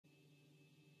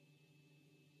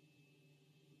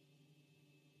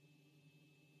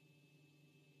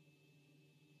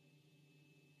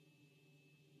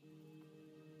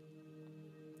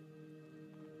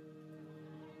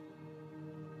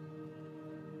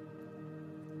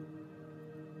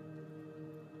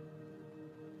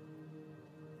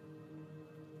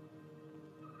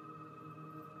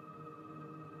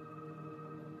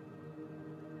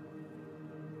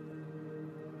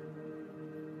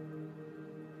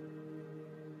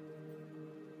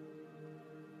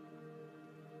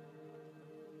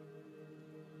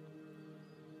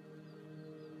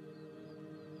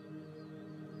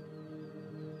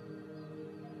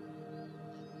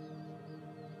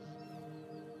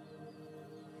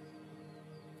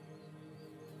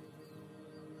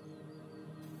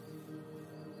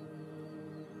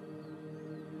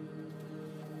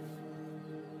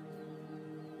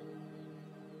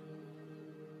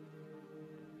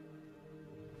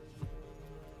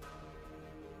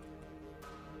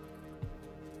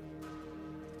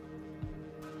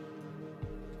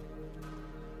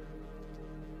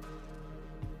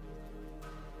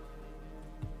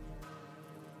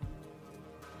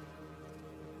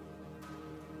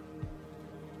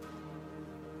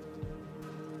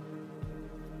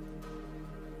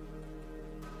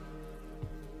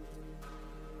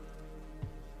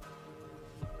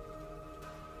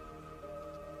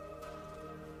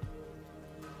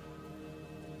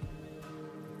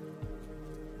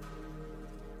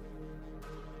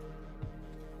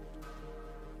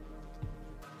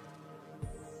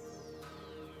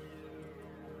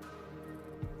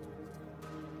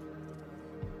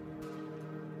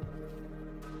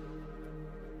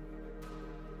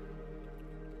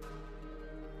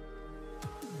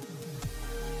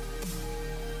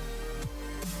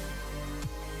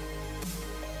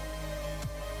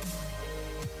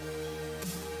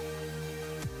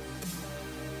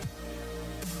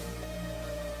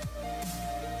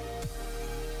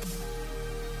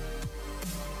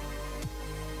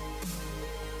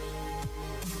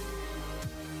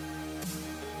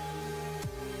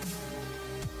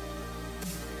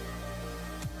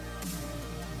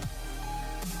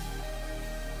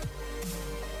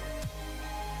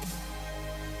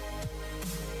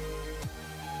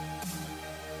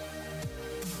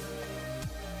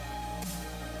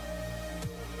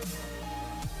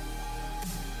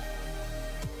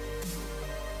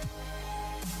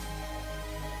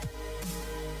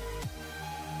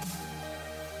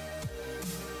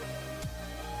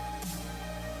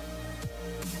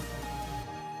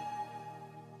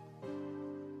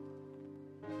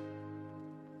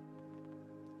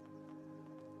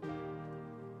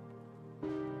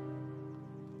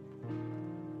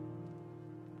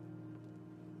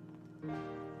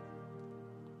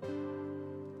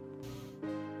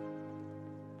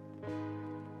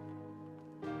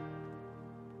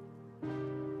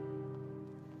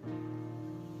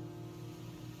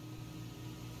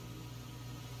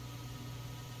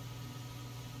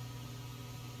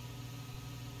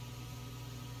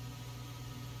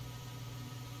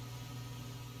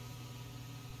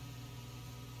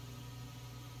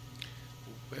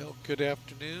Well, good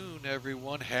afternoon,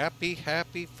 everyone. Happy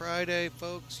Friday,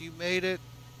 folks. You made it.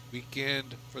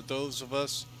 Weekend for those of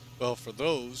us. Well, for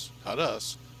those, not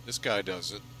us. This guy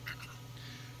doesn't.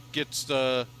 Gets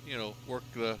the, work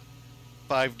the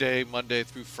 5-day, Monday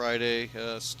through Friday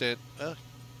stint.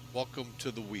 Welcome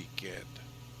to the weekend.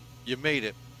 You made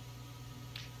it.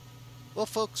 Well,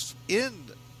 folks, in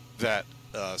that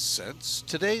sense,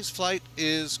 today's flight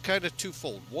is kind of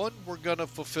twofold. One, we're going to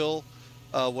fulfill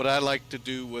what I like to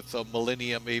do with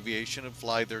Millennium Aviation and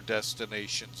fly their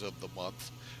destinations of the month.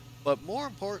 But more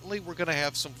importantly, we're going to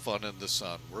have some fun in the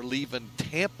sun. We're leaving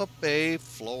Tampa Bay,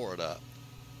 Florida.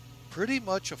 Pretty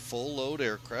much a full load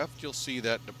aircraft. You'll see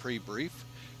that in the pre-brief.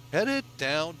 Headed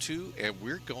down to, and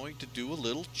we're going to do a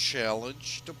little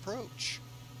challenged approach.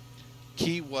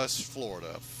 Key West,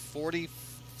 Florida,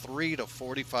 43 to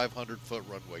 4,500 foot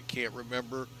runway. Can't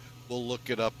remember. We'll look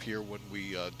it up here when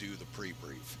we do the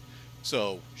pre-brief.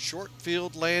 So, short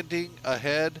field landing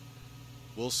ahead.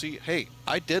 We'll see. Hey,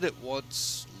 I did it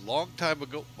once, long time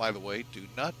ago. By the way, do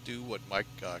not do what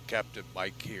Captain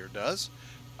Mike here does.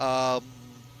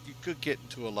 You could get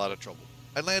into a lot of trouble.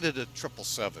 I landed a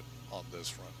 777 on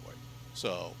this runway.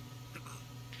 So,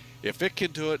 if it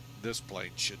can do it, this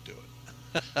plane should do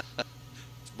it.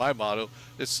 It's my motto.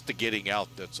 It's the getting out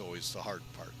that's always the hard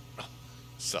part.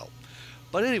 So,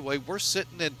 but anyway, we're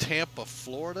sitting in Tampa,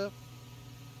 Florida.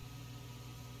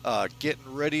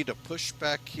 Getting ready to push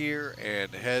back here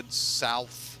and head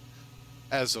south.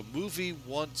 As a movie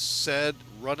once said,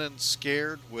 Running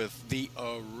Scared, with the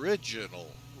original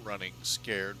Running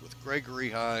Scared with Gregory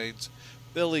Hines,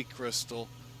 Billy Crystal.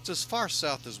 It's as far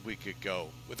south as we could go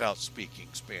without speaking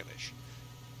Spanish.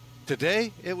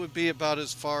 Today, it would be about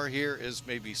as far here as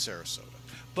maybe Sarasota.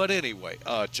 But anyway,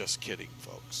 just kidding,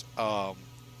 folks.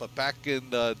 But back in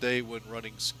the day when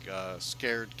Running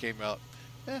Scared came out,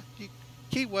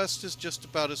 Key West is just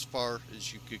about as far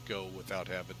as you could go without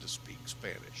having to speak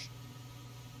Spanish.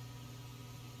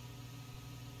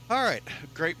 All right,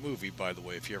 great movie, by the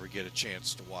way, if you ever get a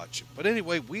chance to watch it. But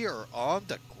anyway, we are on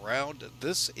the ground.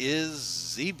 This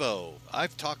is ZIBO.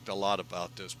 I've talked a lot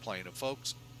about this plane, and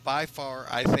folks, by far,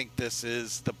 I think this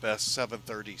is the best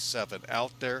 737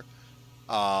 out there.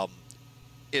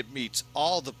 It meets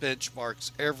all the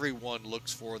benchmarks everyone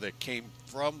looks for that came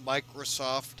from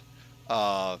Microsoft,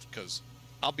 because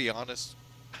I'll be honest.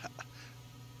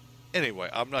 Anyway,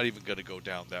 I'm not even going to go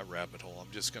down that rabbit hole.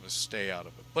 I'm just going to stay out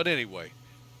of it. But anyway,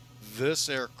 this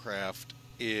aircraft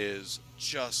is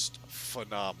just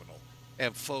phenomenal.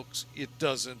 And folks, it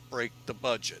doesn't break the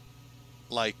budget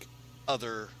like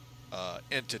other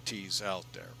entities out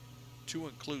there, to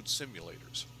include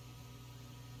simulators.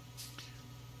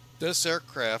 This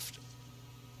aircraft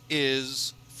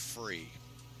is free.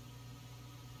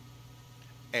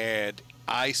 And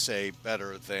I say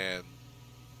better than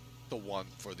the one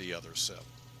for the other sim.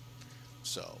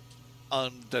 So,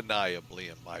 undeniably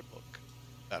in my book,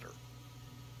 better.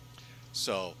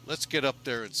 So, let's get up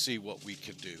there and see what we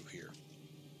can do here.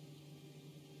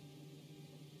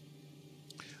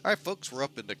 Alright folks, we're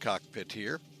up in the cockpit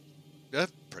here.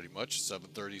 That's pretty much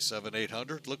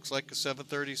 737-800. Looks like a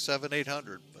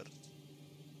 737-800, but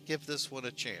give this one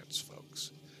a chance,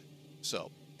 folks.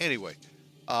 So, anyway.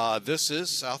 This is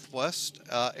Southwest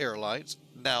Airlines.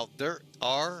 Now, there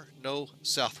are no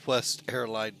Southwest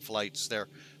airline flights there.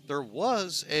 There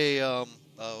was a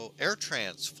Air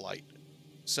Trans flight,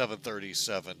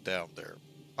 737 down there,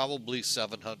 probably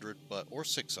 700, or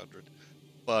 600,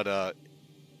 but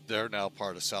they're now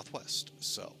part of Southwest.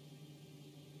 So,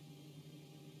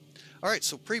 all right.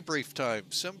 So pre-brief time.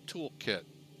 Sim Toolkit.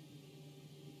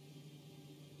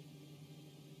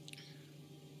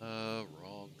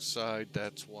 Wrong side.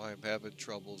 That's why I'm having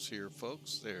troubles here,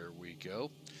 folks. There we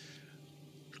go.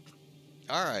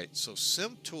 All right, so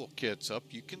Sim Toolkit's up.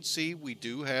 You can see we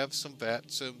do have some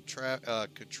VATSIM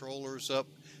controllers up.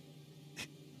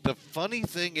 The funny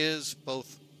thing is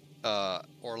both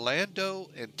Orlando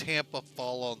and Tampa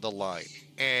fall on the line,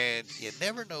 and you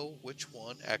never know which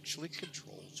one actually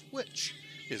controls which.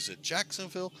 Is it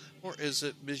Jacksonville or is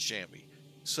it Miami?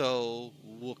 So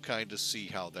we'll kind of see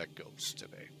how that goes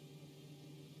today.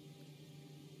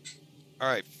 All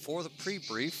right, for the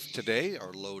pre-brief today,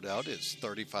 our loadout is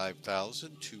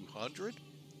 35,200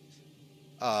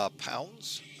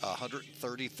 pounds,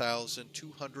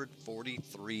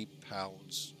 130,243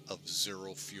 pounds of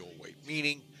zero fuel weight,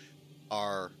 meaning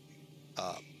our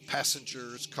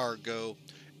passengers, cargo,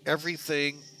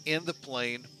 everything in the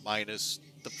plane minus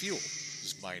the fuel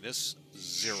is minus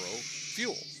zero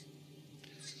fuel.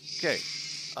 Okay,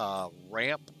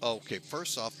 ramp. Okay,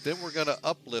 first off, then we're going to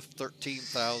uplift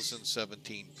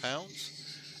 13,017 pounds.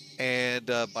 And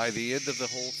by the end of the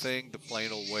whole thing, the plane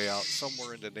will weigh out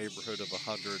somewhere in the neighborhood of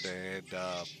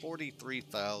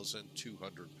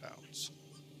 143,200 pounds.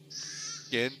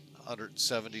 Again,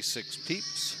 176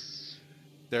 peeps.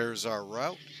 There's our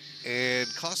route. And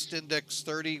cost index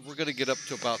 30, we're going to get up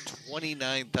to about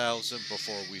 29,000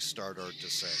 before we start our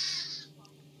descent.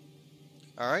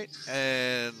 All right,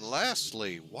 and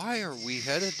lastly, why are we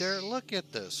headed there? Look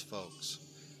at this, folks.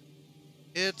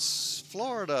 It's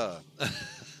Florida.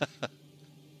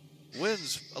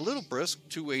 Winds a little brisk,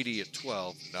 280 at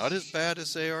 12. Not as bad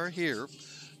as they are here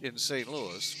in St.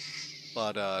 Louis,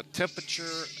 but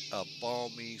temperature a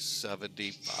balmy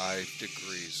 75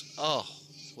 degrees. Oh,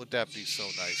 would that be so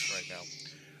nice right now?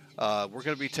 We're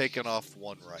going to be taking off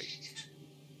one right.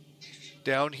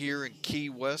 Down here in Key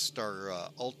West, our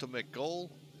ultimate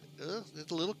goal,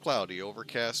 it's a little cloudy,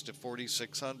 overcast at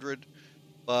 4,600,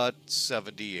 but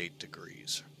 78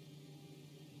 degrees.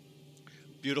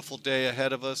 Beautiful day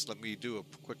ahead of us. Let me do a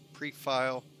quick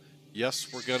pre-file.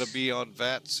 Yes, we're going to be on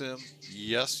VATSIM.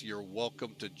 Yes, you're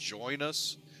welcome to join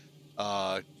us.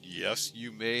 Yes,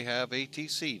 you may have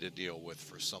ATC to deal with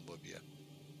for some of you.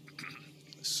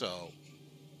 So,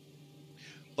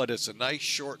 but it's a nice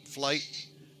short flight.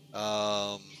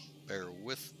 Bear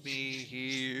with me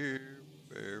here.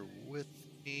 Bear with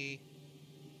me.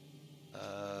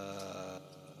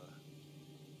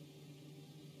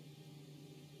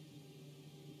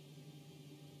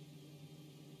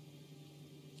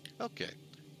 Okay,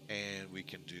 and we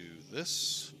can do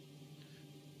this,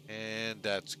 and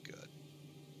that's good.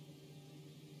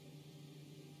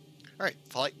 All right,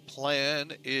 flight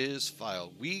plan is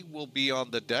filed. We will be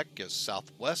on the deck as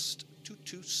Southwest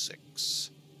 226.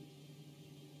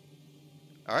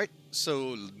 All right,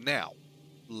 so now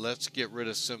let's get rid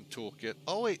of Sim Toolkit.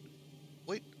 Oh, wait,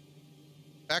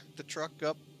 back the truck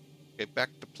up. Okay, back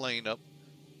the plane up.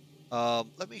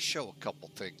 Let me show a couple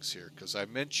things here because I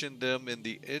mentioned them in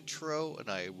the intro and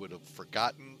I would have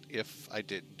forgotten if I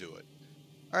didn't do it.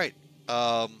 All right,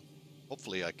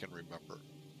 hopefully I can remember.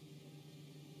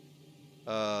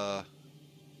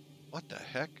 What the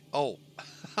heck? Oh,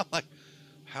 I'm like,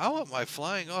 how am I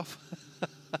flying off?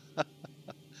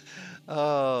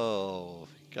 Oh,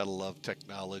 gotta love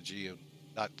technology and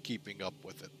not keeping up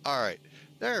with it. All right,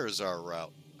 there's our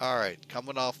route. All right,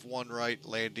 coming off one right,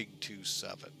 landing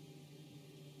 27.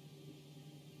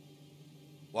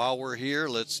 While we're here,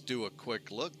 let's do a quick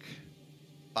look.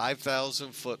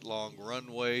 5,000 foot long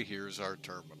runway. Here's our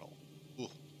terminal. Ooh.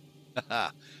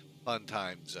 Fun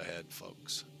times ahead,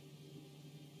 folks.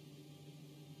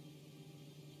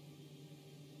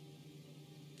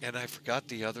 And I forgot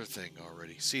the other thing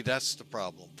already. See, that's the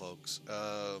problem, folks.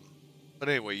 But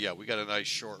anyway, yeah, we got a nice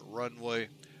short runway.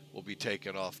 We'll be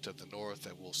taking off to the north,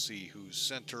 and we'll see whose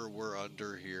center we're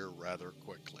under here rather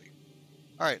quickly.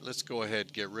 All right, let's go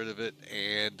ahead, get rid of it,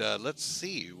 and let's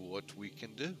see what we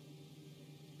can do.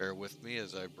 Bear with me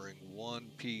as I bring one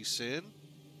piece in.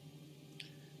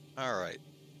 All right.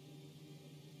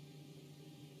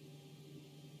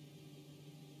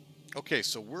 Okay,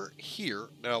 so we're here.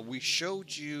 Now, we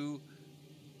showed you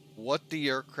what the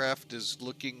aircraft is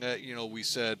looking at. You know, we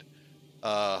said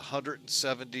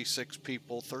 176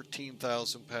 people,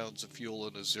 13,000 pounds of fuel,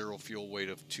 and a zero fuel weight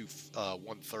of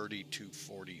 130,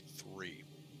 243.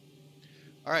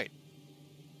 All right.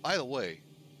 By the way,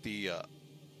 the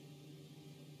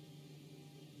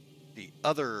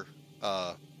other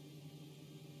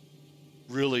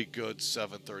really good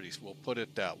 730s, we'll put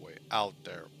it that way, out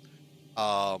there,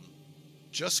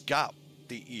 just got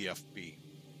the EFB.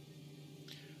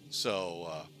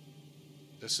 So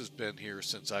this has been here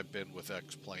since I've been with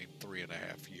X-Plane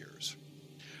 3.5 years.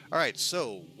 All right,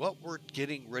 so what we're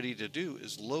getting ready to do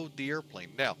is load the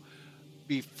airplane. Now,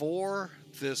 before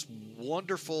this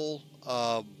wonderful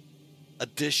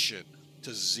addition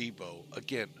to ZIBO,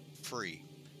 again, free,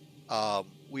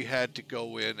 we had to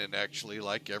go in and actually,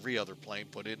 like every other plane,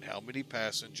 put in how many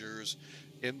passengers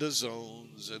in the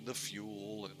zones and the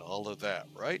fuel and all of that,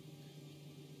 right?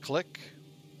 Click.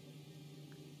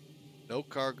 No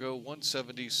cargo,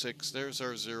 176. There's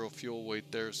our zero fuel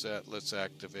weight. There's that. Let's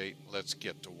activate. Let's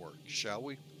get to work, shall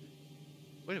we?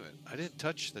 Wait a minute. I didn't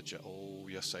touch the jet. Oh,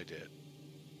 yes, I did.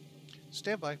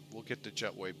 Stand by. We'll get the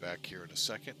jetway back here in a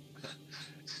second.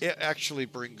 It actually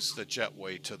brings the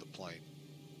jetway to the plane.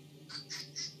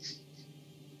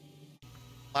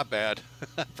 My bad.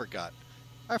 I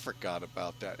forgot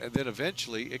about that. And then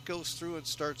eventually it goes through and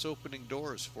starts opening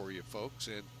doors for you folks.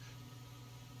 And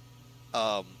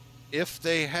if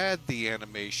they had the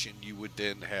animation, you would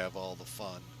then have all the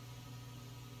fun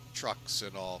trucks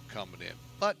and all coming in.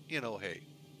 But, you know, hey,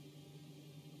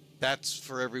 that's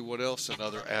for everyone else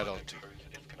another add-on to.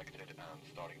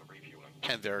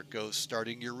 And there it goes,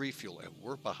 starting your refuel. And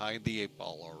we're behind the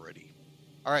 8-ball already.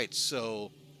 All right,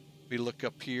 so we look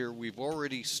up here. We've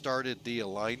already started the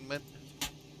alignment.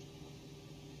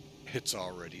 It's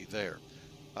already there.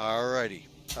 All righty.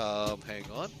 Hang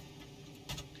on.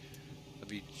 Let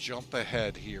me jump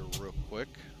ahead here real quick.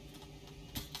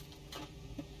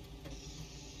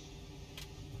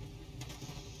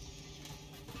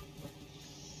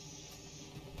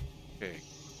 Okay,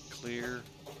 clear.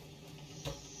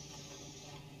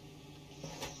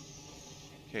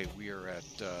 Okay, we are at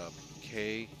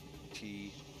KTPA.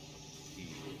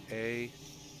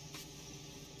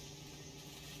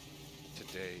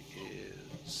 Today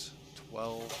is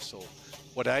 12. So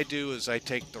what I do is I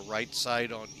take the right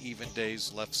side on even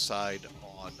days, left side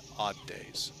on odd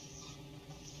days.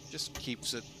 Just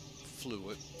keeps it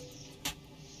fluid.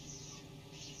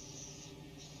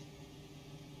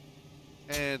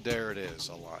 And there it is,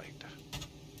 aligned.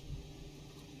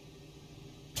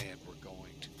 And we're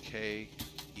going to KEYW.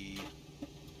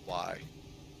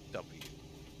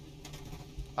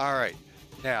 All right.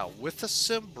 Now, with the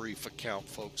sim brief account,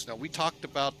 folks, now we talked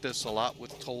about this a lot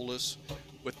with Tolis.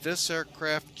 With this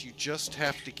aircraft, you just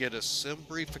have to get a sim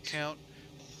brief account,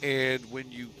 and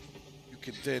when you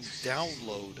can then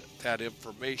download that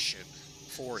information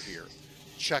for here.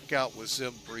 Check out with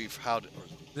ZimBrief how to,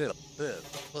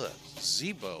 or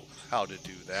ZIBO, how to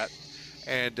do that,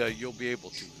 and you'll be able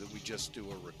to. Then we just do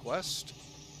a request,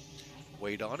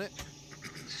 wait on it.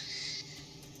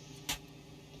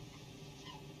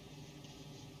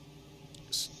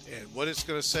 And what it's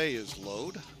going to say is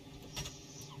load.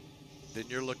 Then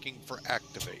you're looking for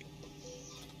activate,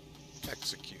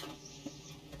 execute.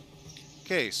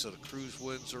 Okay, so the cruise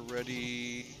winds are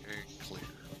ready and clear.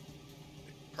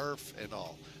 Perf and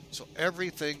all. So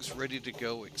everything's ready to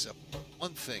go except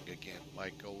one thing again.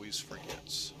 Mike always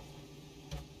forgets.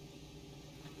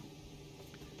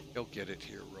 He'll get it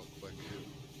here real quick.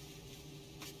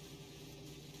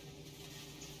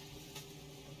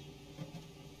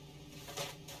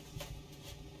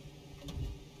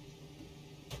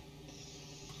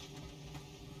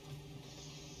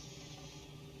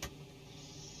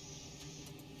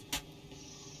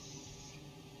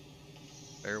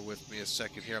 Bear with me a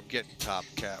second here. I'm getting Top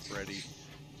Cat ready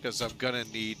because I'm gonna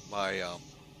need my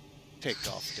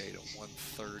takeoff date at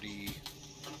 1:30.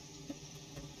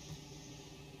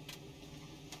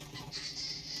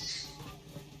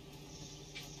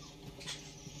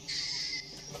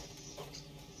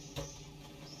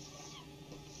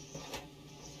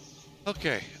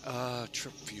 Okay,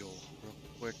 trip fuel real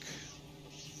quick.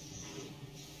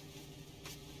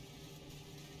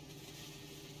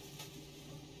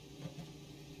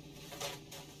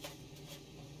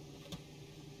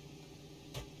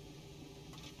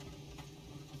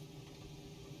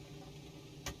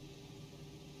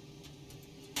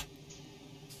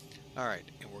 All right,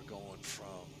 and we're going from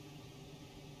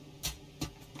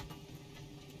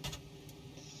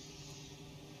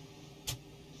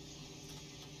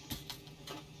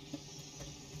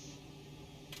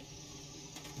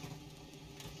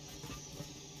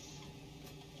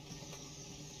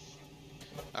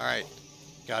all right,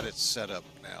 got it set up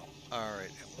now. All right,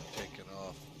 and we're taking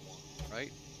off one,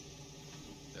 right?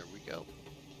 There we go.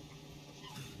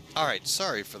 All right,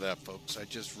 sorry for that, folks. I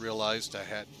just realized I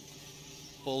hadn't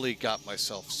fully got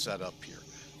myself set up here.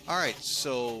 All right,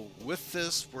 so with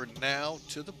this, we're now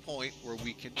to the point where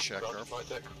we can check our flight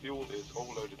deck fuel is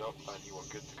all loaded up, and you are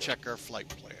good to go. Check our flight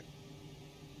plan.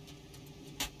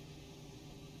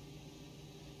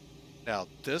 Now,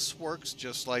 this works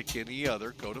just like any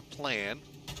other. Go to plan,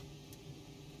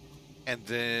 and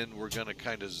then we're going to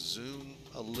kind of zoom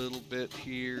a little bit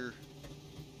here,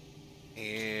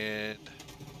 and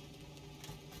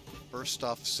first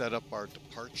off, set up our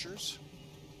departures.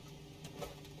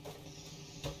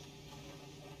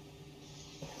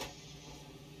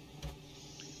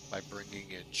 By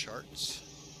bringing in charts.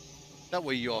 That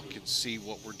way you all can see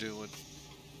what we're doing.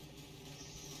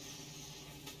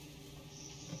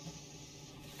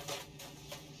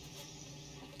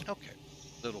 Okay,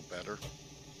 a little better.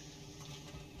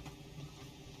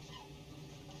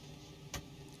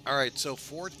 All right, so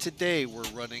for today, we're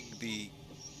running the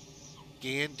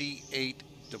Gandy 8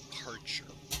 departure.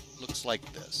 Looks like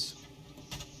this.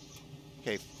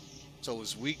 Okay. So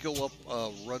as we go up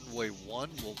runway 1,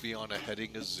 we'll be on a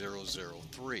heading of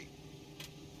 003.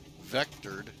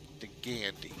 Vectored to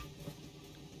Gandy.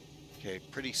 Okay,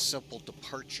 pretty simple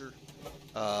departure.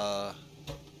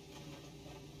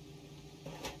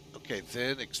 Okay,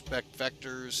 then expect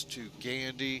vectors to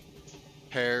Gandy,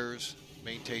 pairs,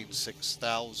 maintain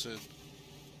 6,000.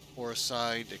 or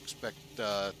assigned, expect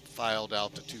filed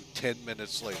altitude 10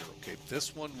 minutes later. Okay,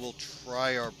 this one we'll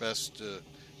try our best to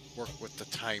work with the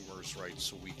timers right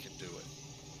so we can do it.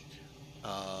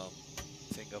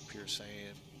 Thing up here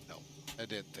saying, no, I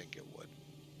didn't think it would.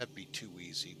 That'd be too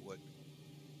easy, wouldn't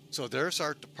it? So there's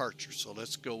our departure. So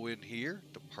let's go in here,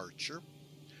 departure,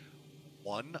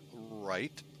 1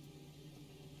 right,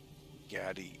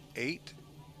 GADI 8,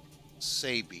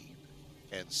 SABEE,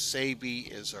 and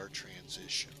SABEE is our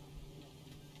transition.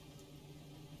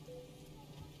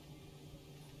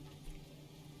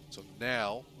 So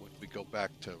now, when we go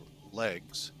back to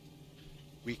legs,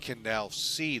 we can now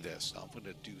see this. I'm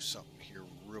going to do something here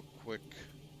real quick.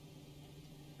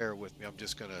 Bear with me. I'm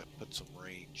just going to put some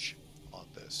range on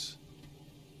this.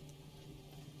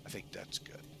 I think that's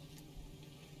good.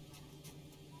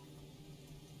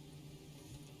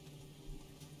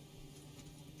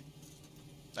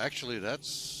 Actually,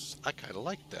 I kind of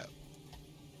like that.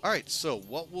 All right, so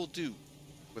what we'll do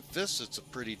with this, it's a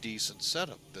pretty decent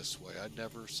setup this way. I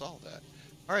never saw that.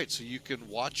 All right, so you can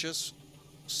watch us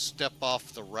step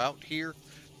off the route here.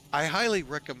 I highly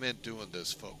recommend doing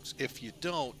this, folks. If you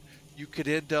don't, you could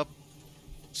end up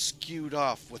skewed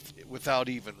off without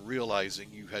even realizing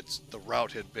the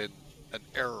route had been, an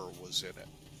error was in it.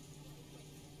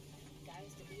 Guys,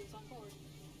 the video's on board.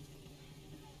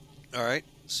 All right,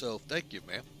 so thank you,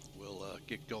 ma'am. We'll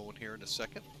get going here in a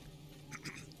second.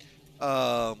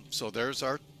 So there's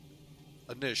our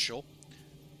initial.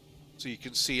 So you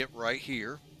can see it right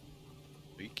here.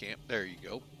 You can't. There you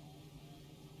go.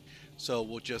 So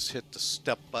we'll just hit the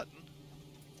step button.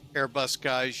 Airbus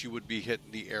guys, you would be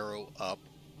hitting the arrow up.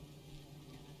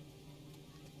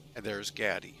 And there's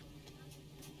GADI.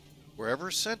 Wherever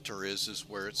center is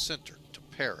where it's centered, to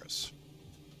Paris.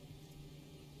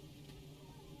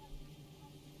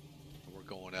 And we're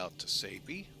going out to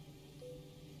SABEE.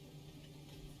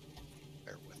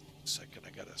 Bear with me a second, I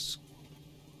gotta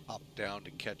hop down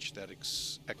to catch that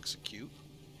execute.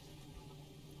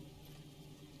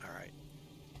 Alright,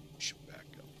 should back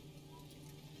up.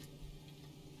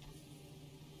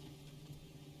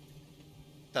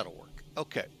 That'll work.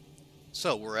 Okay,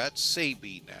 so we're at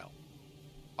SABEE now.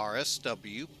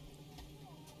 RSW.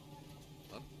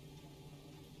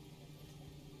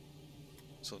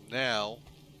 So now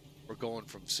we're going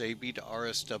from SABEE to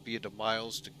RSW to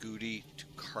Miles to Goody to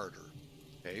KARTR.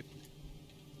 Okay.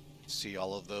 See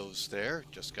all of those there.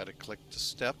 Just got to click the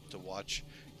step to watch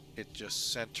it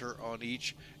just center on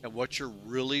each. And what you're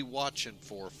really watching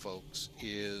for, folks,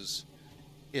 is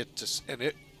it just, and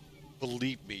it,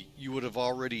 believe me, you would have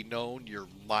already known your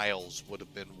miles would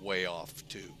have been way off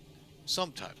too.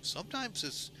 Sometimes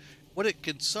it's, what it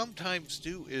can sometimes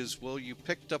do is, well, you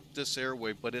picked up this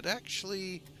airway, but it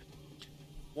actually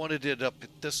wanted it up at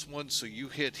this one, so you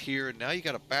hit here, and now you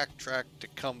got to backtrack to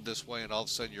come this way, and all of a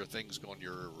sudden your thing's going,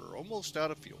 you're almost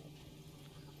out of fuel.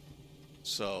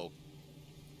 So,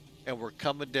 and we're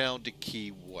coming down to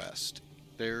Key West.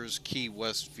 There's Key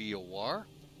West VOR.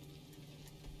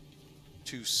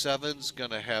 27's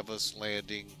going to have us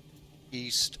landing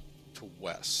east to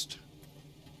west.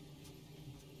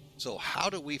 So how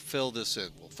do we fill this in?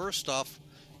 Well, first off,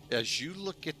 as you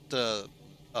look at the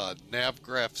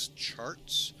NavGraphs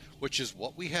charts, which is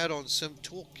what we had on Sim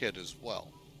Toolkit as well,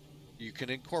 you can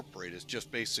incorporate it.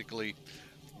 Just basically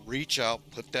reach out,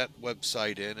 put that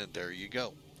website in, and there you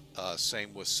go.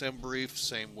 Same with SimBrief,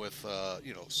 same with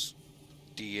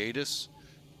D8us,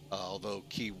 although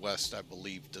Key West, I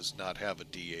believe, does not have a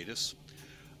D8us.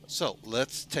 So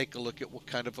let's take a look at what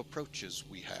kind of approaches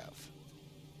we have.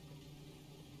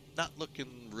 Not looking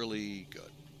really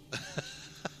good.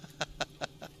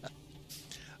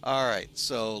 All right,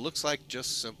 so looks like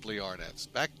just simply RNets.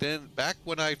 Back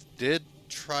when I did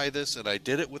try this, and I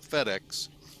did it with FedEx,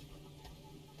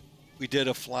 we did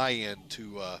a fly-in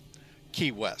to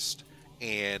Key West,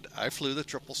 and I flew the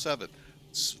 777.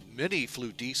 Many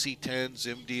flew DC-10s,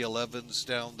 MD-11s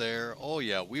down there. Oh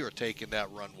yeah, we were taking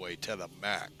that runway to the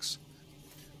max.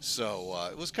 So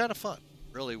it was kind of fun,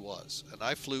 really was. And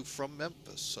I flew from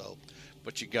Memphis, so,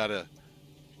 but you gotta,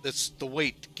 it's the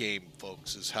weight game,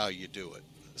 folks, is how you do it.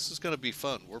 This is going to be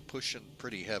fun. We're pushing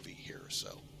pretty heavy here, so.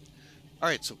 All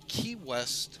right, so Key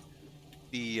West,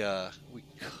 we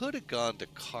could have gone to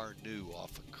KARTR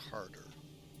off of KARTR.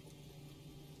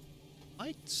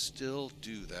 Might still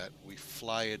do that. We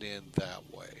fly it in that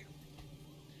way.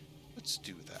 Let's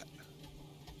do that.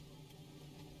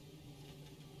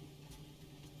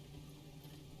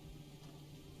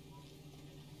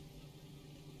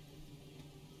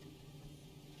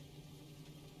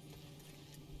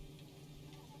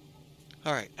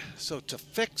 All right, so to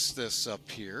fix this up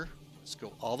here, let's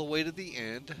go all the way to the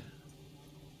end.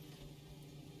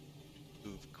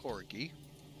 Corgi.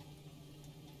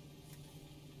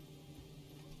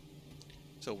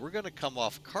 So we're going to come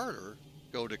off KARTR,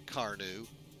 go to KARNU,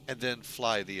 and then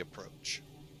fly the approach.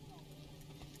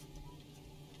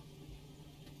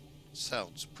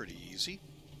 Sounds pretty easy,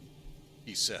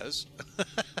 he says.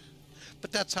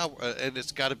 But that's how, and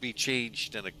it's got to be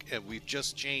changed, and we've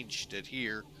just changed it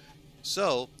here.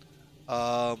 So,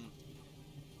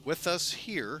 with us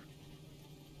here,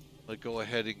 let's go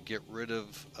ahead and get rid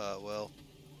of, well,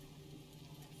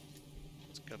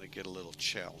 it's going to get a little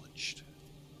challenged.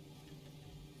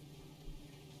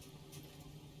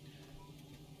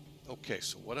 Okay,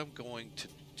 so what I'm going to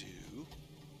do,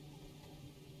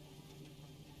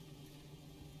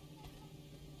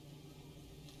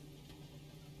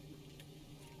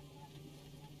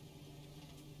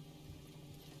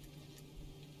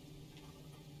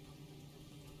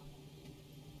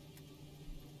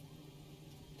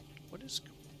 what is the,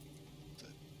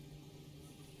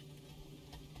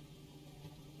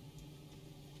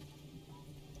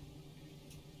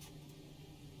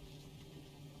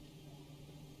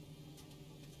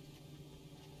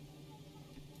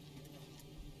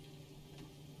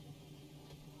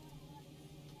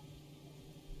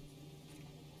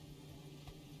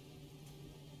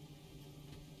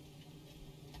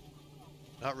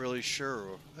 not really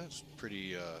sure. That's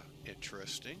pretty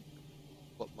interesting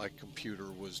what my computer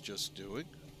was just doing.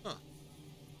 Huh.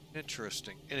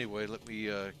 Interesting. Anyway, let me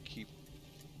keep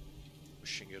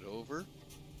pushing it over.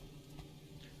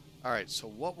 All right, so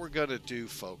what we're going to do,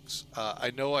 folks,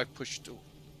 I know I pushed too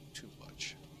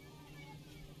much.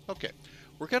 Okay,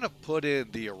 we're going to put in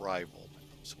the arrival.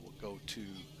 So we'll go to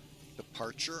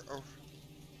departure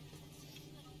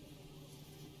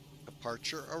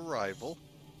arrival,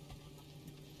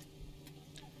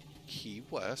 Key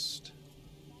West,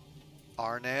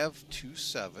 RNAV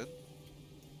 27,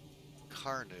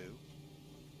 KARNU,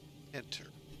 enter.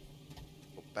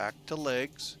 Go back to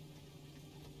legs,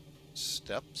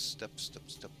 step to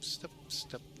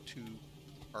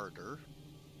KARTR.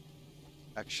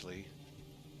 Actually,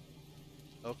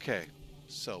 okay,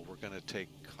 so we're going to take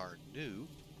KARNU,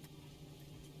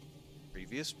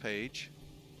 previous page,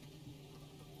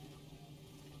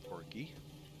 Corgi,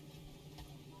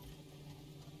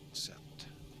 accept.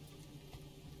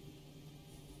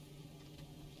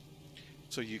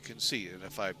 So you can see, and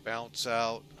if I bounce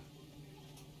out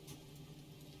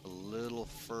a little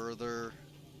further,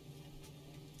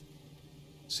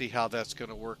 see how that's going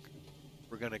to work.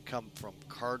 We're going to come from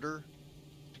KARTR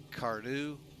to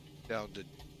KARNU down to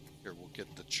here. We'll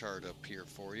get the chart up here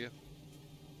for you.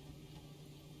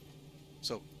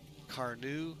 So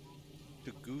KARNU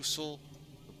to Goosel,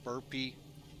 to Burpee,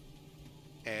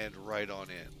 and right on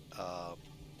in.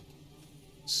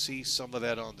 See some of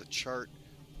that on the chart.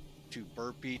 To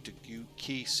Burpee, to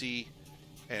Kesey,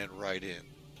 and right in.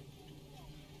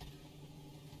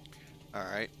 All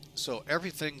right, so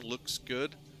everything looks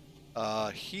good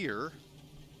here.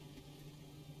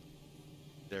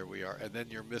 There we are, and then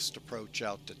your missed approach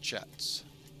out to Chet's.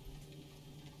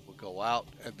 We'll go out,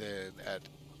 and then at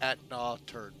Atna,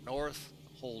 turn north,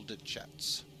 hold at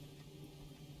Chet's.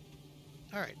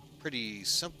 All right, pretty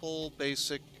simple,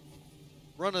 basic,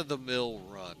 run-of-the-mill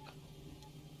run.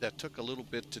 That took a little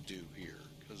bit to do here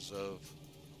because of,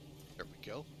 there we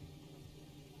go.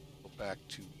 Go back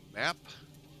to map.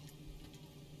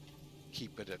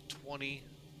 Keep it at 20.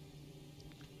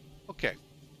 Okay.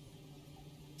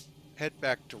 Head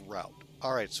back to route.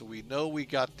 All right, so we know we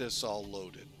got this all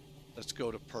loaded. Let's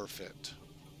go to Perfect.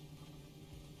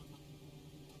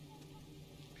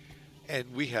 And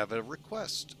we have a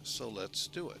request, so let's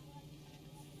do it.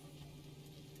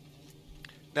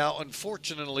 Now,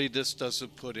 unfortunately, this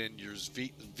doesn't put in your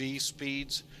V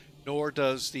speeds, nor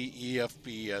does the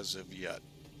EFB as of yet.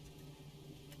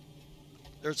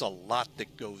 There's a lot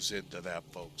that goes into that,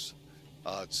 folks.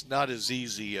 It's not as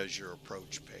easy as your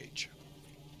approach page.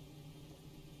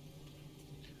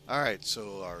 All right,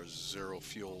 so our zero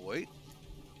fuel weight.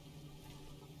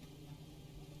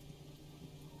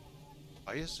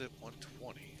 Why is it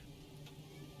 120?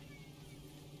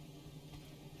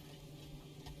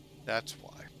 That's why.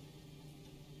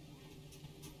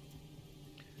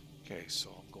 Okay, so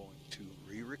I'm going to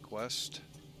re-request.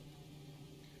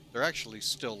 They're actually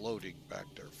still loading back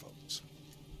there, folks.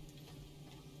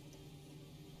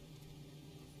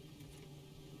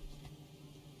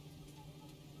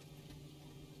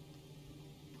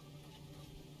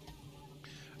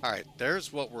 All right,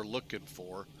 there's what we're looking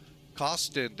for.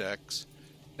 Cost index.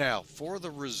 Now, for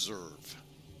the reserve,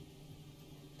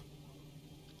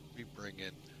 we bring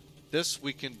in this.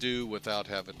 We can do without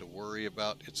having to worry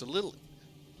about. It's a little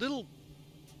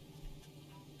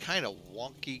kind of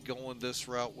wonky going this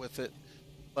route with it,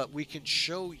 but we can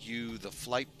show you the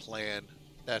flight plan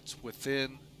that's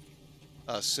within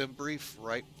SimBrief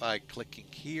right by clicking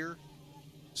here.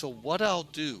 So what I'll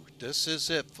do, this is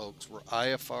it, folks. We're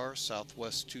IFR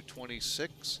Southwest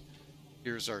 226.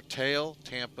 Here's our tail,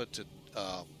 Tampa to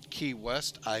Key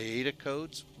West, IATA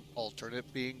codes,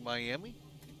 alternate being Miami.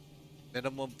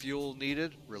 Minimum fuel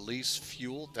needed, release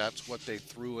fuel, that's what they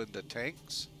threw in the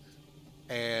tanks.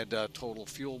 And total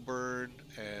fuel burn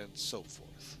and so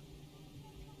forth.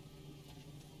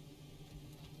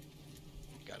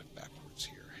 Got it backwards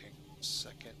here, hang on a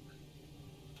second.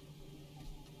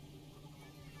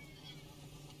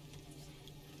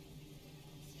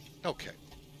 Okay.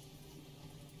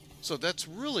 So that's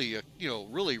really,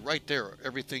 really right there,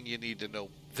 everything you need to know.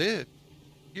 Then,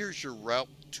 here's your route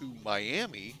to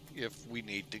Miami if we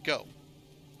need to go.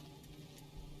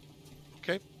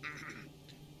 Okay.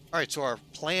 All right, so our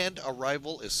planned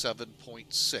arrival is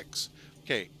 7.6.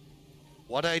 Okay,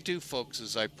 what I do, folks,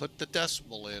 is I put the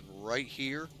decimal in right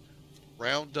here,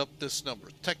 round up this number,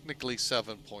 technically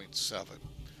 7.7,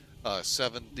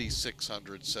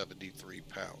 7,673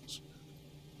 pounds.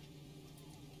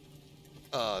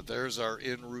 There's our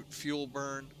en route fuel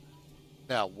burn.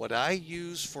 Now, what I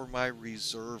use for my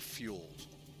reserve fuel,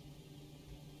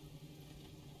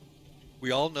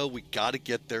 we all know we got to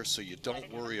get there, so you don't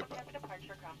worry about it.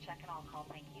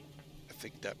 I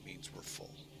think that means we're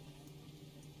full.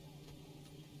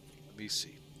 Let me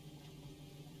see.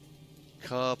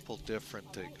 Couple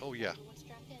different things. Oh, yeah.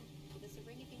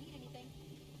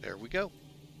 There we go.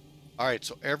 All right,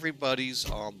 so everybody's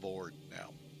on board now.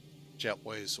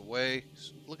 Jetway's away.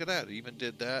 Look at that. It even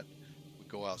did that. We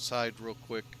go outside real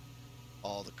quick.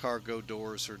 All the cargo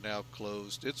doors are now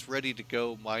closed. It's ready to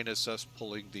go, minus us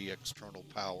pulling the external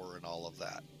power and all of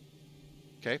that.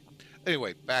 Okay?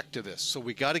 Anyway, back to this. So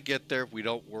we got to get there. We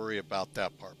don't worry about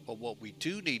that part. But what we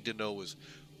do need to know is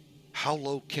how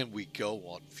low can we go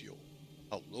on fuel?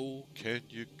 How low can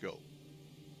you go?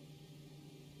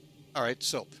 All right,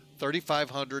 so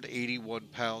 3,581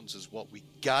 pounds is what we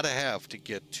got to have to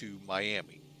get to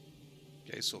Miami.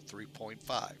 Okay, so 3.5,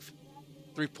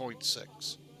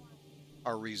 3.6.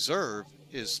 Our reserve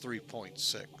is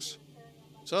 3.6.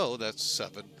 So that's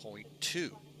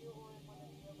 7.2.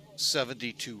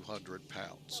 7,200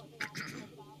 pounds.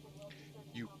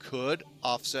 You could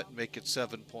offset and make it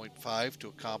 7.5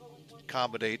 to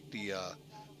accommodate the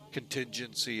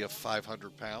contingency of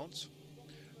 500 pounds,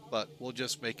 but we'll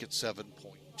just make it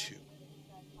 7.2.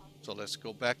 So let's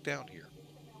go back down here.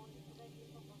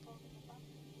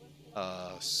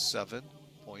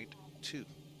 7.2.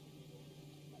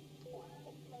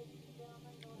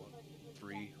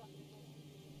 3,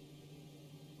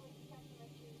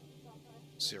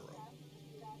 0.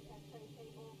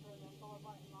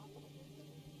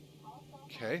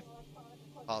 Okay.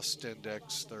 Cost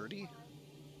index 30.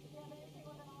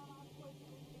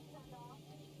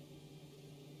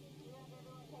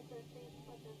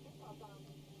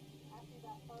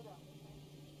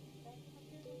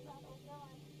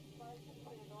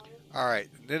 All right,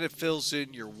 and then it fills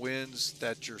in your winds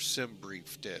that your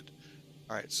SimBrief did.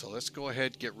 All right, so let's go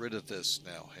ahead and get rid of this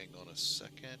now. Hang on a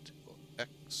second. Go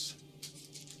X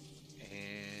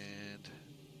and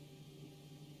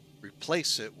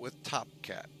replace it with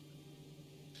TopCat.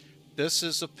 This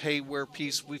is a payware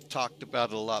piece. We've talked about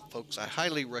it a lot, folks. I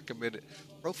highly recommend it.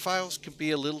 Profiles can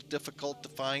be a little difficult to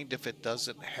find if it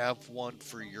doesn't have one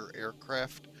for your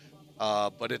aircraft,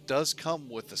 but it does come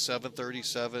with the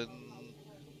 737,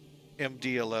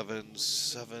 MD-11,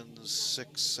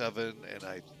 767, and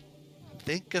I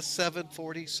think a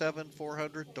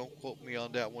 747-400. Don't quote me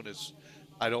on that one.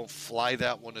 I don't fly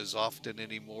that one as often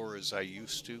anymore as I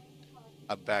used to.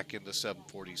 I'm back in the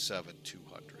 747-200.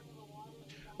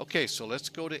 Okay, so let's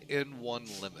go to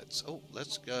N1 limits. Oh,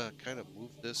 let's kind of move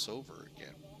this over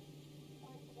again.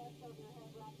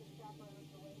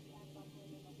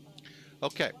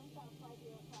 Okay.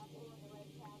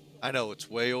 I know it's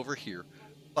way over here,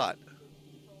 but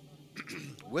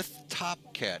with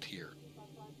TopCat here.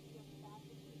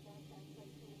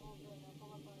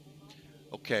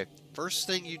 Okay, first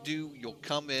thing you do, you'll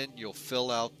come in, you'll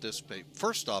fill out this page.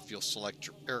 First off, you'll select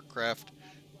your aircraft.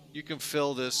 You can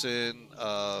fill this in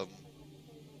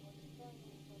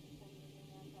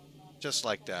just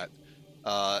like that.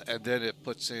 And then it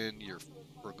puts in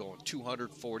we're going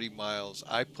 240 miles.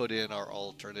 I put in our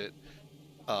alternate.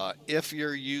 If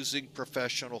you're using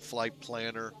Professional Flight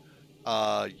Planner,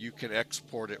 you can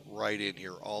export it right in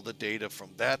here. All the data from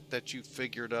that you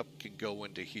figured up can go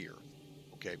into here.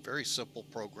 Okay, very simple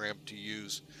program to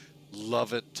use.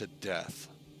 Love it to death.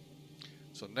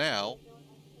 So now,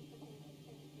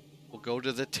 we'll go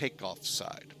to the takeoff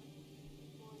side.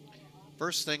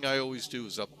 First thing I always do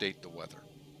is update the weather.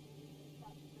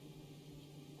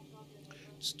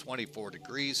 It's 24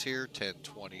 degrees here,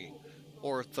 1020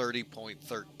 or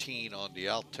 30.13 on the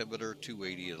altimeter,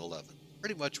 280 at 11.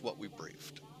 Pretty much what we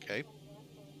briefed, okay?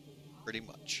 Pretty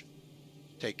much.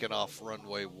 Taking off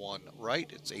runway 1 right,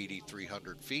 it's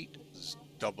 8,300 feet. This is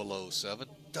 007.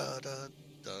 Da, da,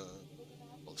 da.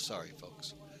 Oh, sorry,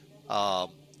 folks.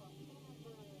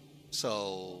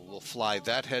 So we'll fly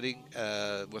that heading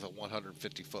with a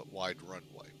 150-foot wide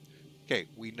runway. Okay,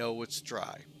 we know it's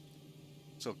dry.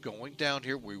 So going down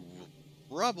here, we will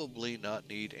probably not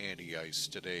need anti-ice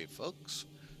today, folks.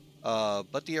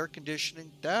 But the air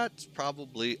conditioning, that's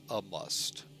probably a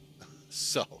must.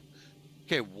 So,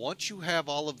 okay, once you have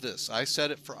all of this, I set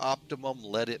it for optimum,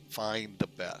 let it find the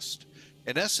best.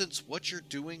 In essence, what you're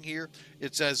doing here,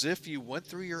 it's as if you went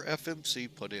through your FMC,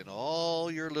 put in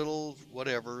all your little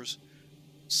whatevers,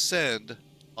 send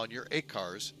on your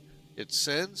ACARS. It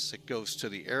sends, it goes to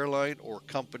the airline or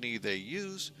company they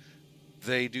use.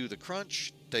 They do the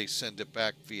crunch, they send it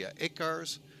back via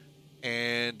ACARS,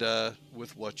 and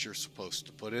with what you're supposed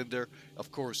to put in there.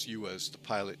 Of course, you as the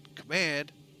pilot in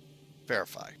command,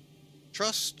 verify.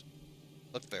 Trust,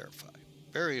 but verify.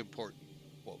 Very important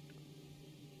quote.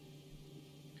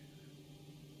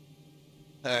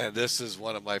 And this is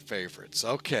one of my favorites.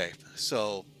 Okay,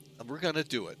 so we're going to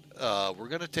do it. We're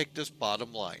going to take this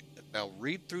bottom line. Now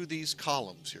read through these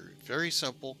columns here. Very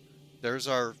simple. There's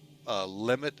our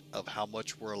limit of how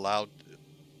much we're allowed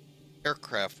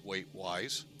aircraft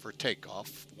weight-wise for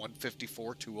takeoff,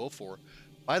 154,204.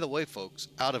 By the way, folks,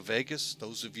 out of Vegas,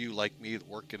 those of you like me that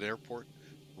work at an airport,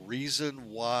 reason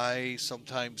why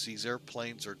sometimes these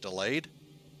airplanes are delayed,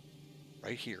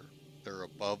 right here. They're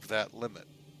above that limit.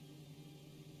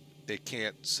 They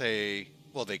can't say,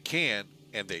 well, they can,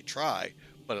 and they try,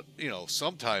 but, you know,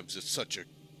 sometimes it's such a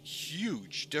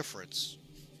huge difference.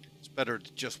 It's better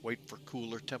to just wait for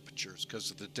cooler temperatures because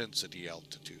of the density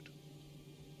altitude.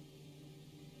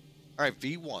 All right,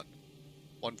 V1,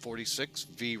 146,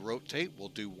 V rotate, we'll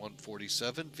do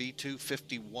 147, V2,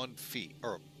 51 feet,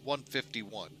 or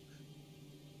 151.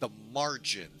 The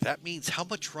margin, that means how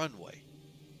much runway?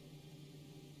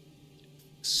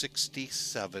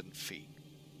 67 feet.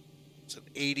 It's an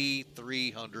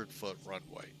 8,300 foot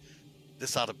runway.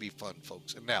 This ought to be fun,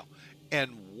 folks. And now,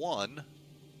 N1,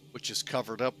 which is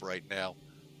covered up right now,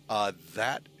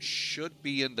 that should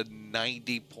be in the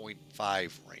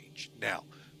 90.5 range. Now,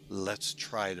 let's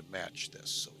try to match this.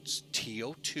 So it's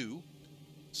TO2,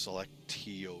 select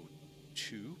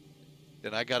TO2.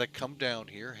 Then I got to come down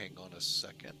here, hang on a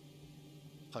second,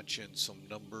 punch in some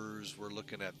numbers. We're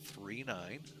looking at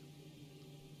 39.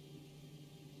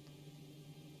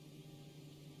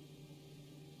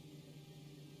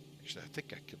 Actually, I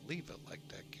think I can leave it like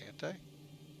that, can't I?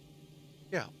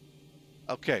 Yeah.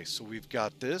 Okay, so we've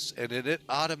got this, and then it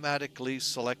automatically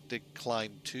selected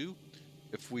climb 2.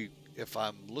 If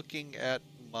I'm looking at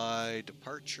my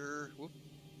departure, whoop,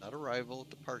 not arrival,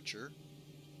 departure,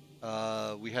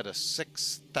 we had a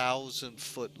 6,000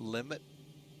 foot limit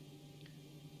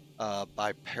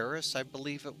by Paris, I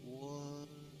believe it was.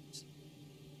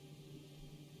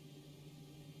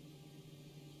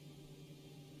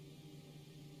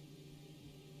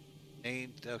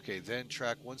 Okay, then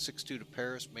track 162 to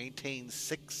Paris, maintain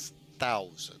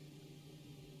 6,000.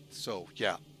 So,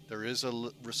 yeah, there is a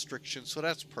restriction, so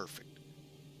that's perfect.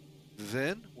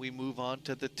 Then we move on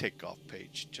to the takeoff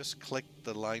page. Just click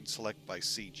the line select by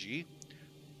CG.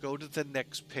 Go to the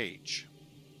next page.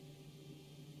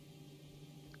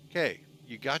 Okay,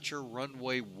 you got your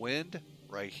runway wind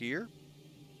right here.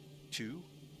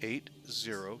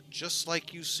 280, just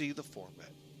like you see the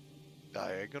format.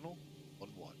 Diagonal, 1-1.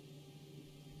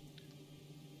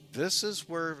 This is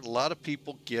where a lot of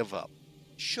people give up.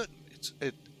 Shouldn't.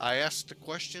 I asked the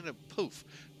question and poof.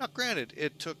 Now, granted,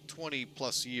 it took 20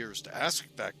 plus years to ask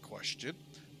that question,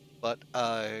 but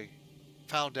I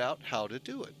found out how to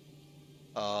do it.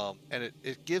 And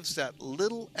it gives that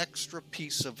little extra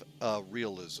piece of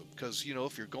realism because, you know,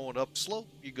 if you're going up slope,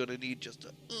 you're going to need just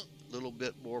a little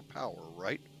bit more power,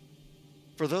 right?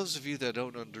 For those of you that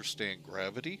don't understand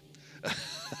gravity,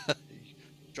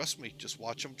 trust me, just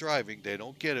watch them driving. They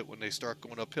don't get it when they start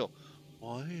going uphill.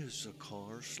 Why is the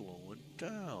car slowing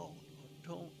down? I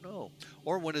don't know.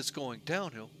 Or when it's going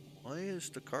downhill, why is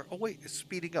the car... Oh, wait, it's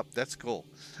speeding up. That's cool.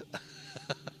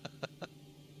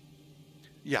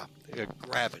 Yeah,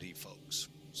 gravity, folks.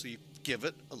 So you give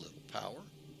it a little power,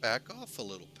 back off a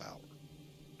little power.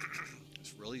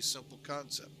 It's really simple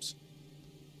concepts.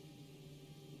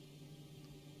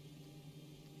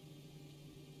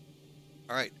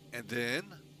 All right, and then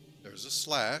There's a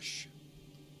slash.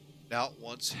 Now it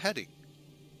wants heading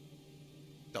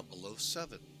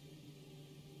 007.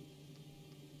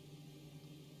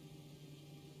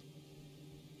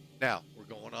 Now, we're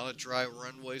going on a dry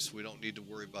runway, so we don't need to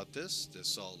worry about this.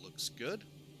 This all looks good.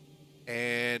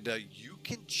 And you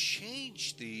can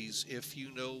change these if you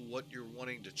know what you're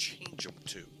wanting to change them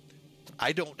to.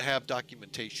 I don't have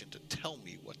documentation to tell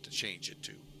me what to change it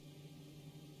to.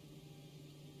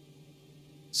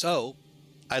 So,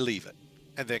 I leave it.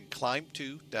 And then climb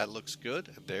to, that looks good,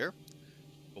 and there.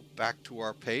 Go back to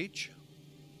our page.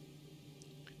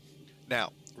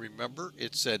 Now, remember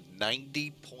it said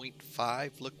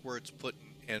 90.5. Look where it's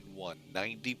putting N1,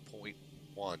 90.1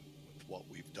 with what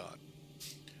we've done.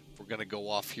 We're going to go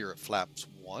off here at flaps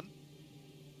 1.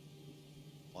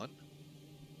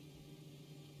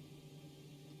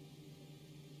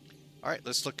 All right,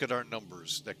 let's look at our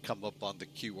numbers that come up on the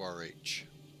QRH.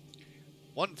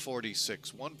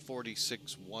 146,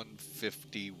 146,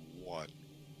 151. You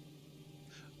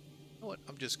know what?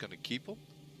 I'm just going to keep them.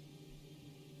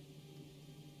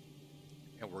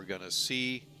 And we're going to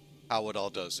see how it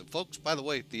all does. And folks, by the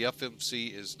way, the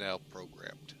FMC is now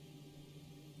programmed.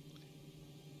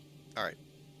 All right.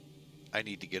 I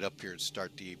need to get up here and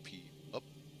start the AP up.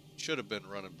 Should have been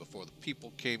running before the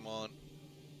people came on.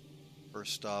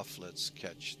 First off, let's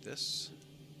catch this.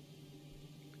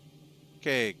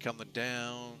 Okay, coming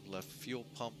down. Left fuel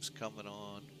pumps coming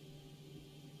on.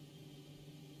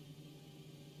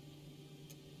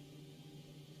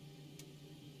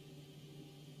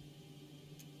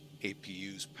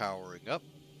 APU's powering up.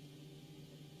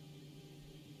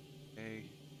 Okay,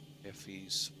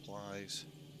 FE's supplies.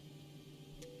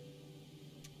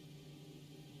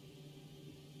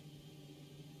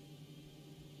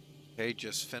 Okay,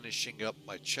 just finishing up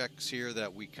my checks here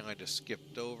that we kind of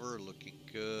skipped over. Looking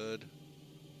good.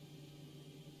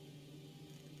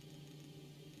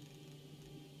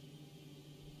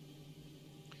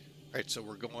 All right, so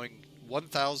we're going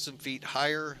 1,000 feet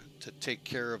higher to take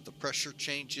care of the pressure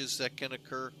changes that can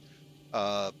occur.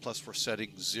 Plus we're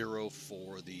setting 0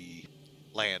 for the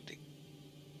landing.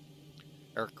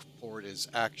 Airport is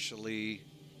actually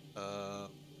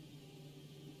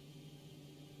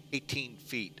 18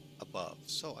 feet above,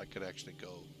 so I could actually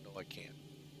go. No, I can't.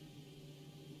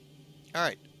 All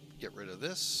right, get rid of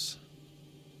this.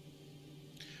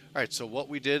 All right, so what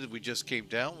we did, we just came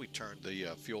down, we turned the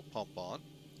fuel pump on.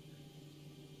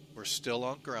 We're still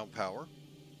on ground power.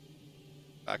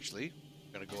 Actually,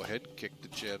 I'm going to go ahead and kick the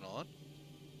gen on,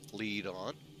 lead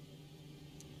on,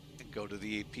 and go to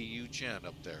the APU gen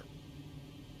up there.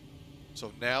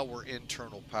 So now we're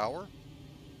internal power.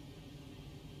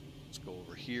 Let's go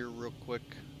over here real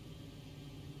quick.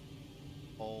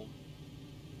 Home.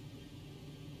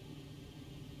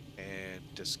 And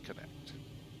disconnect.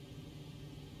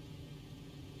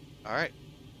 All right.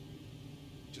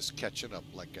 Just catching up,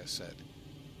 like I said.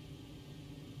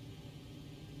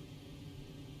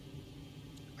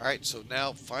 All right, so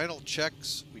now final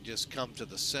checks. We just come to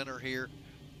the center here.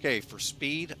 Okay, for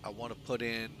speed, I want to put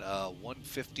in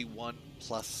 151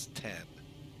 plus 10.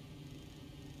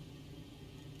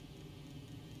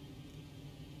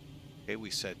 Okay, we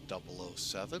said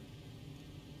 007.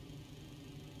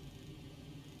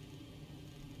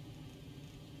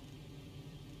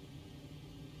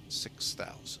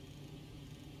 $6,000.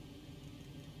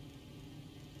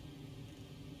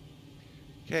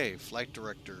 Okay, flight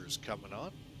director is coming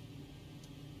on.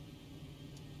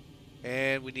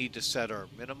 And we need to set our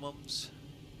minimums.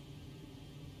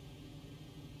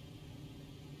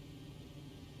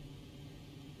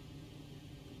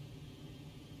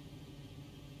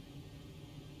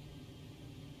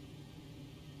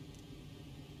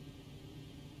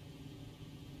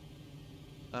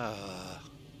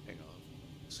 Hang on.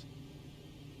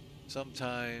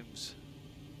 Sometimes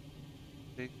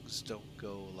things don't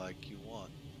go like you want.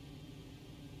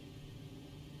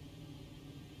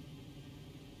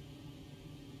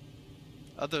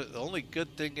 The only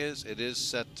good thing is it is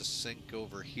set to sync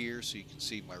over here, so you can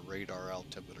see my radar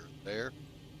altimeter there.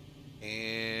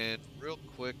 And real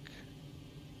quick,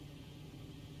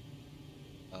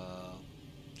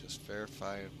 just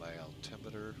verifying my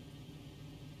altimeter.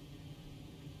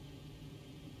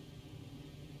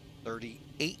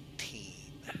 3018.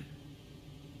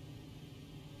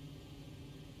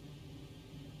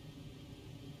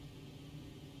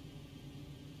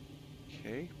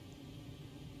 Okay.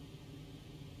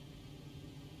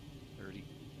 30.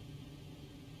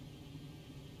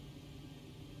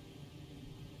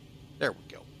 There we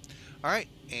go. All right,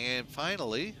 and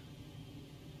finally,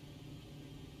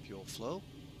 fuel flow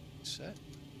set,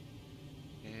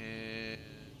 and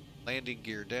Landing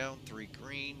gear down, 3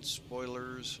 green,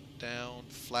 spoilers down,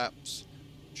 flaps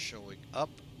showing up,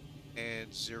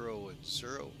 and 0 and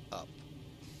 0 up.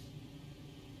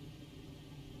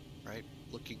 Right,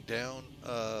 looking down,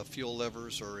 fuel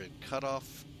levers are in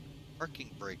cutoff,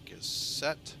 parking brake is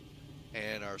set,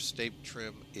 and our state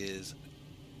trim is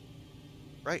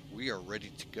right. We are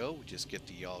ready to go. We just get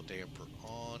the yaw damper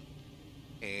on,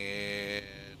 and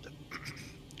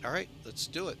all right, let's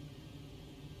do it.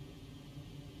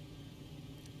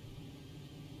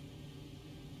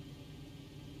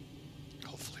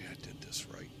 Hopefully I did this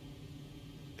right.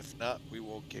 If not, we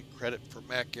won't get credit for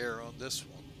Mac Air on this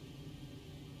one.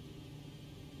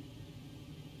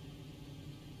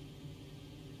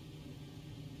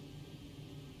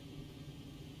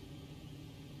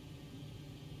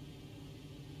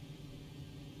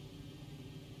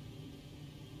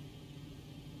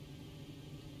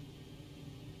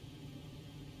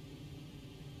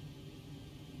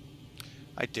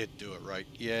 I did do it right.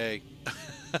 Yay.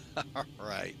 All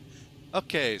right.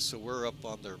 Okay, so we're up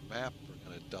on their map. We're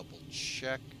going to double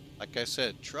check. Like I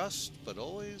said, trust, but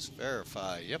always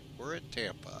verify. Yep, we're in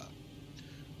Tampa.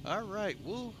 All right,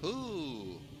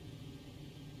 woohoo.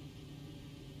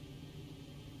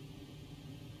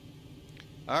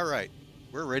 All right,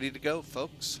 we're ready to go,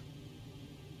 folks.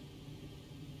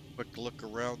 Quick look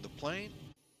around the plane.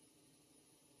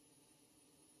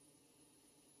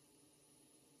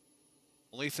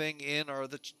 Only thing in are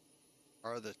the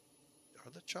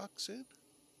chocks in?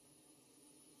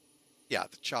 Yeah,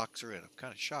 the chocks are in. I'm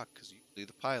kind of shocked because usually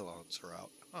the pylons are out.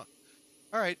 Huh.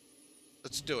 All right,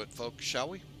 let's do it, folks, shall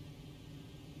we?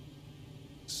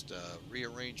 Just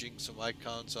rearranging some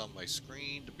icons on my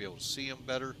screen to be able to see them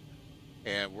better.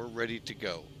 And we're ready to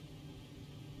go.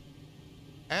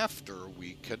 After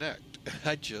we connect,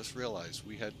 I just realized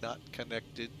we had not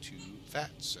connected to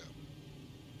VATSIM.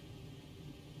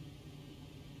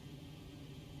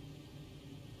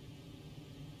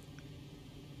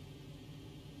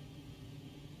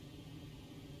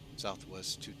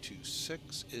 Southwest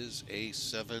 226 is a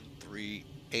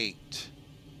 738.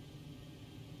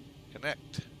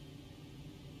 Connect.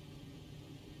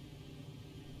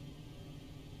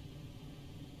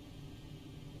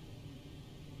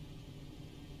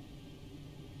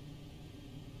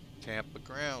 Tampa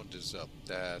ground is up.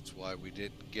 That's why we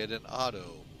didn't get an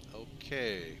auto.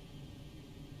 Okay.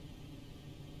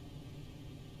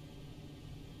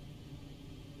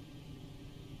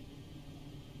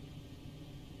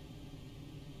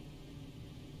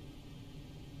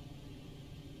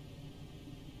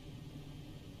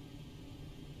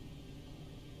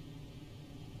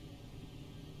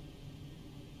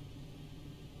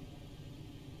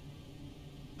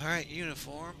 All right,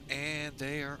 uniform, and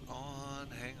they are on.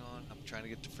 Hang on, I'm trying to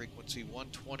get the frequency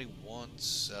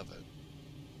 121.7.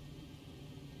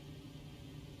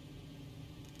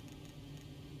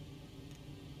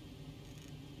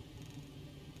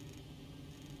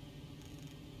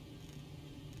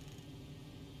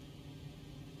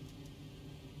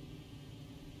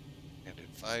 And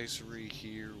advisory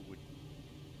here would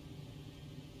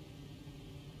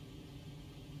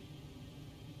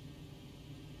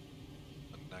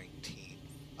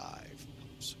 19.5.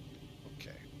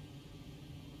 Okay.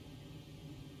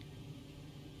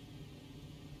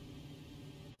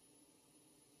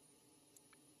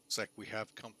 Looks like we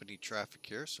have company traffic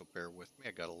here, so bear with me.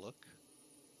 I gotta look.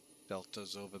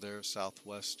 Delta's over there,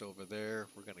 Southwest over there.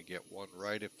 We're gonna get one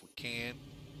right if we can.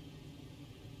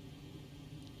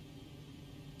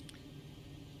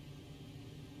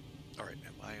 All right,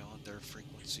 am I on their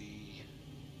frequency?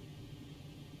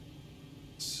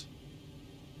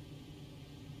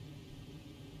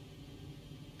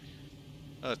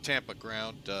 Tampa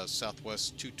ground,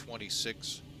 Southwest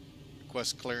 226.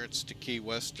 Request clearance to Key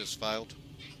West is filed.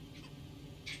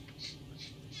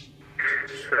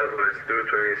 Southwest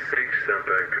 226,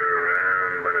 Tampa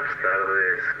ground, buenas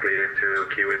tardes. Clear to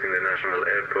Key West International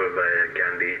Airport via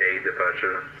Gandhi 8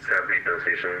 departure. SABEE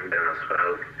transition, then as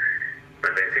filed.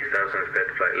 Maintain 6000 feet,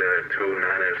 flight level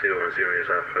 29010 years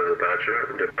after departure.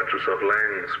 Departures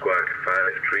offline, squawk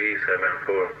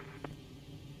 5374.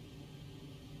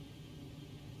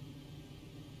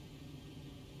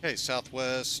 Okay,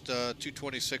 Southwest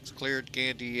 226 cleared,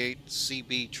 Gandhi 8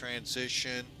 CB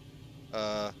transition.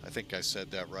 I think I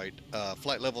said that right.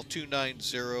 Flight level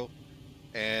 290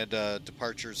 and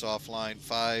departures offline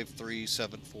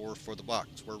 5374 for the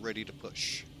box. We're ready to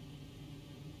push.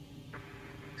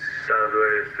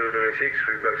 Southwest 226,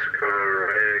 request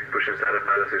correct, pushing start of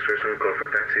pilot's expression, call for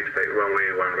taxi, take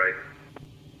runway 1 right.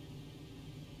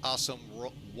 Awesome,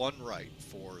 1 right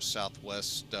for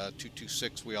Southwest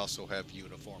 226. We also have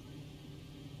uniform.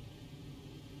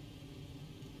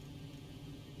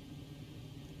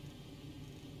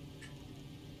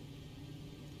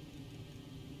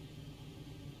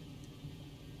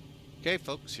 Okay,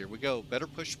 folks, here we go. Better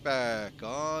push back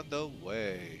on the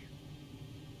way.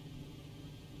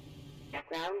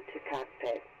 Ground to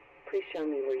cockpit. Please show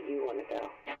me where you want to go.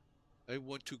 I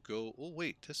want to go. Oh,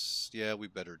 wait. This. Yeah, we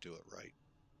better do it right.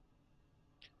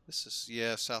 This is.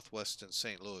 Yeah, Southwest and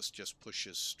St. Louis just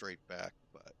pushes straight back,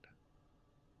 but.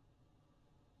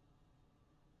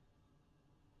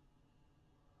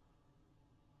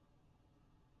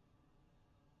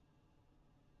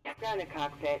 Ground to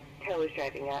cockpit. Tow is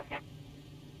driving up.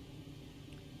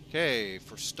 Okay,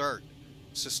 for start,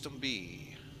 System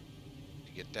B.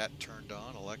 To get that turned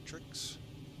on, electrics.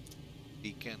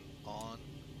 Beacon on.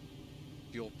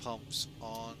 Fuel pumps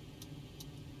on.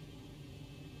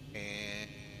 And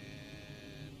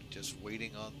just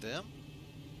waiting on them.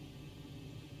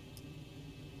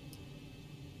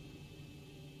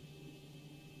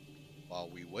 While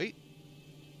we wait.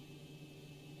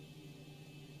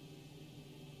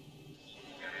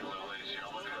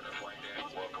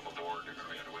 Welcome aboard. They're going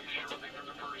to be underway shortly for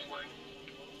the first leg.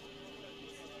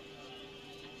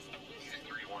 These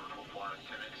three wonderful flight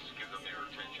attendants, give them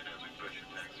your attention as we push and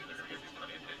taxi. They're going to give you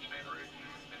plenty of attention and rate.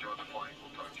 Enjoy the flight.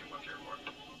 We'll talk to you once airport.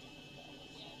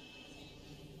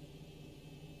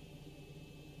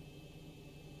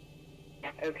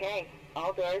 Okay,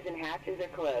 all doors and hatches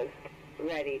are closed.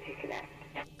 Ready to connect.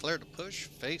 Clear to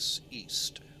push, face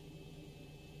east.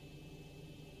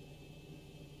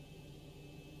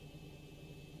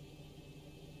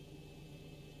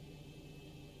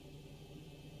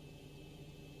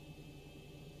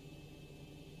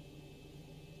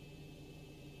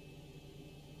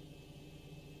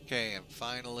 Okay, and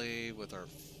finally, with our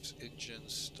engine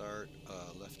start,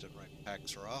 left and right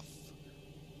packs are off.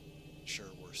 Make sure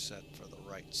we're set for the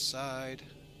right side.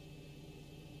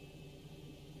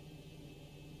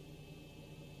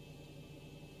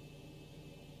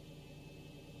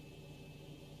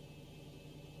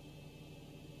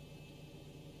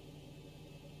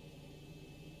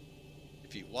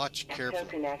 If you watch Tow carefully,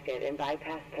 connected and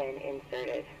bypass pin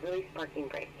inserted. Release parking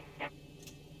brake.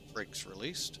 brakes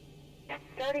released.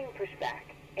 Starting pushback,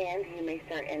 and you may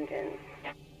start engines.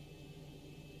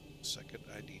 Second,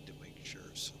 I need to make sure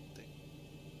something.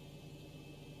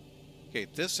 Okay,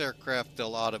 this aircraft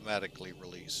they'll automatically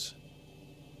release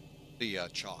the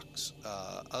chocks.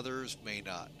 Others may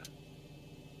not.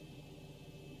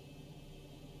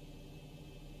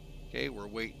 Okay, we're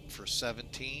waiting for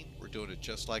 17. We're doing it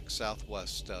just like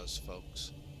Southwest does,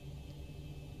 folks.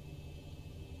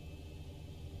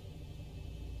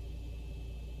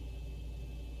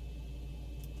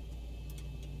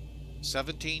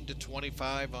 $17 to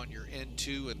 $25 on your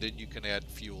N2, and then you can add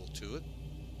fuel to it.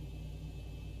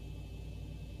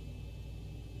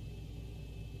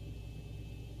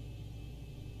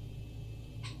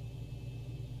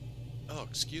 Oh,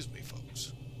 excuse me,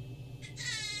 folks.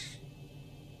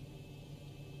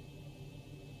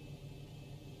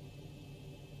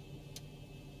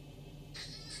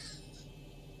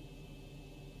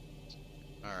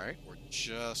 Alright, we're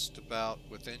just about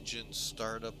with engine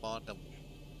startup on them.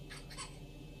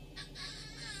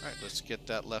 Alright, let's get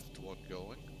that left one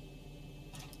going.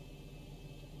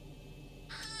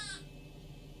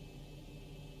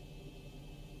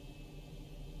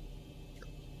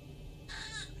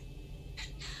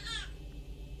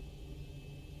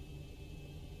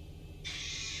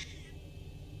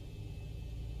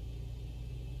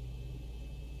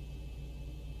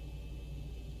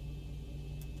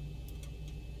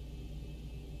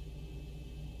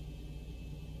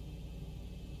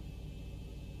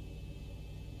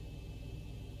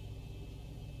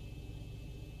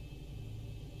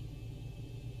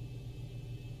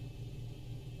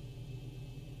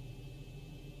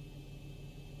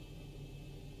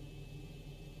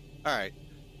 Alright,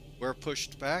 we're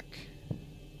pushed back.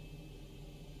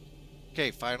 Okay,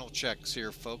 final checks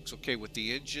here, folks. Okay, with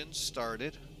the engine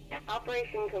started.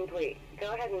 Operation complete.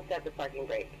 Go ahead and set the parking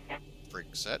brake.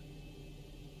 Brake set.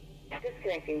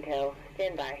 Disconnecting tow.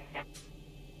 Stand by.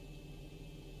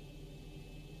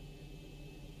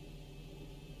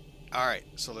 Alright,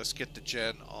 so let's get the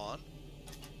gen on.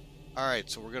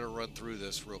 Alright, so we're going to run through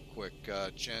this real quick.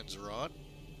 Gens are on.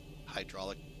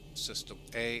 Hydraulic system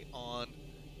A on.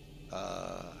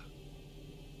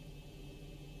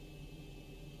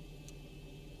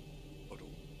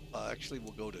 Actually,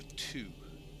 we'll go to 2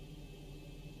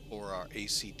 for our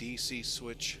AC/DC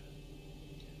switch.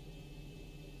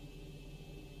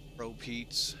 Probe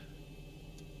heats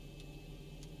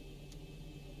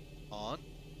on.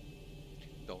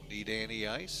 Don't need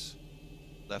anti-ice.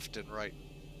 Left and right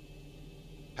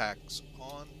packs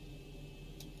on.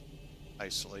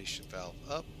 Isolation valve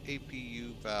up.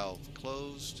 APU valve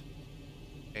closed.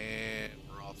 And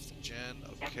We're off the gen.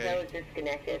 Flow Okay. is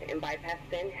disconnected and bypass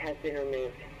bin has been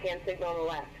removed. Hand signal on the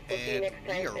left. We'll see you And next time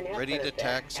we and are have ready fun to up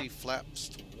there. taxi flaps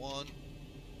to 1.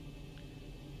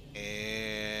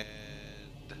 And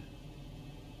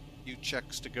few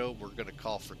checks to go. We're going to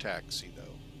call for taxi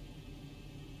though.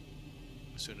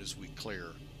 As soon as we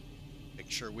clear, make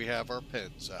sure we have our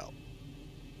pins out.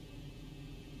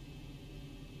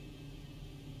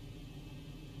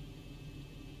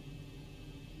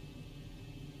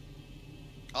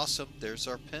 Awesome, there's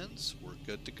our pins. We're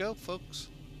good to go, folks.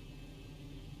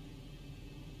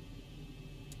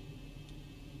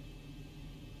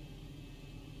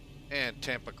 And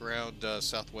Tampa ground,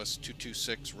 Southwest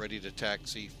 226, ready to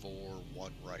taxi for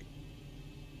 1 right.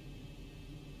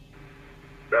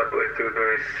 Southwest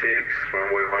 226,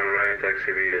 runway 1 right,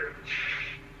 taxi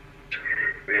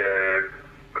via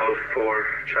Golf 4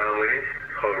 Charlie,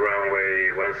 hold runway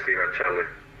 10 Charlie.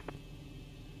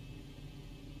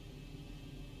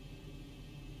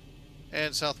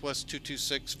 And Southwest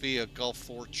 226 via Gulf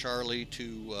 4 Charlie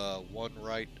to 1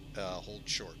 right, hold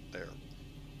short there.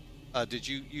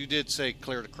 You did say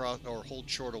clear to cross or hold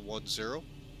short of 10? Yes sir,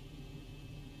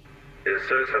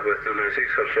 Southwest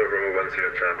 226, hold short runway 10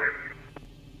 Charlie.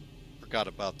 Forgot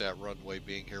about that runway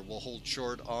being here. We'll hold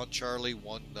short on Charlie 10.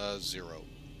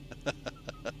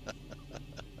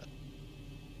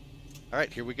 All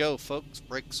right, here we go, folks.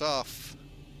 Brakes off.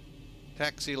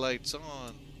 Taxi lights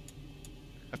on.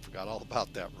 I forgot all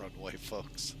about that runway,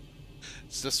 folks.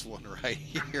 It's this one right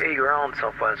here. Hey, ground,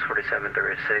 Southwest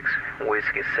 4736,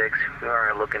 Whiskey 6. We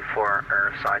are looking for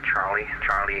airside Charlie,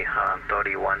 Charlie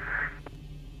 31.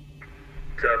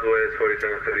 Southwest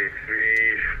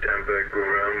 4733, Tampa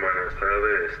ground, Buenos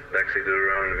Aires, taxi to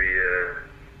ground via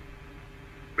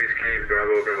Whiskey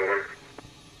Bravo Bravo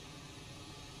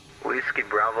 1. Whiskey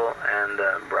Bravo and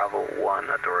Bravo 1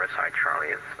 at the airside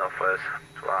Charlie, Southwest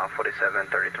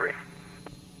 4733.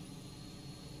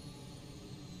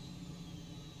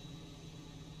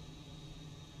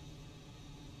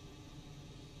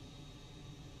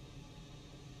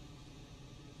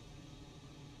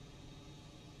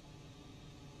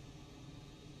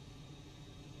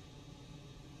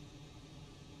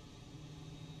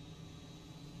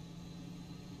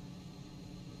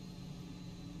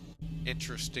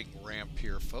 Interesting ramp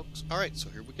here, folks. All right, so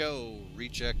here we go.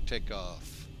 Reject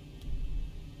takeoff.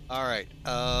 All right.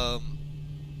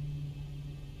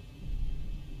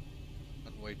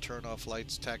 Runway turn off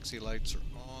lights, taxi lights are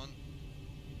on.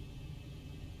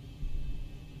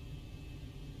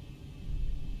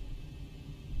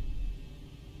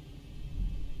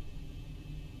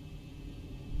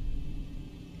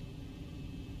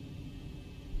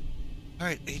 All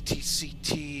right,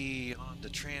 ATCT on the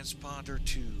transponder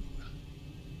to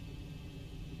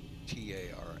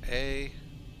TARA.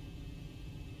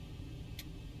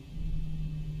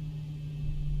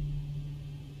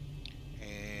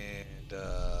 And,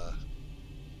 all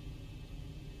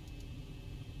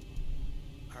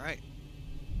right.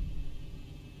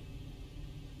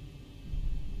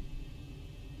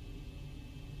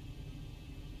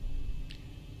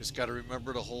 Just got to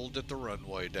remember to hold at the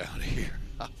runway down here.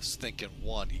 I was thinking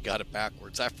 1. He got it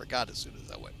backwards. I forgot as soon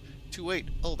as I went. 28.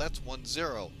 Oh, that's 10.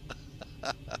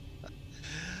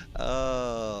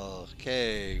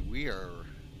 Okay, we are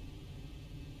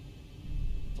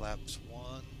flaps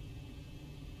 1.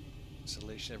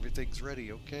 Installation, everything's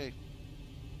ready. Okay.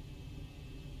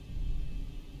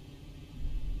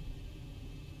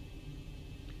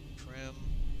 Trim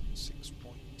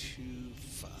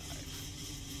 6.25.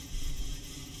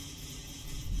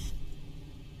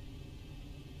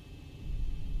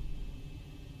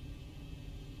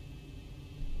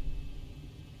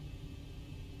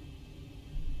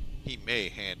 He may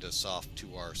hand us off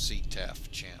to our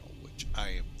CTAF channel, which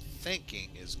I am thinking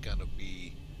is going to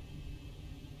be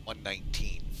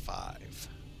 119.5.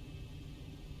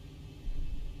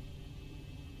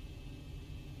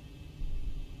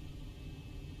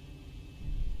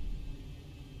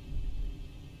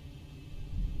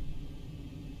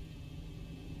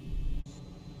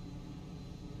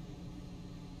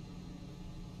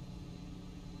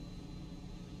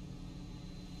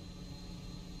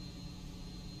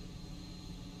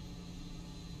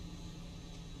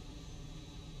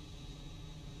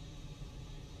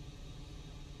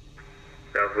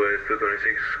 Southwest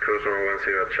 226, cruise runway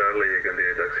 10 Charlie, you can do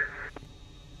a taxi.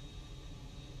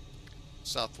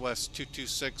 Southwest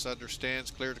 226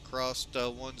 understands, clear to cross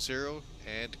 10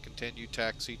 and continue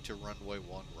taxi to runway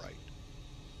 1 right.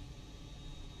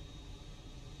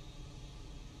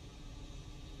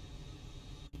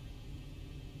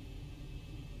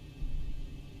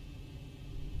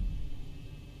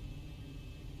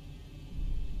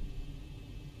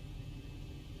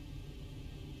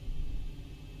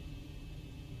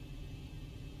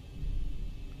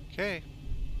 Okay.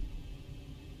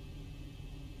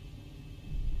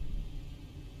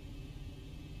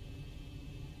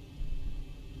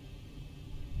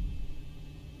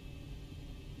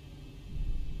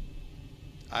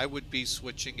 I would be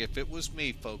switching, if it was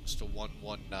me, folks, to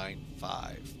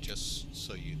 1195, just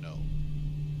so you know,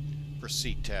 for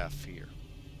CTAF here.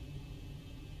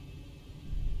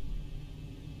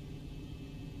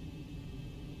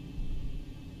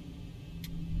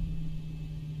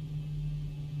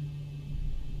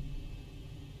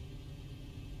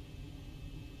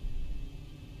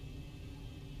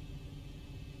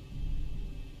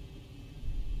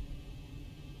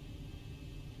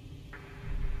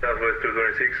 Southwest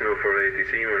 226, no for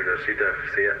ATC, or the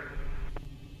CTAF, see ya.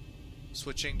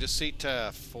 Switching to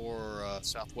CTAF for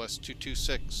Southwest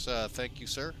 226. Thank you,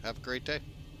 sir. Have a great day.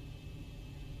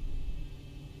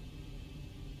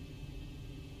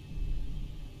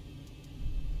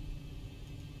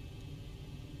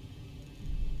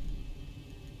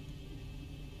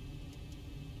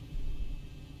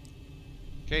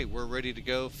 Okay, we're ready to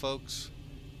go, folks.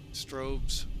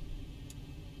 Strobes.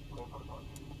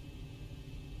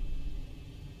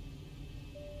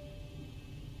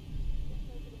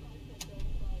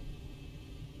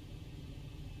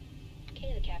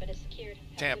 Okay, the cabin is secured.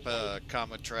 Tampa,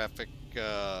 comma traffic,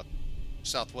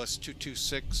 Southwest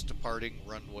 226, departing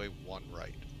runway 1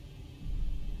 right.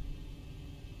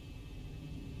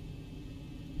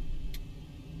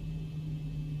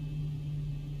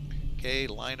 Okay,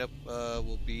 lineup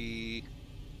will be,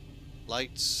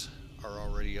 lights are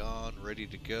already on, ready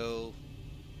to go.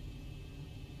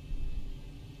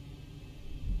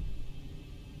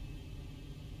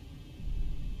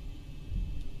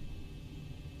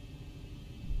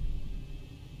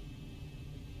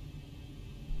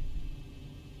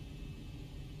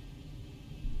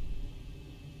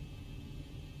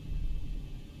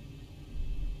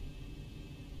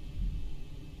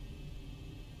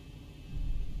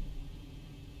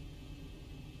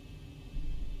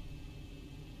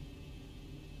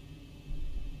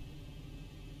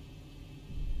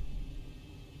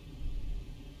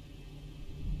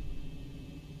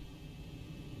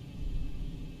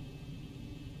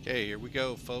 Okay, here we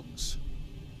go, folks.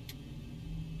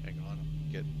 Hang on,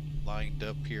 get lined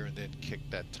up here and then kick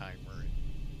that timer in.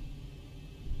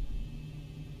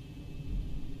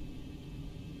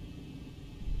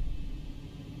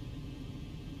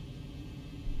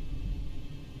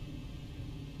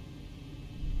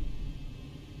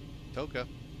 Toga.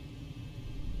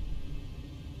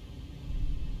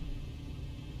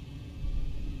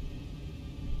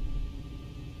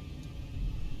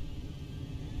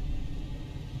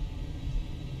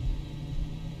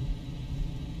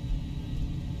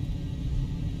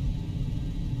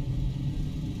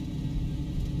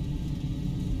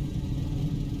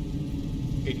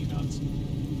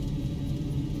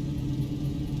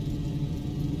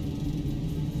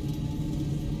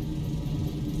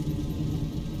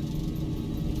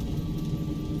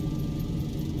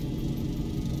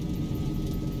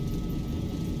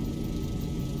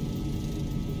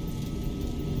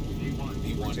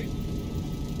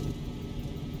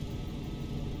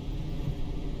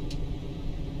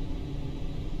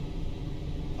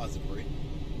 Positive rate.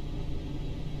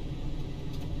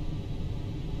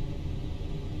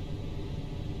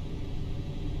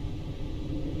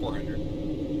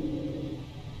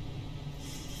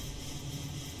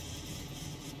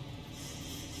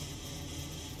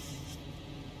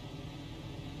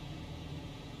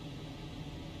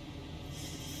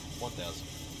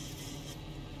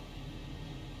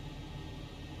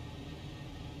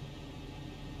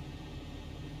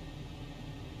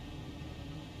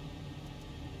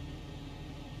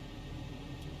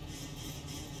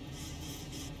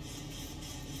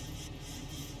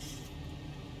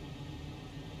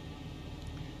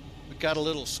 Got a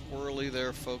little squirrely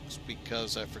there, folks,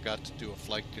 because I forgot to do a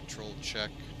flight control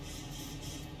check.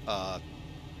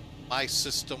 My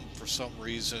system, for some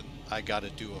reason, I got to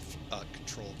do a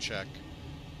control check.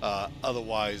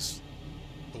 Otherwise,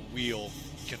 the wheel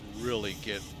can really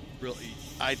get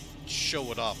I'd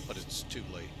show it off, but it's too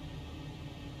late.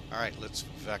 All right, let's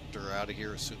vector out of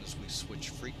here as soon as we switch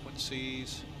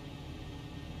frequencies.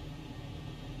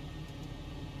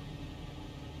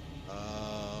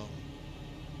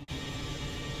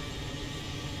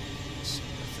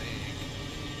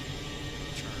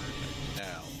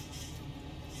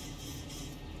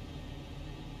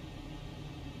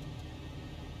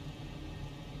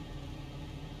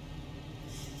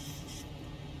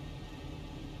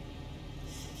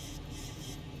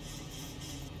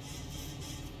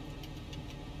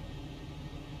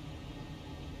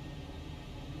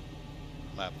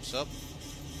 Laps up.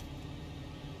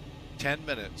 10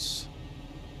 minutes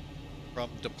from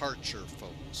departure,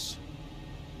 folks.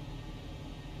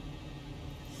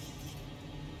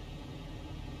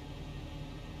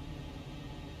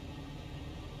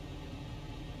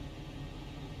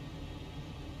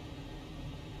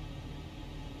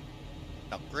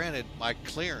 Now, granted, my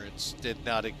clearance did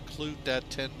not include that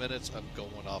 10 minutes. I'm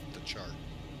going off the chart.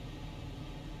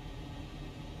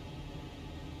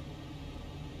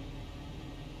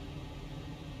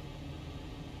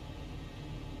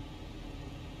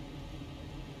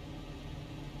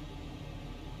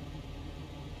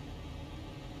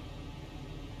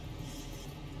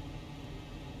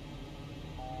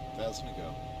 Thousand to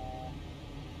go.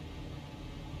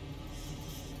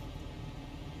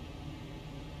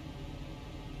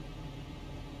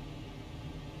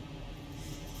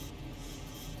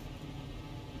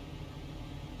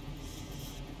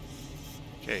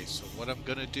 Okay, so what I'm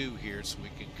going to do here so we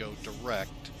can go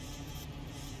direct,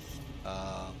 hang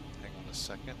on a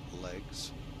second,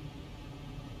 legs.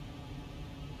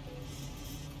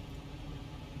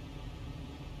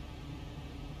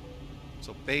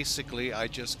 So basically I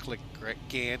just clicked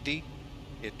Gandhi,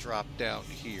 it dropped down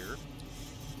here,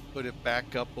 put it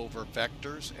back up over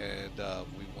vectors, and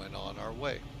we went on our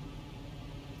way.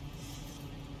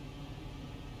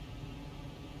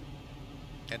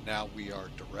 And now we are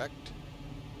direct.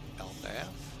 LNAV.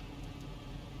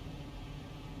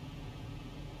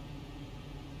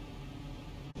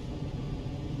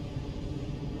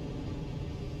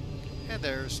 And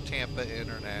there's Tampa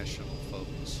International,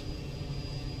 folks.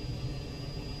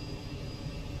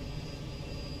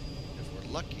 If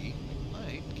we're lucky, we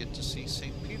might get to see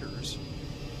St. Peter's.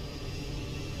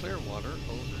 Clearwater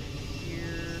over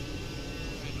here.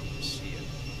 I don't see it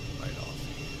right off.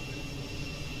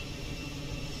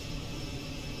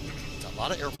 A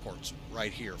lot of airports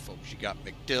right here, folks. You got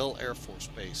MacDill Air Force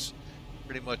Base,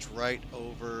 pretty much right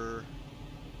over.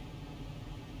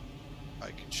 I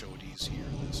can show it easier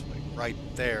this way. Right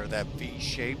there, that V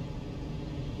shape,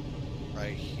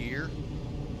 right here.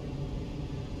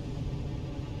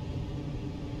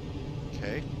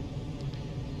 Okay.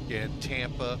 Again,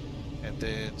 Tampa, and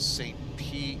then St.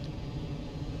 Pete.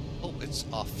 Oh, it's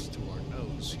off to our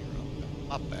nose here.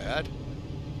 Not bad.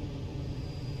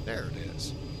 There it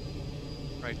is.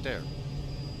 Right there.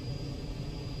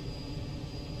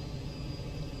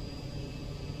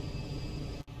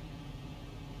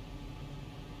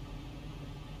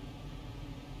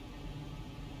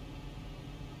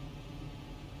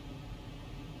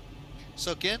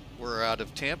 So again, we're out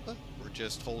of Tampa. We're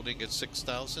just holding at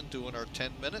 6,000, doing our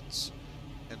 10 minutes,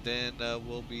 and then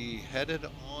we'll be headed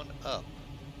on up.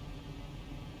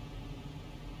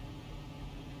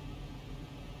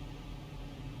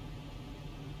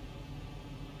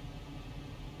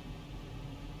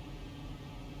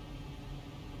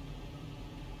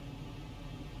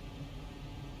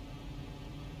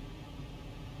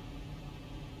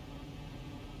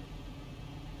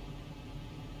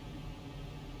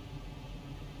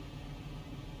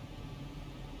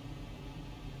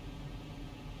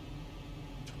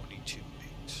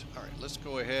 Let's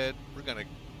go ahead. We're going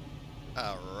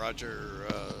to, roger,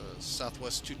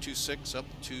 Southwest 226 up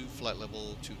to flight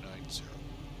level 290.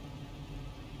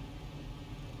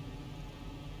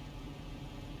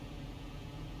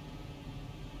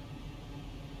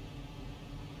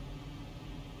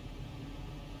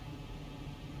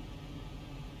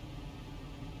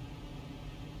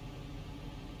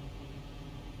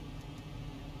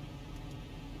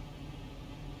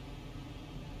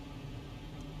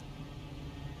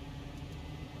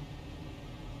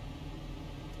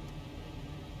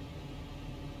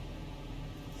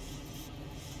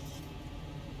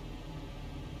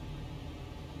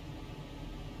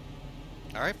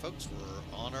 All right, folks,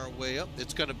 we're on our way up.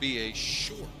 It's going to be a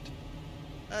short.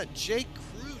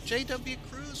 JW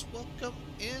Cruz, welcome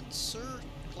in, sir.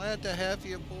 Glad to have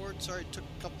you aboard. Sorry, it took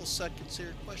a couple seconds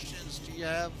here. Questions? Do you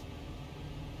have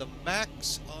the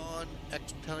max on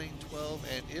X-Plane 12?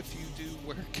 And if you do,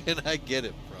 where can I get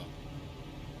it from?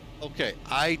 Okay,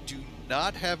 I do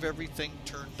not have everything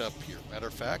turned up here. Matter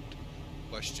of fact,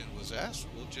 question was asked.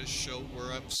 We'll just show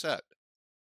where I'm set.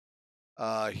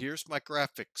 Here's my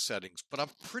graphic settings, but I'm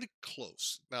pretty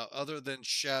close. Now, other than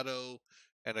shadow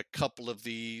and a couple of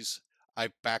these, I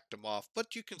backed them off,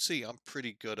 but you can see I'm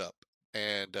pretty good up.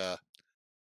 And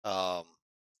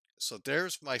so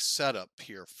there's my setup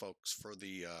here, folks, for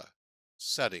the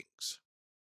settings.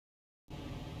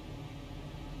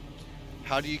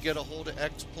 How do you get a hold of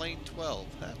X-Plane 12?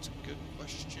 That's a good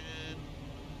question.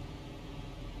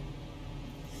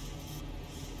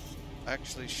 I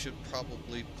actually should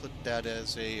probably put that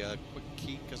as a quick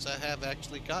key, because I have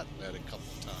actually gotten that a couple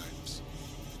times.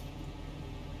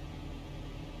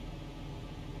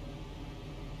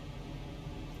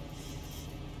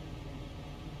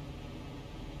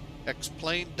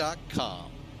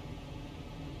 Xplane.com.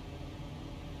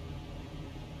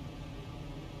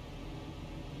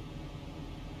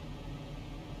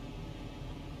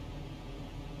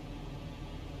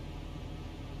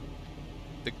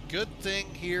 The good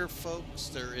thing here, folks,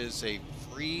 there is a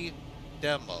free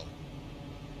demo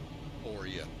for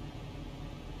you.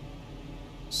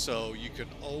 So you can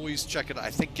always check it.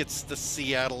 I think it's the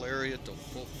Seattle area. Don't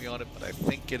quote me on it, but I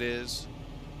think it is.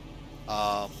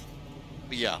 But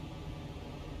yeah.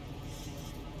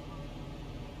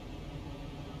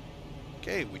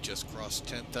 Okay, we just crossed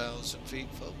 10,000 feet,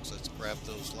 folks. Let's grab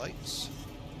those lights.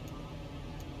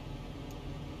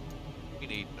 We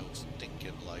need no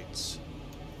stinking lights.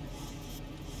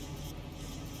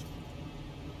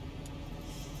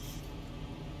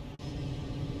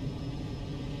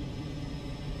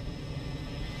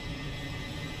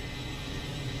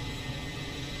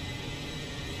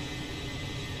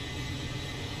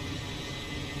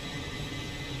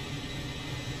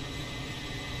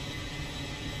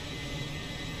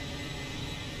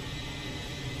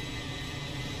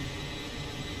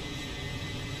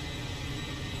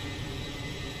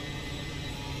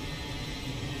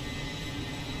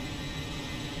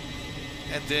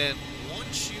 And then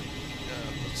once you,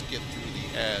 let's get through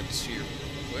the ads here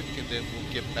real quick, and then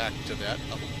we'll get back to that.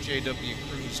 I hope JW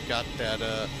Crew's got that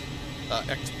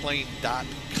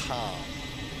xplane.com,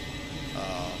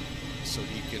 so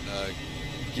he can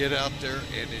get out there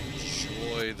and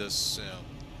enjoy the sim.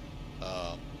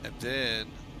 And then,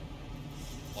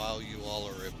 while you all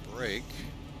are at break,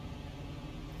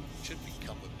 should be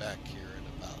coming back here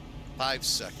in about 5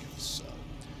 seconds. So,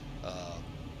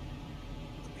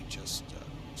 let me just do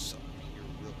something here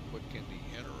real quick in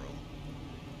the interim.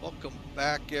 Welcome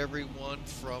back, everyone,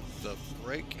 from the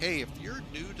break. Hey, if you're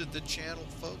new to the channel,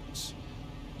 folks,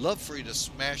 love for you to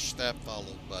smash that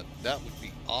follow button. That would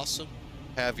be awesome.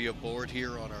 Have you aboard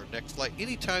here on our next flight.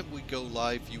 Anytime we go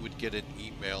live, you would get an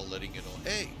email letting you know,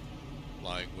 hey,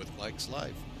 flying with Mike's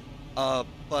live.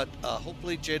 But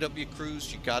hopefully, JW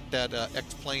Cruise, you got that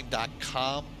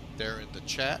xplane.com there in the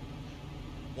chat.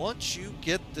 Once you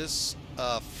get this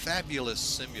fabulous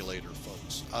simulator,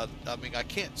 folks, I mean, I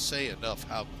can't say enough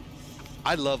how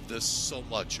I love this so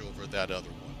much over that other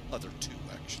one, other two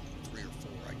actually, 3 or 4,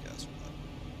 I guess.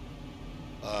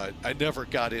 But I never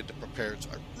got into prepared, so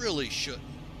I really shouldn't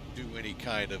do any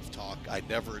kind of talk. I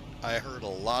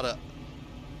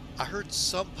heard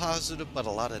some positive, but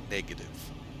a lot of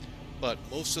negative. But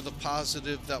most of the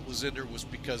positive that was in there was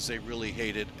because they really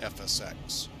hated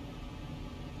FSX.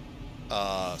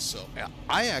 So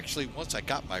I actually, once I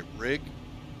got my rig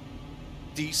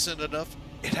decent enough,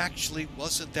 it actually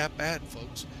wasn't that bad,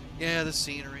 folks. Yeah, the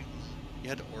scenery, you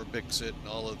had to Orbix it and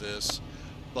all of this,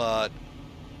 but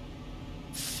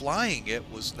flying it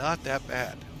was not that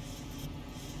bad.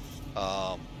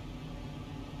 But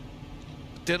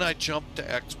then I jumped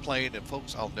to X-Plane, and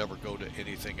folks, I'll never go to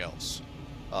anything else.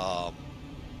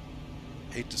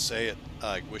 Hate to say it,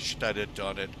 I wished I'd have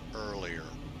done it earlier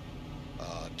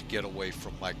to get away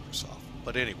from Microsoft.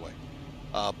 But anyway,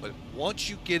 but once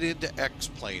you get into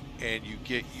X-Plane and you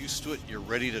get used to it and you're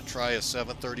ready to try a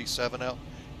 737 out,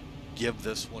 give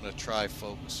this one a try,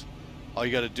 folks. All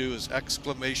you got to do is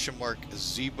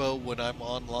 !ZIBO when I'm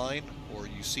online, or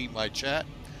you see my chat,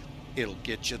 it'll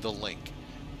get you the link.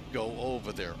 Go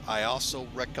over there. I also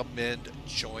recommend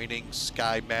joining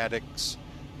Skymatic's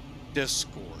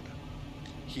Discord.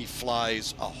 He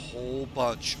flies a whole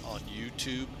bunch on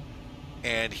YouTube,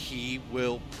 and he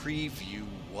will preview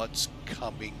what's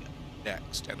coming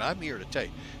next. And I'm here to tell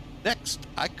you, next,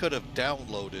 I could have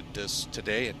downloaded this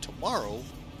today, and tomorrow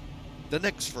the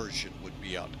next version would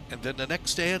be out, and then the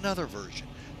next day another version.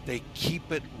 They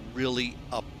keep it really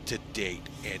up to date,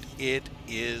 and it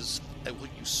is, when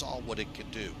you saw what it can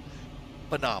do,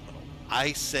 phenomenal.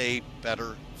 I say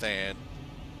better than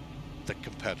the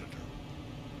competitor.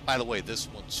 By the way, this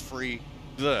one's free,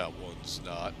 that one's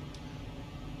not.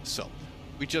 So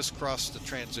we just crossed the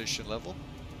transition level.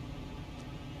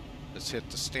 Let's hit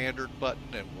the standard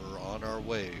button and we're on our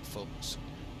way, folks.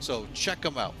 So check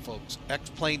them out, folks.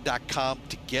 xplane.com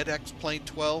to get X-Plane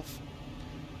 12.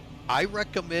 I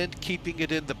recommend keeping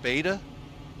it in the beta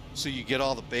so you get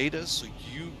all the betas so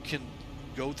you can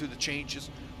go through the changes.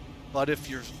 But if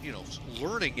you're,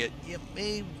 learning it, you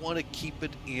may want to keep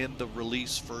it in the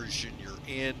release version you're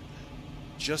in,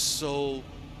 just so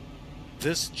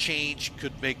this change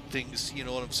could make things, you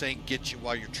know what I'm saying, get you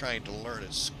while you're trying to learn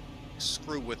it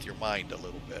screw with your mind a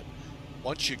little bit.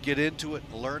 Once you get into it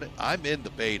and learn it, I'm in the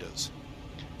betas.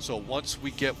 So once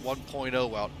we get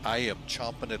 1.0 out, I am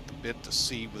chomping at the bit to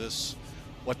see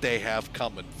what they have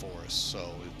coming for us.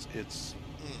 So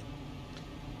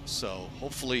so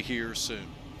hopefully here soon.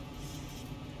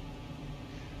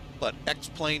 But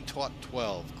X-Plane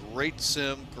 12, great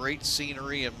sim, great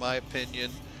scenery in my opinion,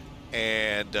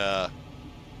 and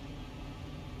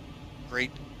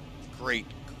great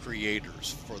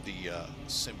creators for the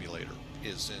simulator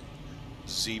is in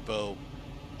ZIBO.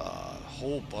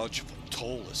 Whole bunch of them.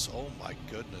 Tolus, oh my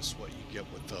goodness, what you get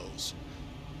with those.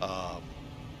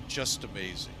 Just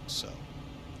amazing. So,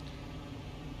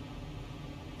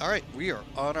 all right, we are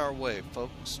on our way,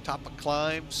 folks. Top of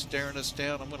climb staring us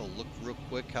down. I'm going to look real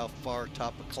quick how far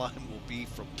top of climb will be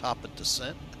from top of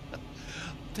descent. I'm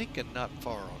thinking not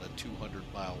far on a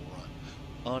 200-mile run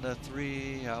on a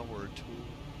 3-hour tour.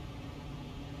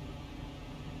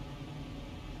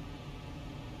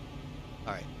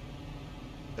 All right.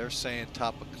 They're saying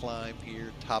top of climb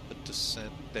here, top of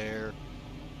descent there.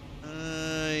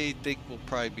 I think we'll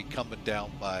probably be coming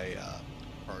down by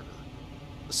KARTR.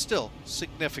 But still,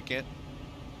 significant.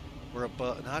 We're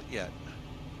above, not yet.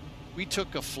 We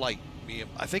took a flight,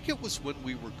 I think it was when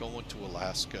we were going to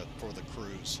Alaska for the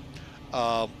cruise,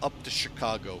 up to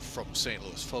Chicago from St.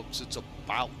 Louis. Folks, it's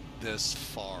about this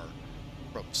far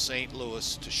from St.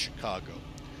 Louis to Chicago.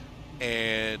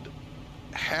 And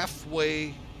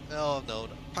halfway, no,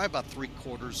 probably about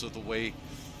 3/4 of the way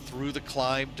through the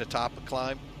climb to top of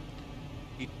climb,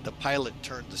 the pilot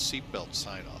turned the seatbelt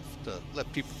sign off to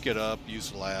let people get up,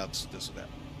 use the labs, this and that.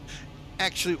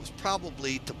 Actually, it was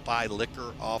probably to buy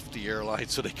liquor off the airline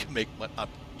so they can make money. I'm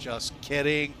just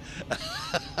kidding.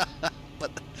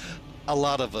 But a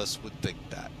lot of us would think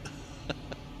that.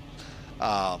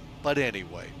 But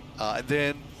anyway, and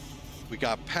then we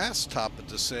got past top of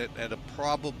descent, and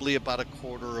probably about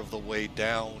 1/4 of the way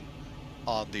down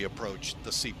on the approach,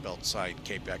 the seatbelt sign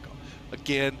came back on.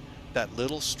 Again, that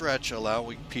little stretch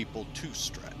allowing people to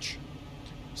stretch.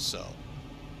 So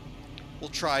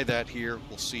we'll try that here.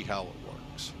 We'll see how it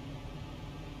works.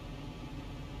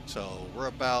 So we're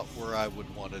about where I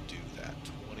would want to do that.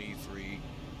 23.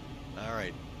 All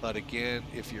right. But again,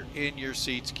 if you're in your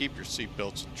seats, keep your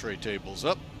seatbelts and tray tables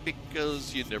up,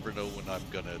 because you never know when I'm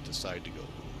going to decide to go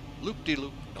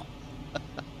loop-de-loop. No.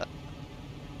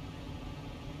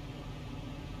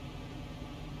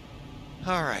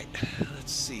 All right,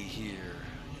 let's see here.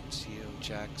 MCO,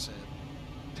 Jackson,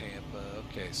 Tampa.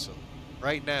 Okay, so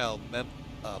right now,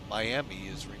 Miami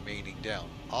is remaining down.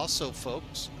 Also,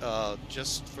 folks,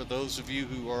 just for those of you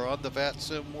who are on the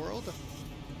VATSIM world,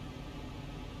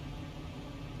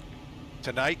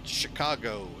 tonight,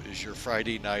 Chicago is your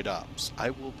Friday night ops. I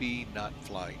will be not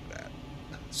flying that.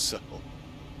 So,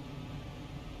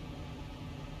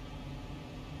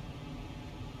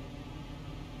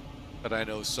 but I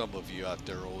know some of you out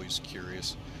there are always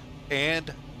curious.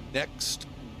 And next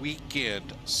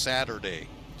weekend, Saturday,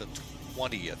 the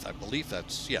 20th, I believe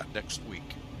that's, yeah, next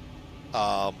week.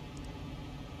 And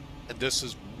this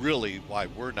is really why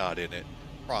we're not in it.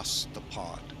 Across the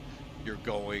pond. You're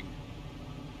going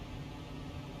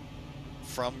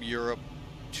from Europe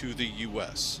to the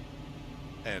U.S.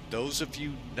 And those of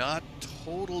you not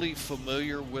totally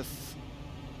familiar with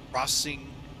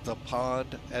crossing the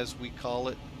pond, as we call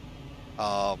it,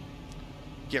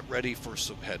 get ready for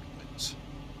some headwinds.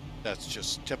 That's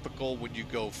just typical when you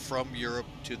go from Europe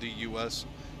to the U.S.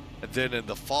 And then in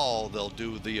the fall, they'll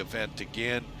do the event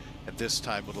again. And this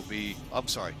time it'll be, I'm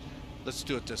sorry, let's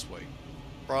do it this way.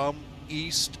 From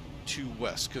east to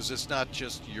west, because it's not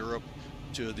just Europe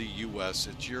to the U.S.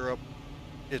 It's Europe,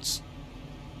 it's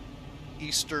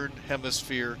Eastern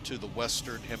Hemisphere to the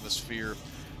Western Hemisphere,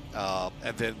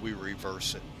 and then we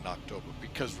reverse it in October.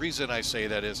 Because reason I say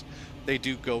that is they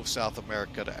do go South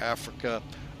America to Africa,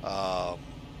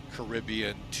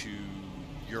 Caribbean to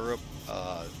Europe,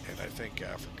 and I think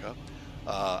Africa.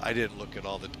 I didn't look at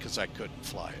all that because I couldn't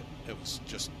fly it. It was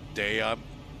just day I'm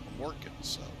working,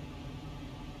 so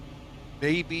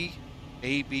maybe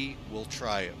we'll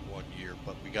try it one year,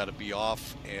 but we got to be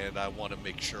off, and I want to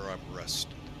make sure I'm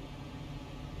rested.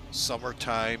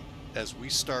 Summertime, as we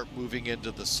start moving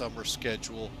into the summer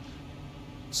schedule,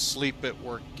 sleep at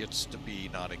work gets to be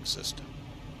non-existent.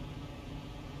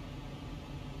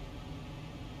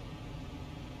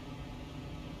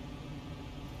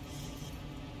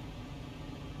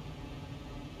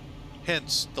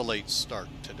 Hence the late start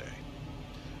today.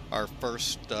 Our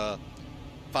first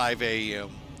 5 a.m.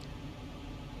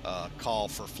 Call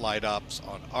for flight ops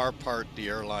on our part. The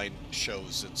airline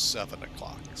shows it's 7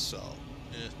 o'clock, so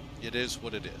it is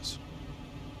what it is.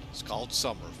 It's called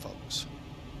summer, folks.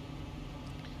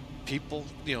 People,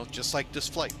 you know, just like this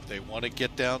flight, they want to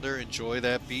get down there, enjoy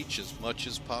that beach as much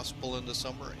as possible in the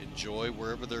summer, enjoy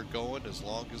wherever they're going as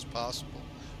long as possible,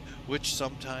 which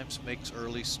sometimes makes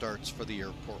early starts for the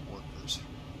airport workers.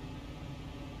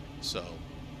 So,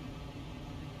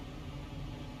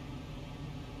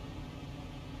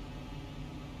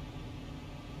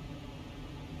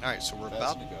 all right, so we're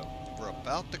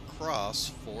about to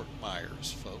cross Fort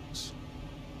Myers, folks.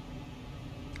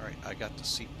 All right, I got the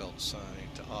seatbelt sign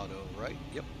to auto, right?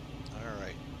 Yep. All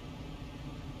right.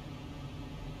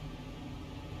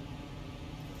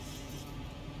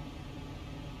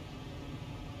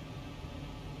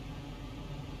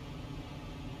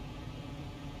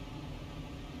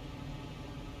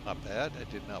 Not bad.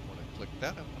 I did not want to click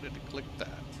that. I wanted to click that.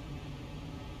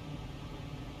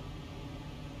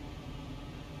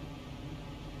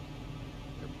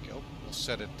 There we go. We'll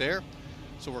set it there.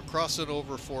 So we're crossing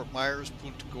over Fort Myers.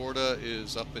 Punta Gorda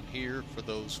is up in here, for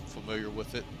those familiar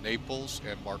with it. Naples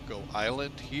and Marco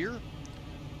Island here.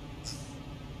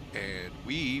 And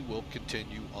we will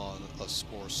continue on a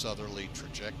more southerly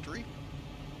trajectory.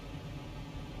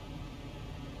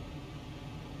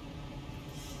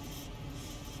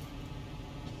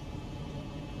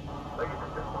 Ladies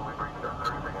and gentlemen, we've reached our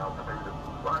cruising altitude.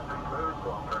 Flying pretty smooth, so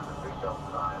I'll turn the seatbelt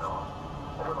sign on.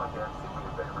 I would like to ask if you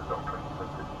have been result treatment with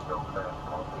the seatbelt fast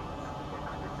policy.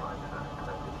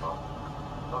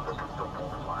 Also, we're still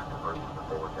forward line to bring the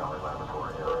forward galley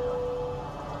laboratory area.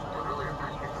 We really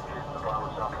appreciate you choosing the Flower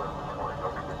Southwest this morning.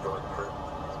 Hope you enjoy the trip.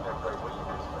 Have a great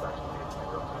weekend. Actually, it's been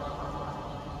real soon.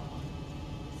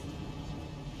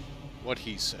 What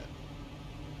he said.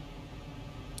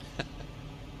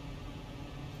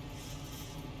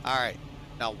 Alright,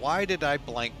 now why did I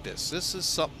blank this? This is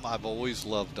something I've always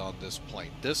loved on this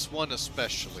plane. This one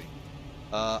especially.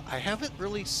 I haven't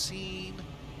really seen...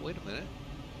 Wait a minute.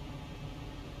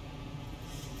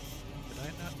 Did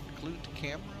I not include the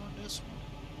camera on this one?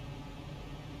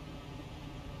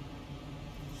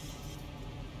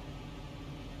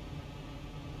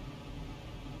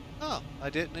 Oh, I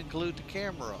didn't include the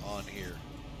camera on here.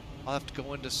 I'll have to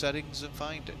go into settings and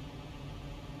find it.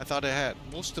 I thought I had.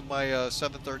 Most of my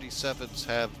 737s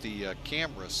have the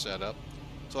camera set up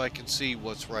so I can see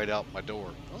what's right out my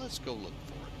door. Well, let's go look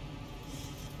for it.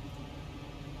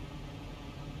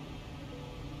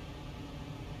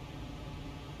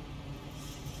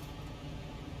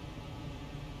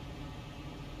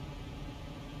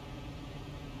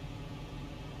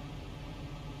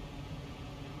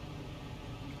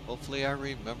 Hopefully I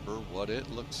remember what it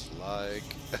looks like.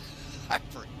 I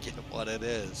forget what it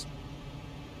is.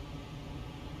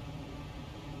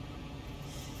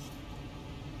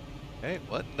 Hey, it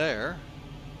wasn't there.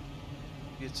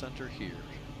 It's under here.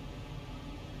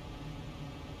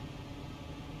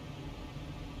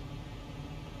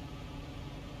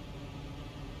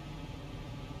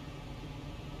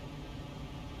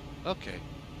 Okay.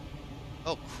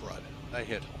 Oh, crud. I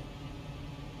hit home.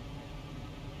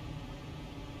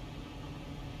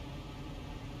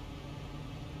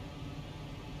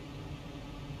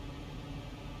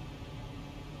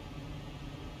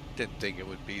 Didn't think it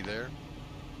would be there.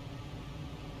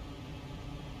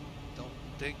 Don't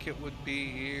think it would be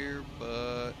here,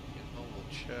 but, you know,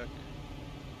 we'll check.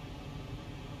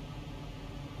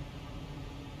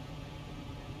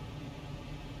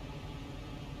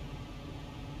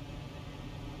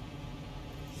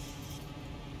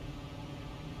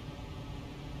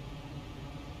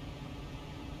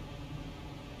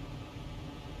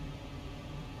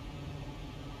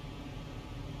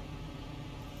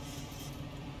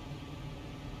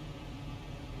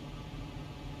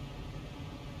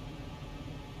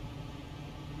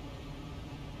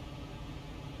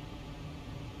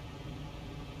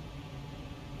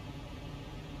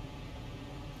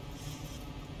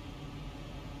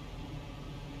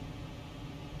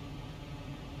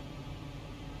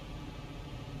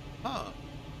 Huh.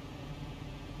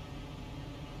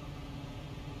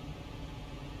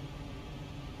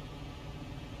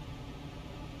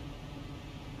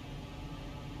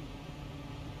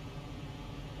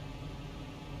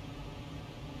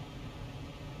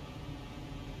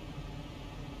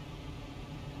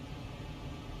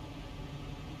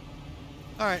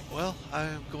 All right, well,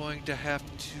 I'm going to have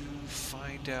to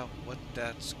find out what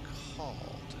that's called.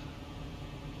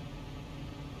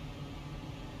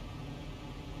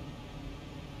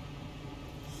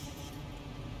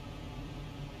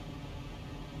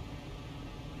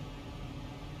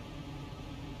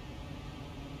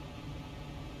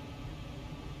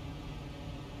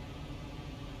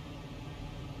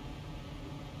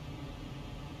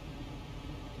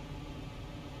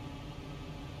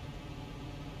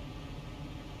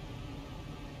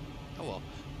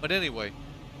 But anyway,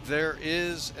 there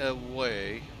is a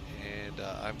way, and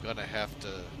I'm going to have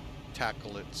to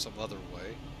tackle it some other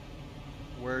way,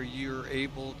 where you're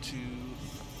able to,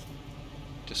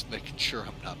 just making sure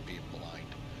I'm not being blind.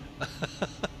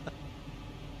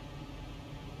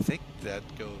 I think that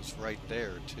goes right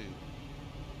there too.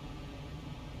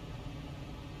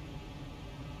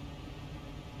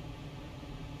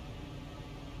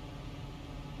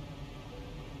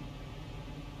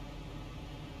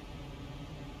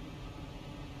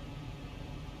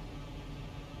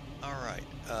 All right,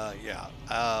 yeah,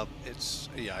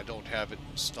 I don't have it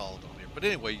installed on here, but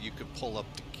anyway, you can pull up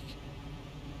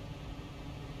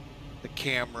the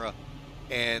camera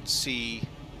and see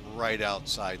right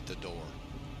outside the door.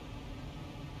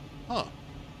 Huh.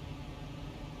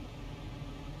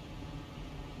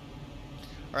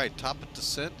 All right, top of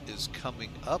descent is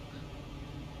coming up.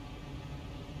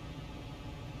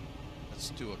 Let's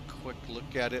do a quick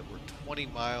look at it. We're 20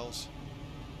 miles.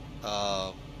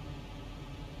 I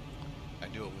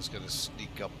knew it was going to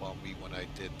sneak up on me when I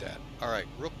did that. All right,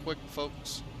 real quick,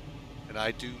 folks, and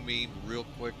I do mean real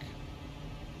quick.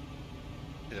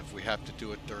 And if we have to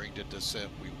do it during the descent,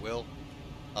 we will.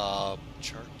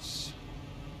 Charts.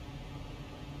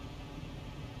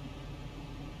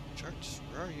 Charts,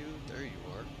 where are you? There you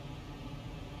are.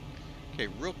 Okay,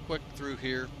 real quick through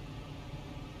here.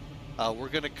 We're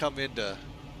going to come into,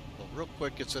 well, real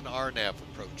quick, it's an RNAV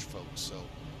approach, folks. So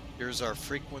here's our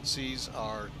frequencies.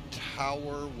 Our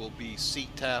tower will be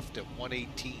CTAFT at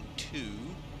 118.2.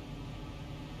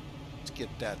 Let's get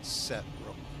that set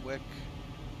real quick.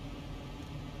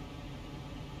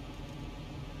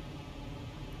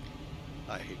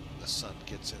 I hate when the sun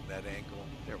gets in that angle.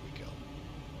 There we go.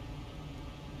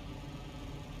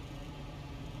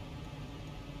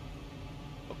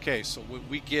 Okay, so when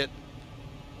we get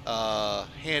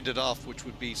handed off, which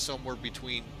would be somewhere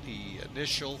between the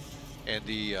initial and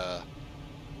the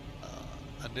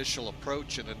initial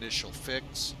approach and initial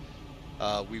fix,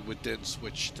 we would then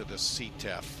switch to the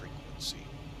CTAF frequency.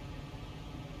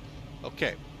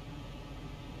 Okay.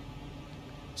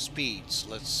 Speeds.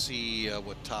 Let's see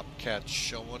what Top Cat's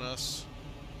showing us.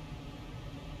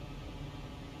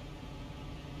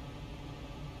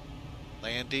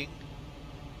 Landing.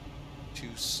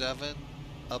 27.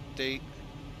 Update.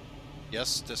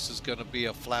 Yes, this is going to be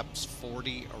a flaps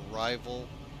 40 arrival.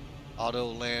 Auto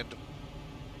land.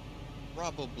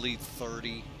 Probably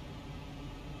 30.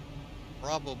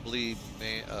 Probably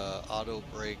auto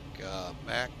brake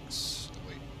max.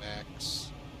 Wait, max.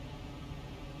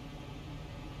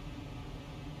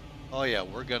 Oh yeah,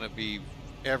 we're gonna be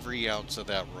every ounce of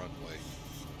that runway.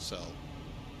 So,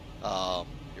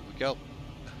 here we go.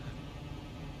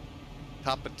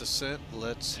 Top of descent,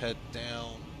 let's head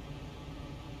down.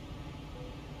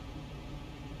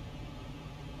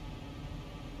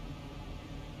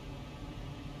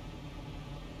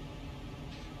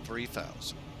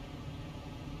 $3,000.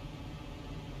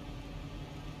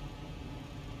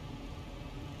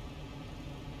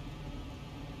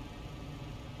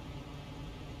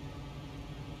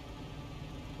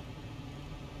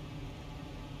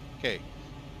 Okay,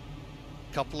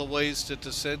 couple of ways to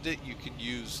descend it. You can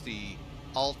use the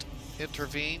Alt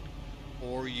intervene,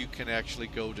 or you can actually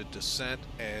go to descent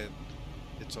and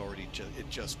it's already it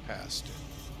just passed it.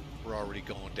 We're already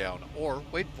going down, or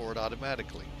wait for it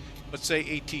automatically. Let's say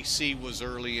ATC was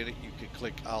early in it, you could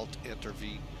click Alt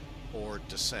intervene or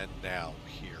descend now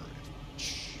here.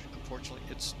 Unfortunately,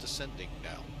 it's descending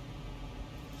now.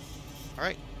 All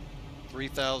right,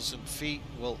 3,000 feet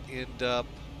will end up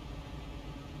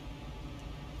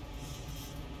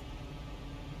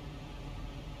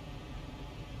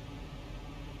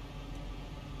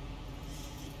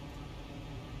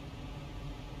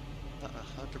not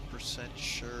 100%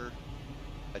 sure.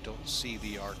 I don't see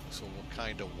the arc, so we'll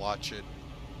kind of watch it.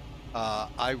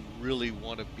 I really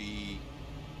want to be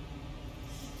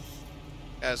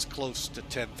as close to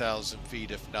 10,000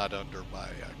 feet, if not under my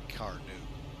KARTR.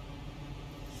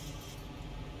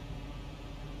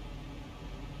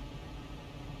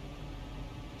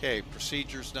 Okay,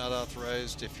 procedures not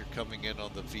authorized if you're coming in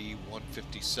on the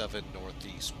V157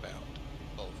 northeast bound.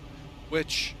 Oh,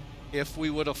 which, if we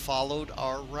would have followed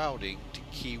our routing to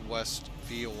Key West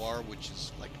VOR, which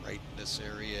is like right in this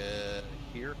area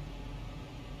here,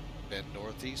 then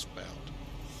northeast bound.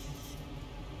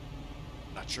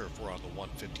 Not sure if we're on the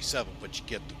 157, but you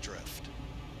get the drift.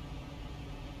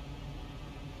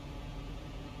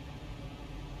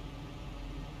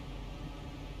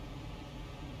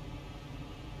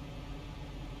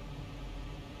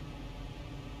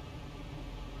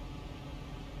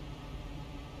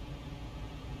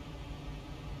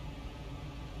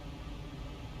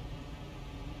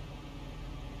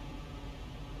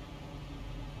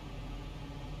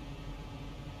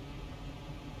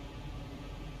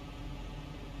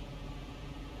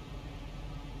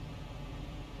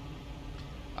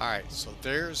 Alright, so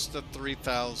there's the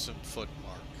 3,000 foot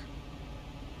mark.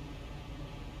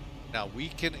 Now we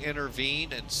can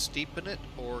intervene and steepen it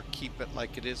or keep it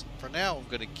like it is. For now, I'm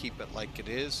going to keep it like it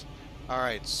is.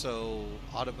 Alright, so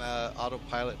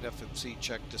autopilot and FMC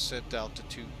check descent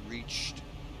altitude reached.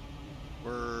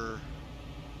 We're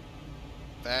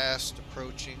fast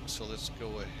approaching, so let's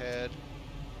go ahead.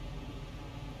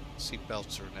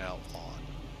 Seatbelts are now on.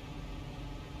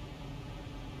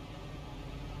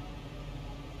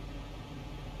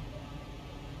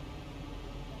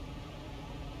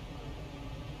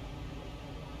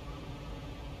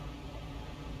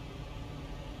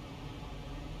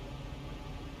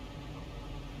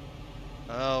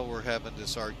 Oh, we're having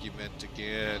this argument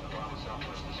again.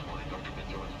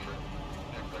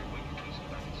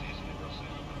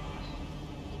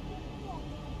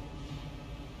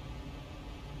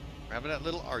 We're having that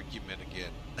little argument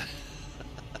again.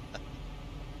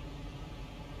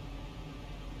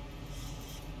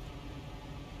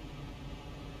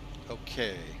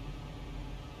 Okay.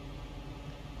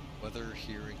 Weather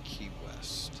here in Key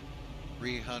West.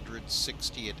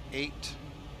 360 at 8.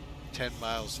 10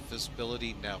 miles of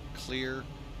visibility, now clear.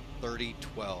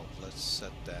 3012. Let's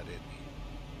set that in here.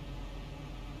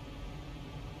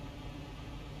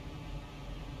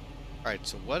 Alright,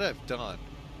 so what I've done,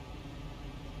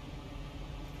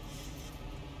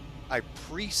 I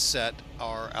preset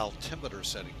our altimeter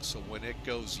settings, so when it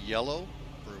goes yellow,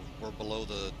 we're below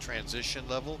the transition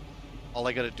level, all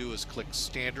I got to do is click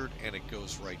standard and it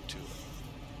goes right to it.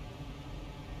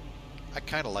 I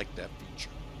kind of like that feature.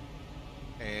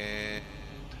 And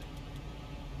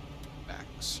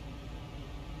max.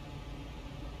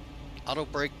 Auto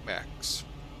brake max.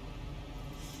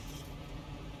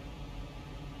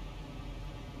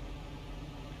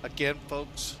 Again,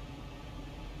 folks,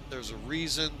 there's a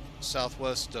reason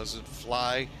Southwest doesn't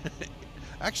fly.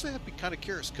 Actually, I'd be kind of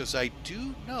curious because I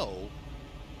do know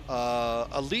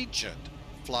Allegiant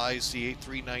flies the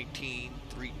A319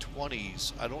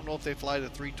 320s. I don't know if they fly the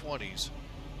 320s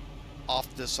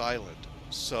off this island.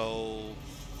 So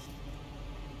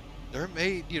there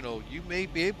may, you know, you may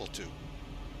be able to.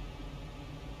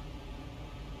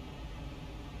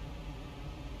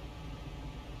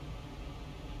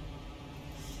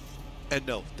 And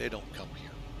no, they don't come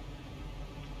here.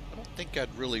 I don't think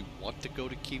I'd really want to go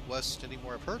to Key West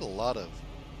anymore. I've heard a lot of,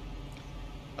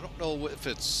 I don't know if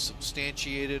it's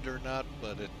substantiated or not,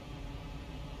 but it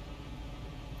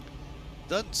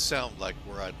doesn't sound like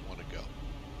where I'd want to go.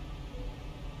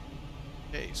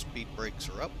 Okay, speed brakes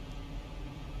are up.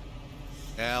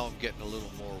 Now I'm getting a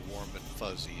little more warm and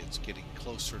fuzzy. It's getting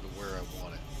closer to where I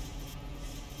want it.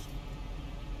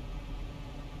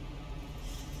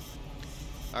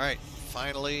 Alright,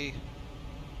 finally.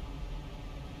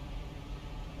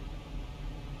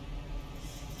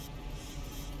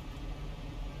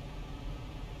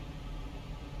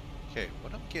 Okay,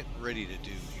 what I'm getting ready to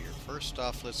do here. First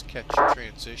off, let's catch a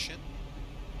transition.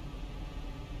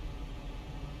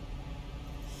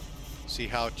 See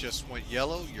how it just went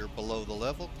yellow? You're below the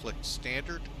level. Click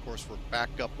standard. Of course, we're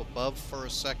back up above for a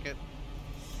second.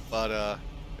 But, there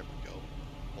we go.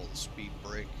 Pull the speed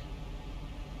brake.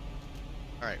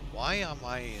 Alright, why am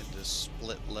I in this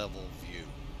split level view?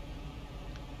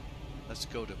 Let's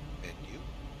go to menu.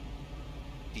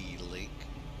 D-Link.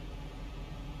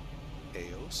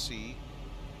 AOC.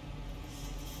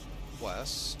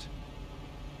 West.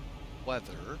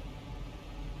 Weather.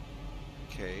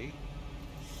 KEYW.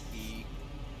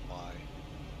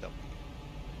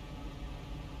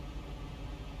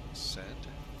 Send.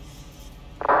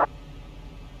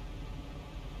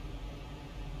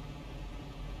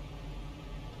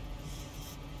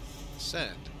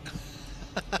 Send.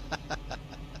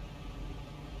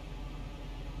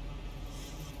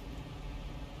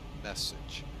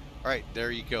 Message. Alright,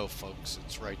 there you go, folks.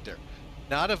 It's right there.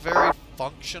 Not a very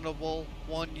functionable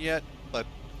one yet, but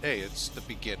hey, it's the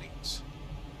beginnings.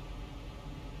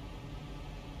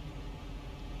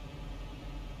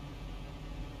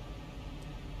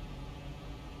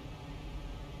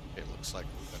 It looks like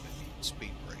we're going to need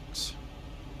speed brakes.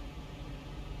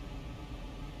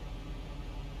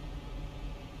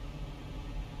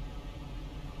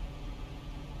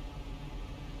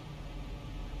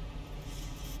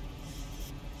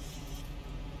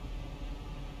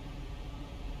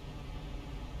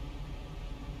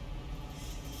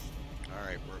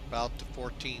 Alright, we're about to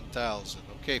 14,000.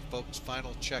 Okay, folks,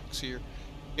 final checks here.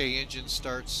 Okay, engine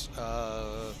starts,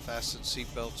 fasten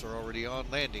seatbelts are already on,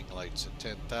 landing lights at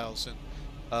 10,000.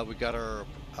 We got our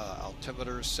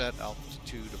altimeter set,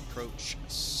 altitude approach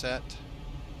set.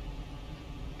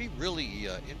 Be really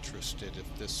interested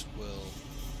if this will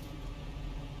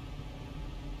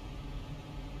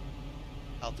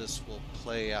how this will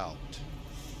play out.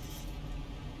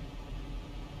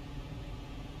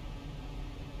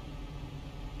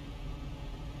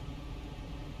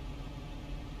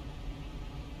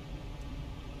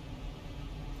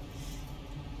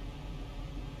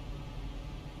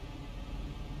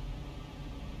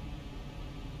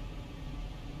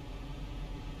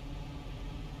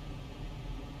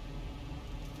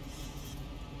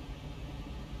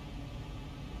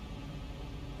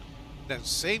 Then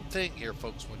same thing here,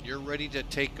 folks. When you're ready to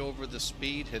take over the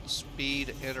speed, hit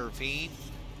speed, intervene,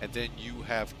 and then you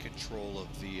have control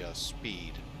of the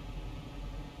speed.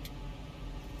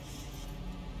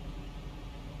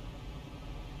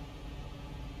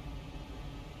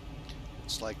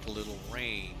 It's like a little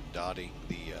rain dotting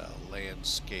the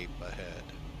landscape ahead.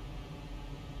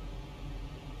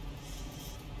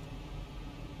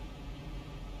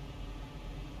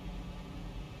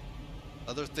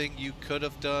 Other thing you could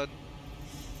have done,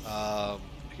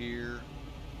 here,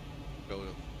 go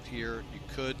to here, you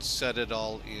could set it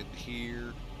all in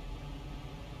here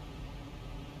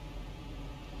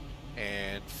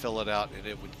and fill it out, and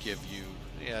it would give you,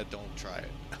 yeah, don't try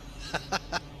it.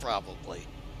 Probably.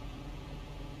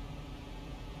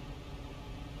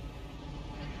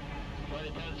 Flight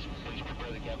attendants, please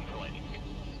prepare the cabin for landing.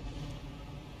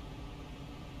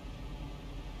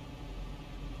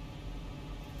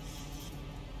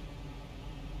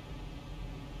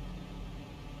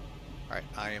 All right,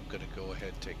 I am going to go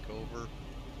ahead and take over.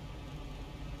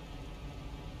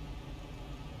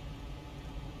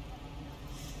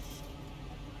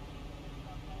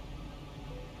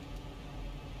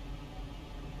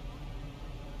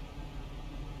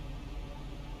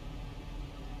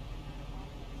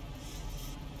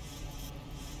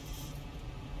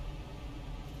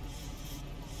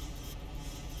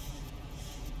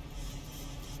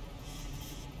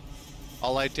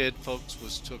 All I did, folks,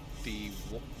 was took the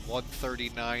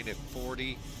 139 at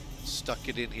 40, stuck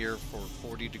it in here for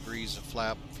 40 degrees of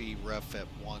flap, VREF at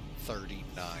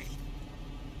 139.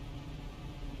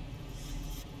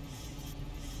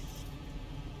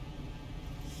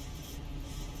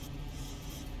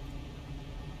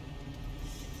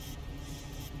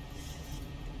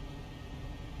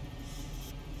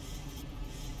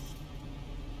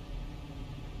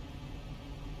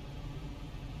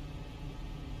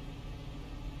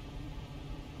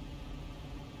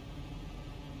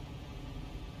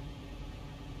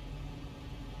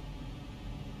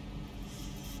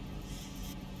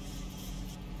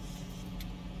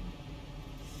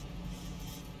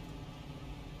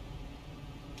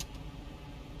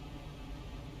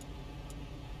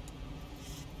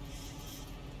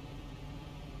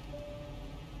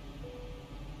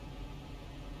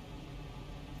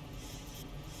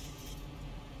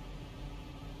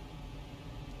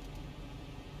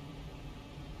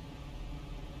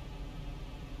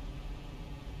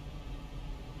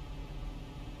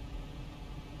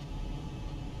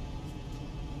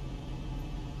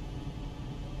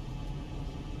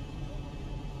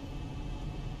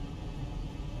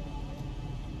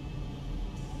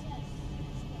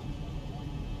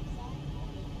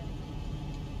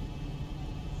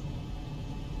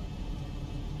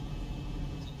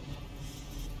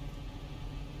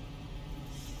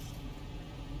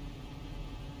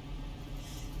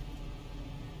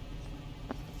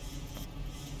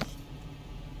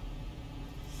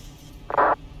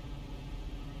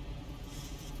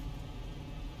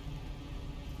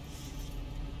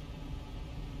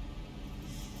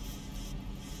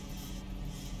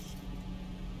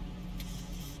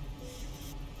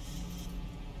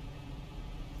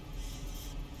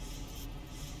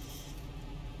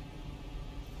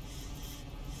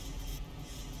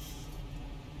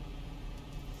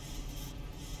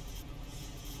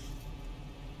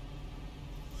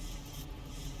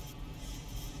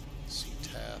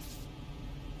 CTAF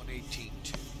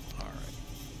 118.2. All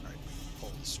right,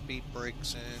 pull the speed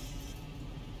brakes in.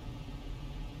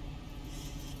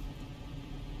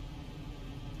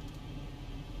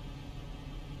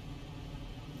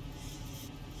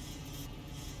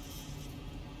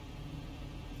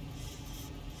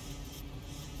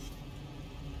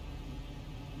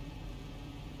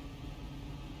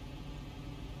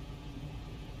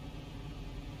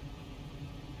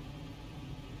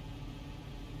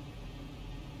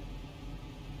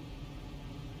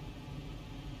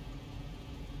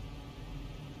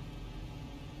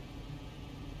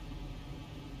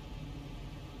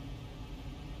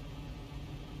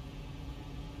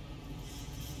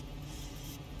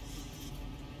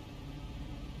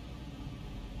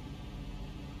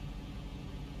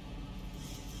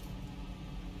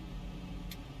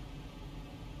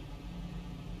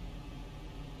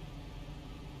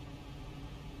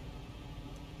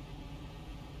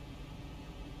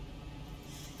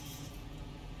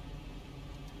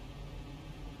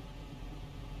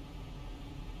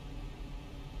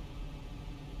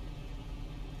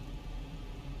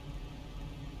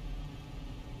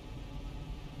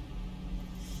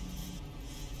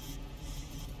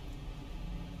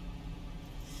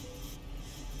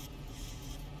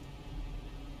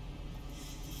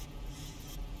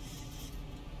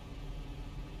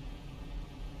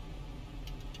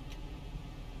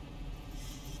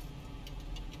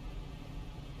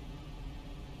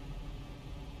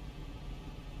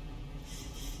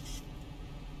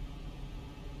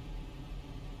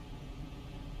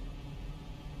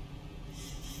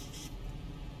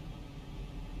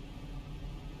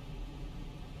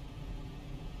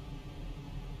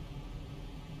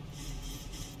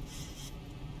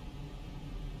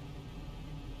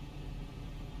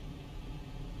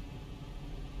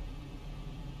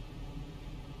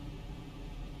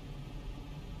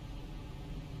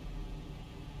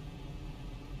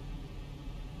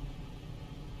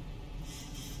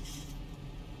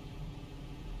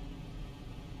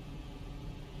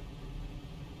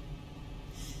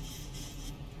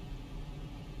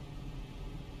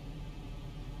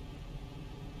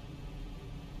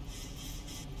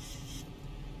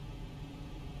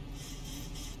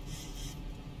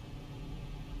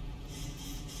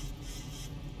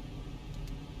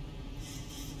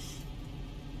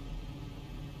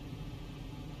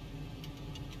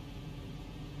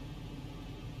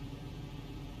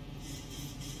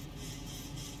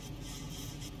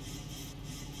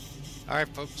 All right,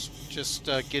 folks, just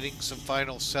getting some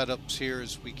final setups here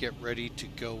as we get ready to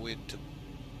go into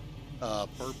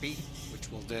Burpee,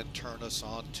 which will then turn us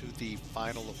on to the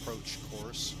final approach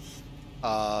course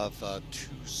of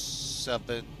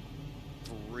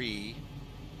 273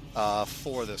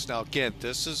 for this. Now, again,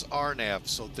 this is RNAV,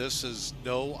 so this is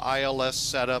no ILS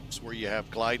setups where you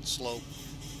have glide slope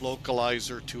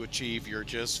localizer to achieve. You're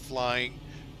just flying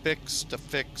fix to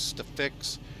fix to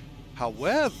fix.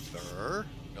 However,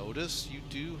 notice you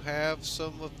do have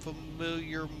some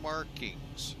familiar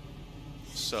markings.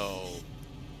 So,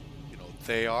 you know,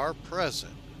 they are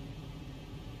present.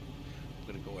 I'm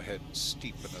going to go ahead and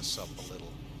steepen us up a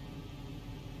little.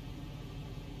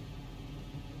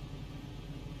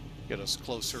 Get us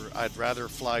closer. I'd rather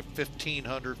fly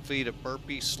 1,500 feet at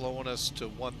Burpee, slowing us to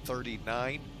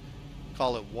 139.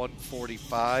 Call it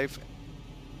 145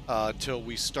 until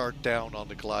we start down on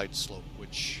the glide slope,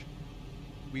 which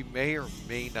we may or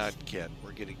may not get.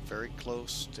 We're getting very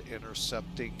close to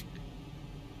intercepting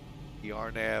the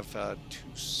RNAV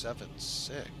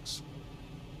 276.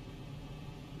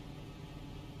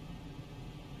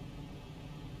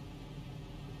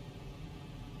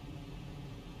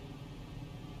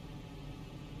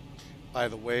 By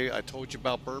the way, I told you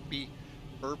about Burpee.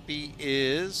 Burpee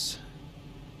is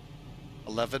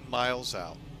 11 miles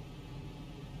out.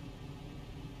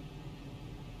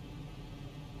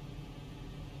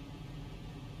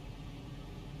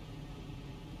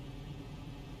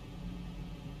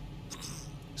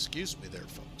 Excuse me there,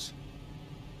 folks.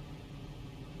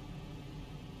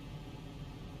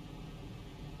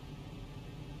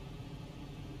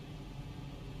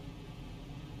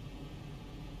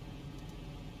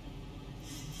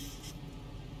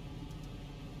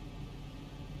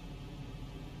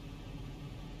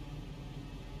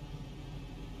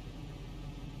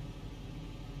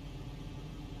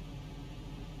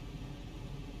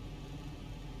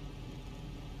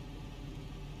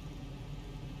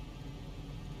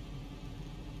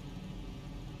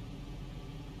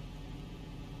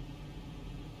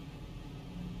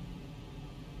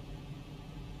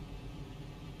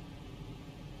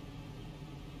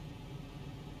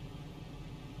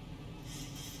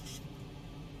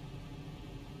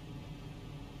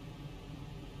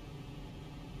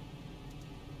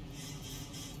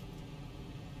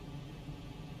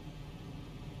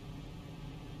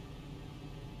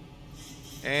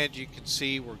 And you can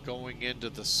see we're going into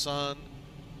the sun,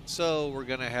 so we're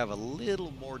going to have a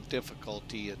little more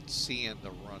difficulty in seeing the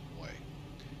runway.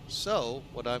 So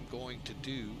what I'm going to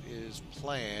do is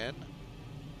plan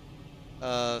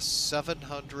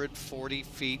 740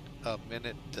 feet a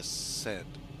minute descent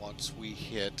once we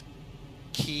hit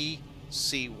key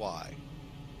CY.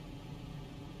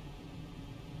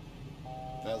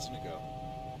 1,000 to go.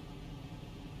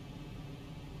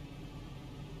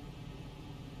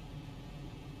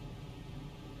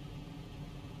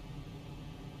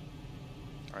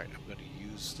 Alright, I'm going to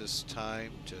use this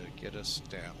time to get us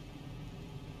down.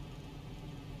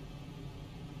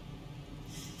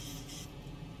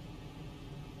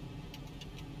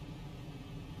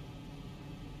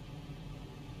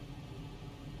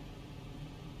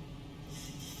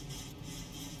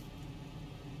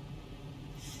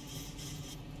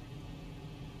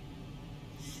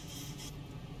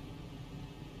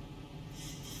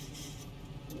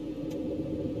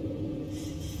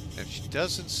 If she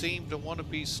doesn't seem to want to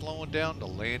be slowing down, the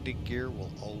landing gear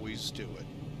will always do it.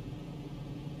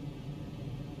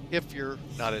 If you're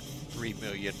not at 3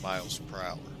 million miles per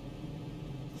hour.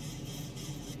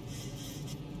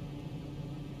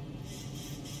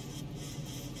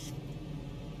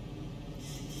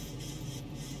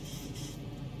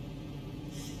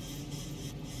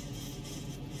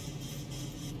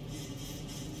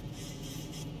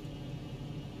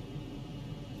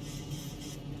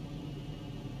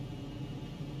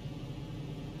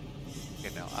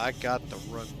 Now I got the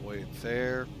runway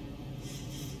there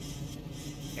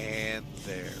and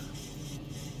there.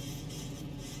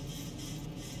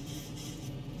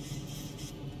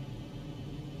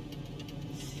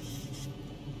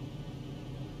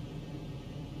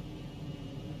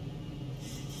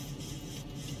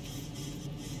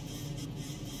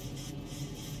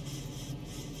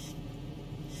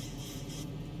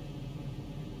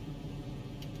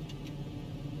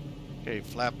 Okay,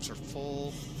 flaps are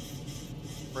full.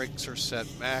 Brakes are set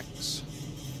max,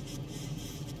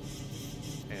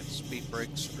 and speed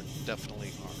brakes are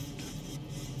definitely armed.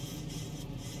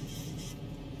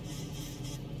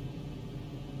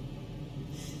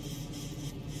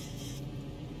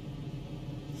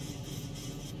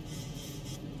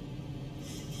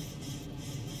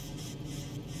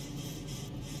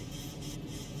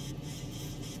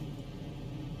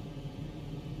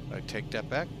 I take that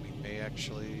back. We may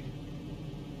actually...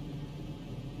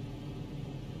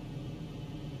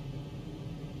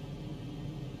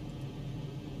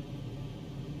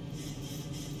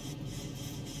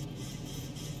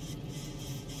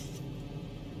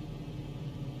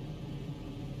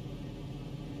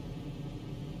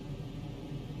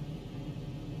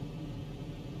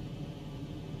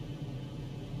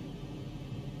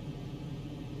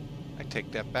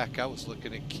 take that back. I was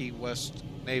looking at Key West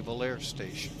Naval Air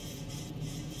Station.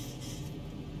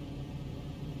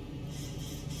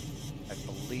 I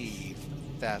believe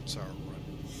that's our run.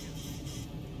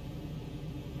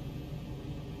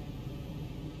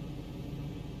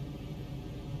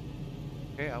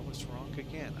 Okay, I was wrong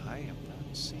again. I am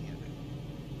not seeing it.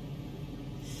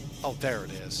 Oh, there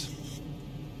it is.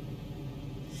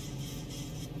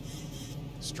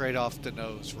 Straight off the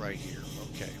nose right here.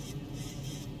 Okay.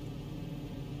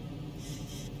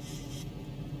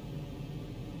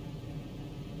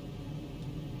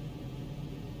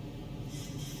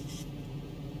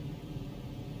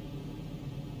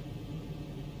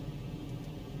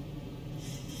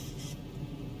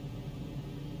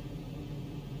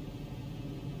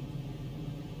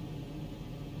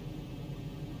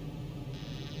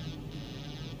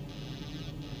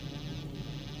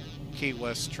 Key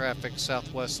West traffic,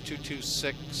 Southwest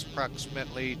 226,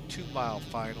 approximately 2 mile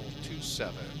final,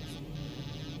 27.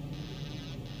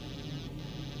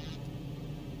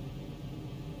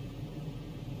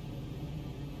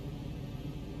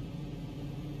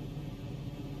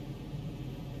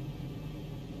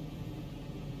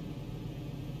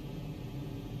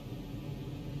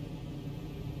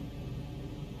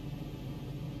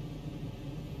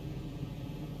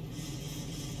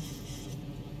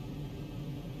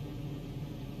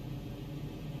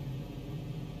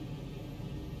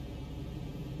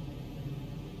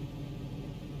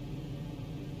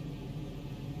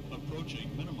 Approaching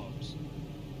minimums.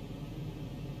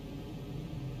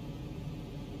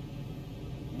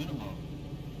 Minimum.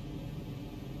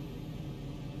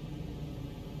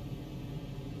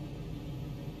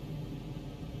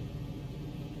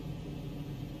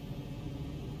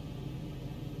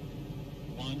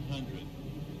 $100.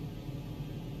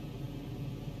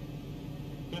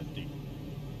 50.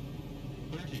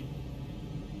 30.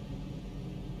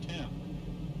 10.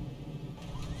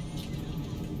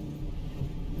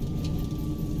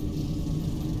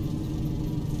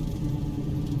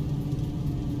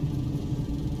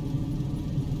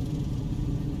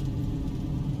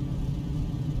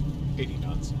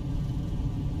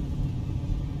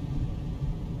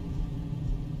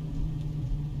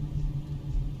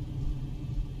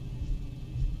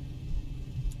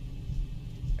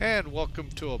 And welcome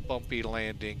to a bumpy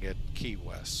landing at Key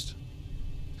West.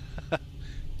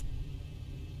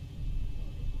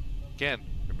 Again,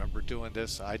 remember doing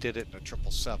this? I did it in a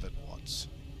 777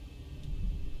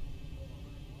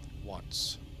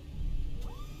 once.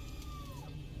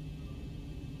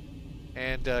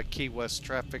 And Key West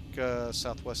traffic,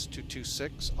 Southwest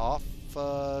 226, off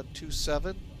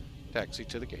 27, taxi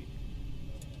to the gate.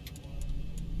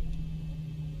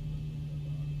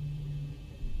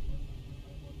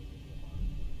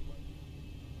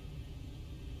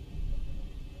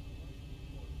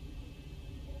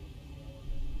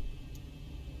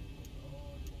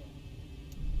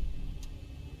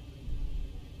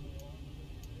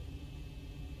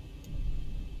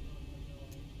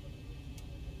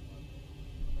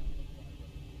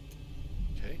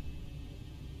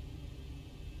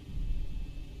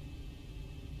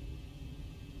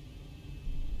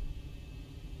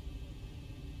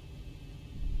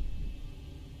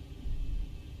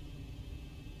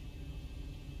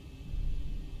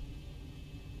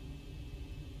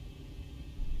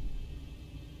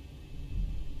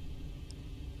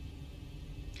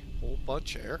 Whole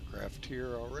bunch of aircraft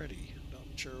here already. Not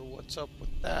sure what's up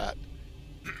with that.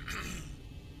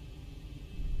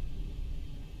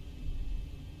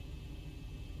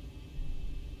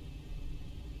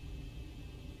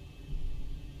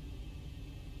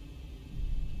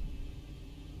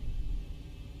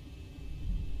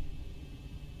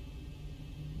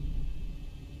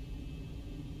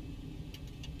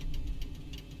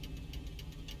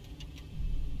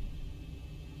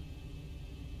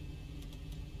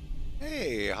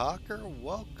 Hey, Hawker,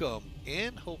 welcome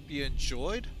in. Hope you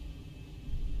enjoyed.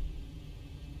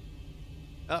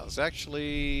 That was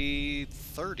actually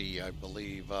 30, I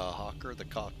believe, Hawker, the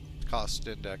cost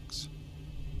index.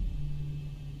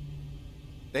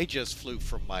 They just flew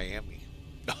from Miami.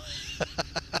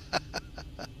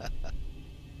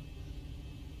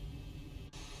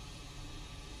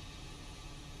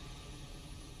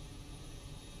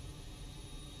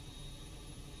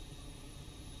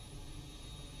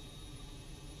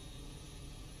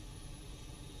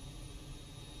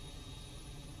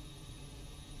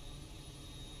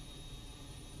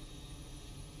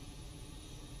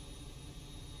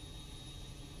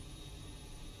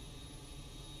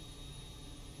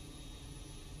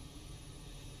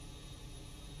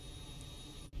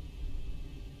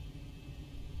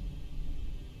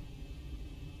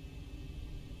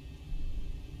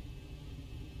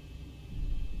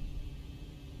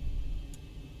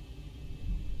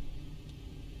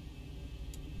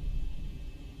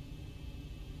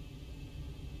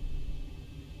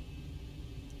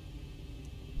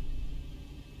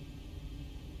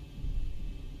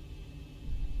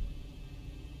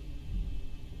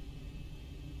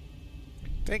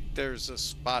 think there's a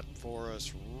spot for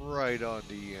us right on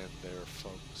the end there,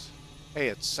 folks. Hey,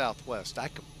 it's Southwest. I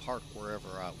can park wherever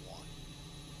I want.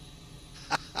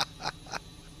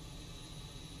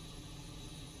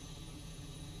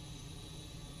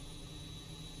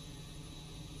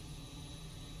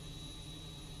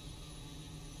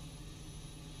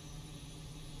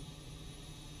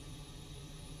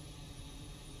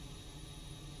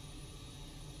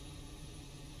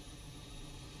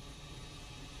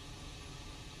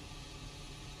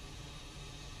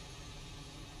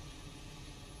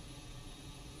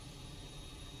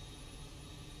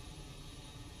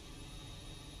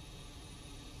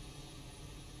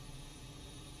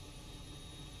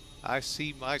 I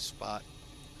see my spot.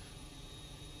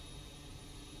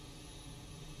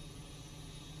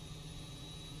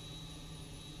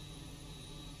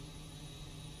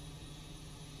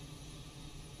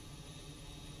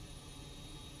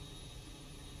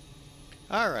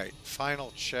 All right,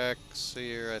 final checks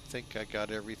here. I think I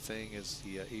got everything. Is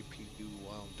the APU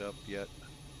wound up yet?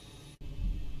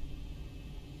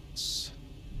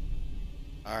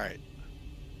 All right.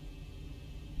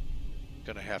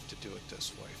 Gonna have to do it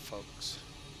this way, folks.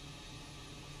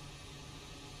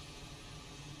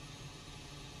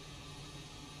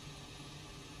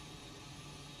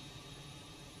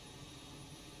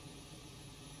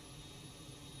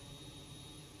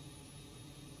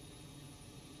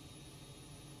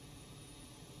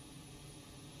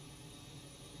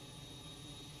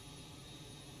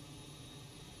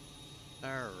 All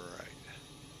right.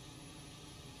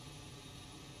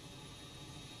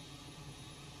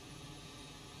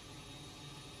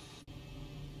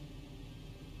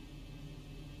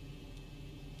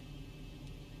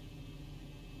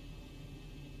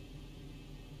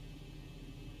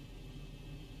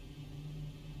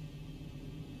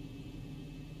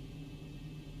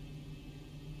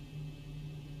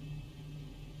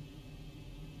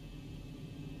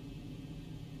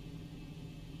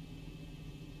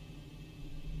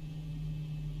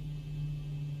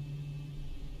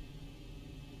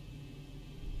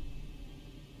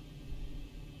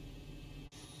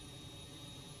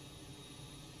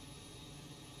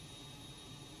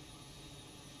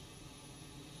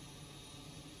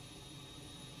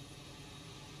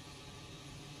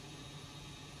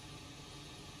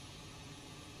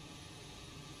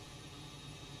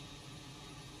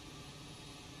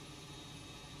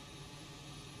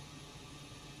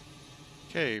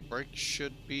 Okay, brakes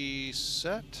should be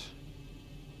set.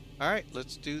 All right,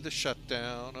 let's do the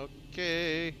shutdown.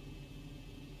 Okay.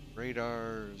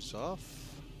 Radar's off.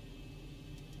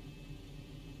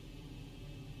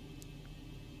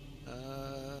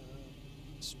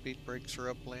 Speed brakes are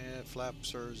up, land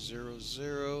flaps are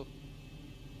 0,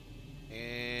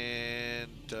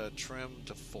 and trim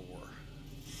to 4.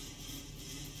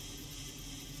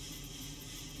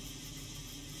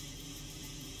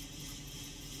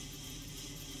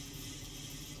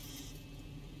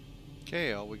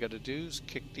 Okay, all we got to do is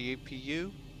kick the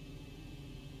APU.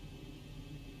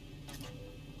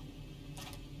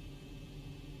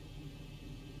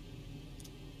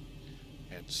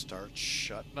 And start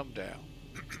shutting them down.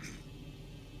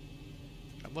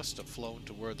 I must have flown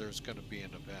to where there's going to be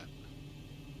an event.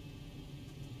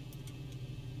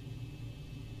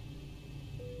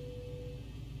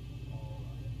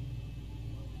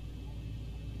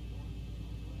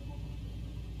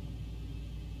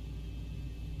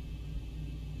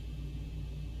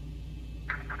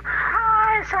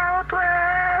 Hi,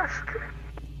 Southwest!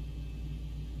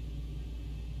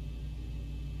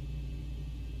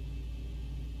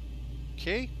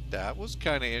 Okay, that was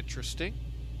kind of interesting.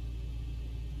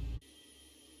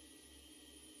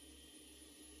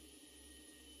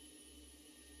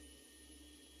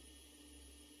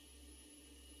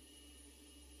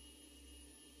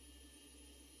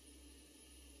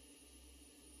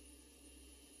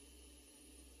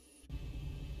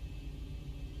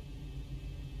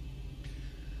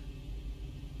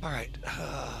 All right,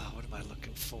 what am I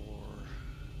looking for?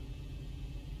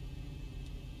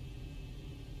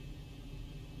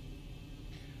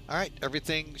 All right,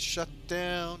 everything shut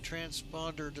down,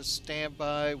 transponder to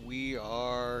standby. We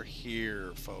are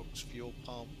here, folks. Fuel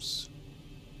pumps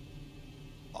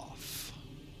off.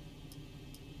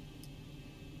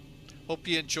 Hope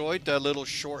you enjoyed that little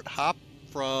short hop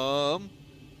from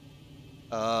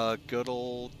good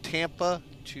old Tampa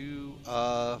to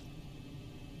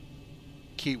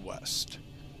Key West,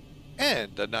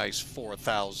 and a nice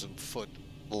 4,000 foot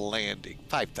landing,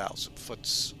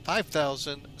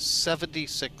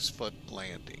 5,076 foot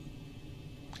landing.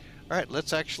 All right,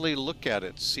 let's actually look at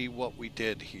it, see what we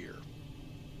did here.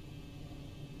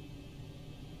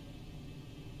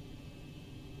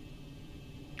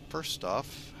 first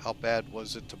off, how bad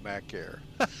was it to Mac Air?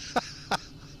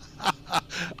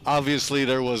 Obviously,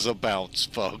 there was a bounce,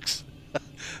 folks.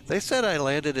 They said I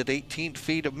landed at 18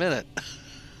 feet a minute.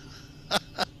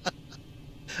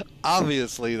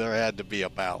 Obviously, there had to be a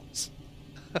bounce.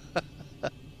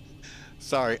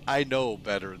 Sorry, I know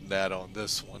better than that on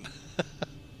this one.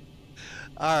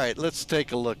 All right, let's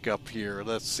take a look up here.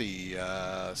 Let's see,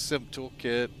 Sim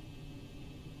Toolkit.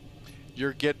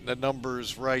 You're getting the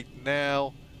numbers right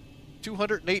now.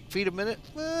 208 feet a minute?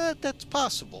 That's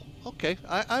possible. Okay,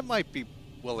 I might be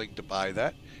willing to buy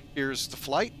that. Here's the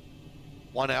flight.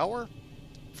 1 hour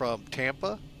from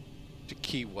Tampa to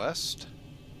Key West.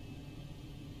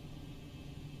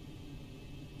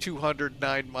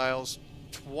 209 miles,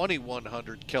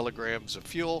 2,100 kilograms of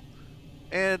fuel,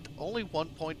 and only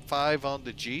 1.5 on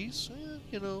the G's.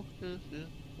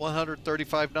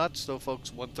 135 knots, though,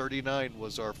 folks. 139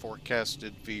 was our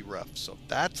forecasted VREF, so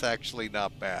that's actually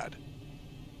not bad.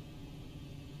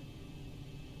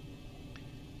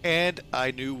 And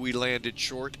I knew we landed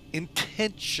short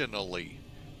intentionally.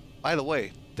 By the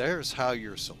way, there's how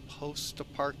you're supposed to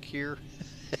park here.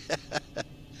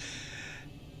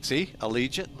 See,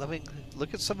 Allegiant. Let me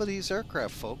look at some of these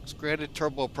aircraft, folks. Granted,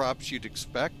 turboprops you'd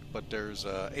expect, but there's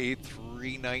a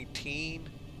A319.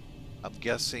 I'm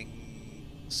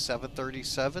guessing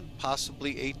 737,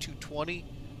 possibly A220.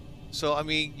 So, I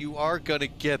mean, you are going to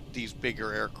get these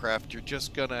bigger aircraft. You're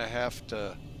just going to have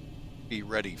to be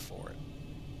ready for it.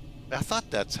 I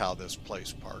thought that's how this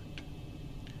place parked.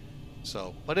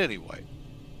 So, but anyway.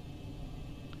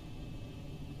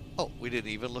 Oh, we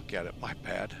didn't even look at it. My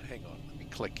bad. Hang on. Let me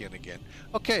click in again.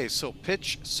 Okay, so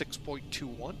pitch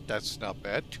 6.21. That's not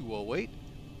bad. 208.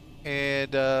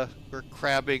 And we're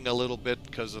crabbing a little bit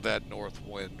because of that north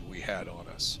wind we had on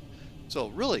us. So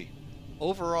really,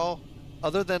 overall,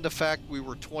 other than the fact we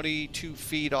were 22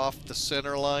 feet off the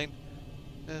center line,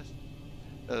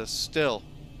 still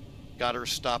got her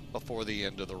stopped before the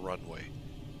end of the runway.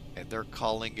 And they're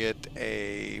calling it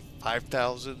a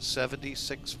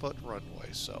 5,076-foot runway,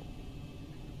 so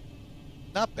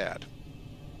not bad.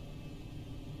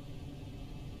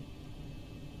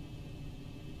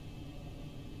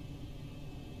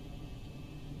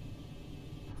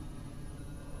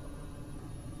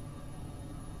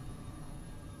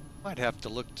 Might have to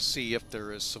look to see if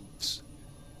there is some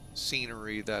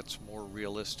scenery that's more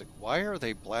realistic. Why are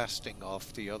they blasting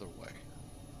off the other way?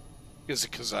 Is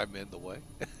it because I'm in the way?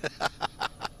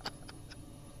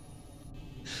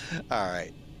 All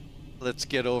right, let's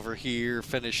get over here,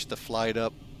 finish the flight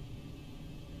up.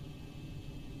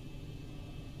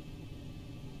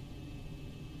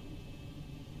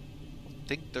 Don't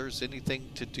think there's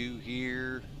anything to do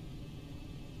here.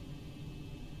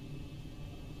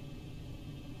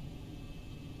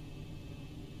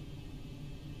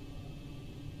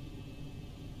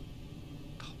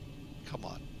 Come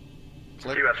on.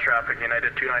 US traffic,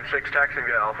 United 296, taxiing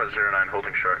via Alpha 09,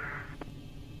 holding short.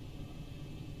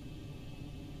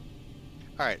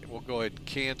 All right, we'll go ahead and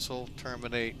cancel,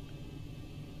 terminate.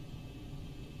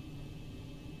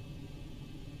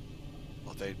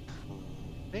 Well, they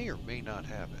may or may not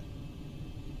have it.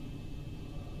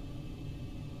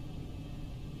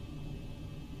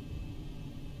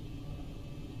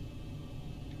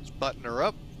 Let's button her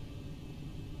up.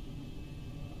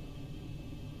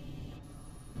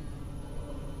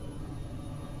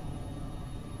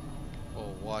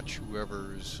 We'll watch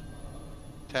whoever's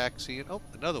taxiing. Oh,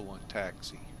 another one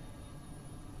taxi.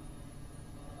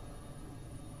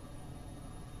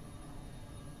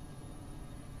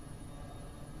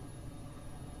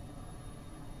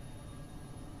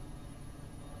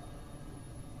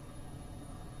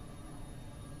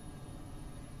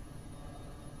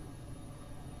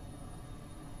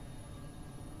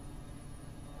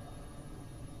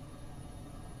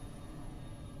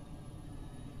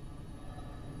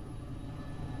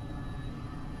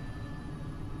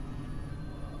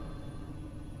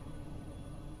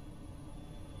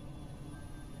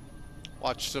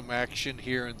 Watch some action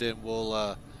here, and then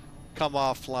we'll come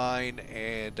offline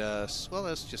and well,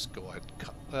 let's just go ahead.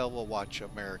 Well, we'll watch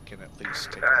American at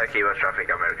least. Key West traffic,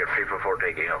 American 344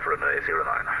 taking off runway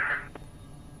 09.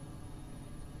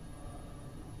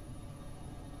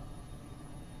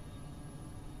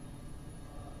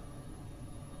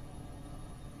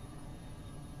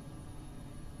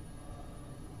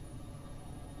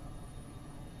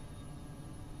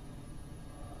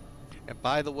 And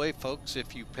by the way, folks,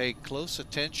 if you pay close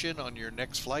attention on your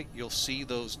next flight, you'll see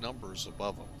those numbers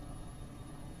above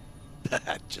them.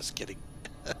 Just kidding.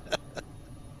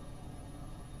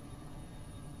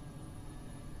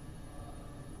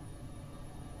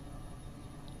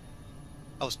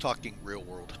 I was talking real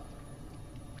world.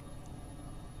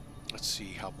 Let's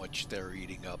see how much they're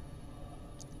eating up.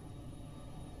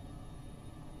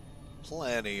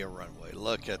 Plenty of runway.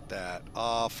 Look at that.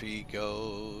 Off he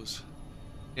goes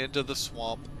into the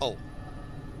swamp. Oh.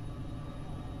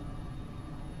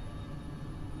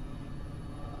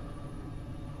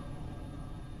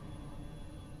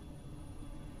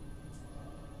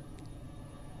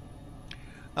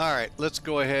 All right, let's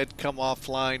go ahead, come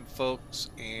offline, folks,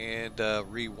 and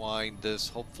rewind this,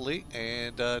 hopefully,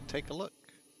 and take a look.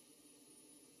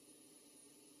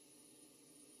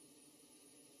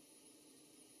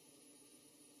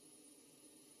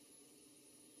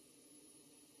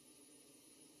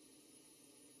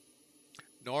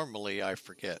 Normally, I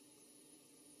forget.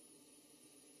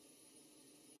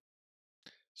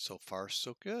 So far,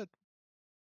 so good.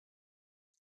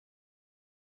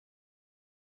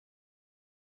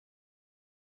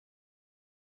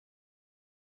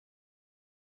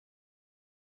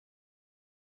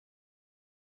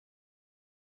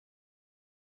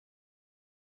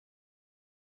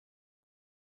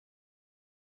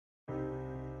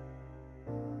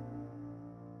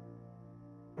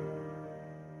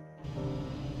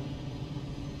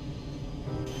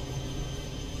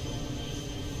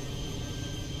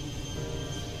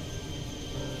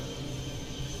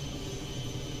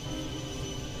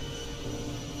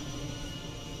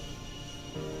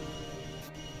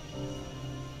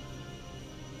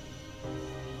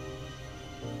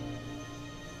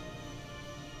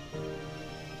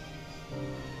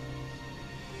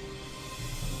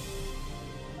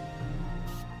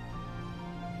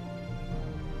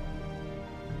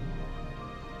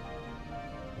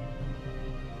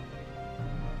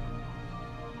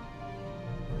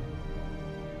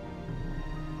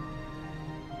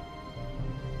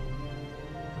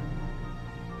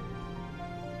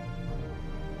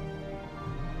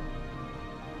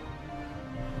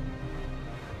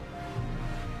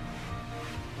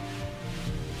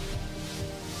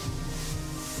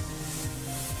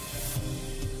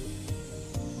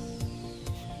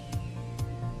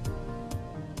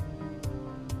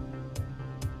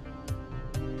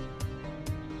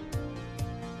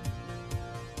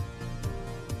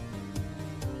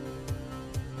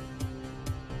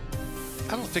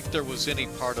 I don't think there was any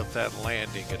part of that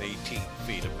landing at 18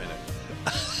 feet a minute.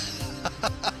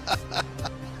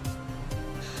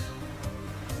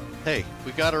 Hey,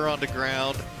 we got her on the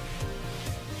ground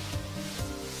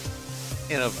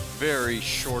in a very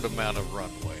short amount of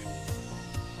runway.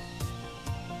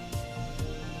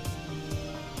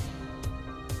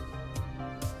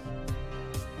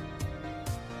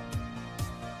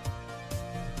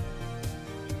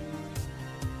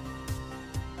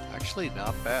 Actually,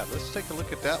 not bad. Let's take a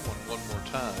look at that one more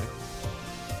time.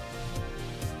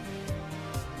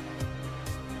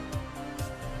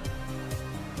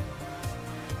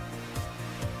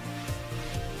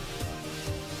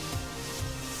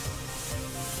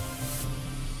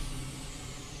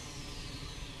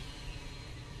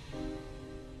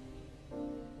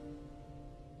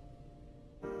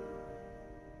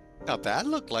 Now that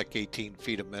looked like 18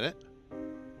 feet a minute.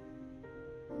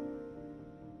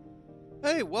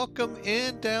 Hey, welcome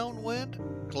in, Downwind.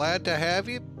 Glad to have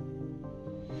you.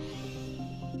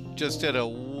 Just had a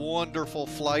wonderful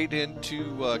flight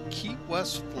into Key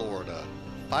West, Florida.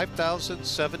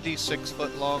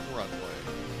 5,076-foot long runway.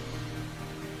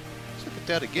 Let's look at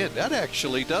that again. That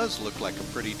actually does look like a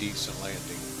pretty decent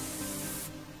landing.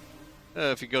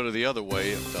 If you go to the other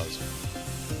way, it doesn't.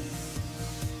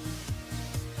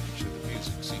 Actually, the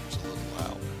music seems a little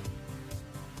loud.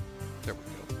 There we go.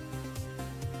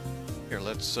 Here,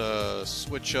 let's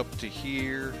switch up to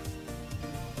here.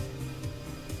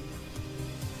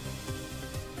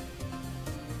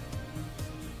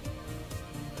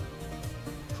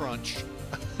 Crunch.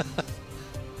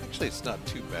 Actually, it's not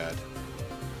too bad.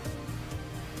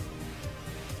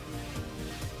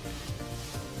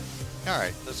 All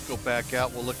right, let's go back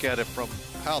out. We'll look at it from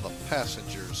how the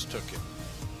passengers took it.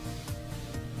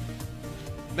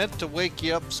 Meant to wake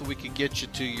you up so we could get you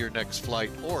to your next flight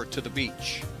or to the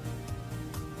beach.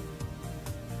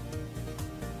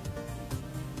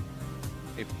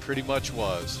 It pretty much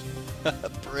was.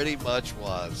 Pretty much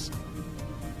was.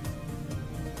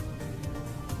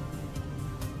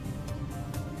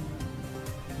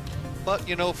 But,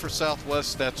 you know, for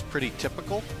Southwest, that's pretty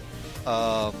typical.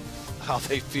 How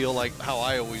they feel, like how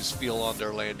I always feel on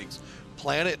their landings.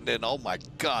 Plan it, and then, oh my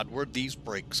God, where'd these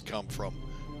brakes come from?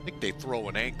 I think they throw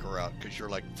an anchor out because you're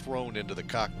like thrown into the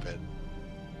cockpit.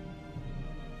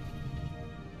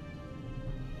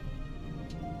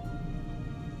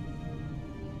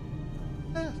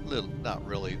 Little, not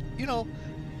really. You know,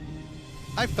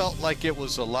 I felt like it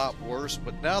was a lot worse,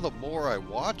 but now the more I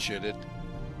watch it, it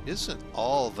isn't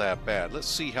all that bad. Let's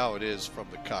see how it is from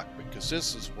the cockpit, because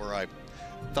this is where I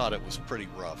thought it was pretty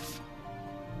rough.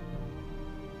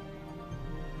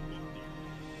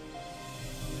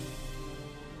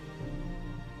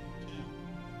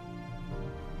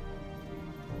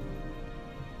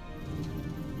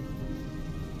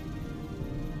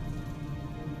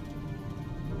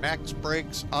 Max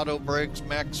brakes, auto brakes,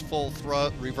 max full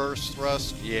thrust, reverse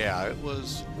thrust. Yeah, it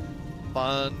was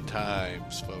fun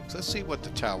times, folks. Let's see what the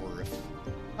tower,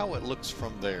 how it looks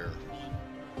from there.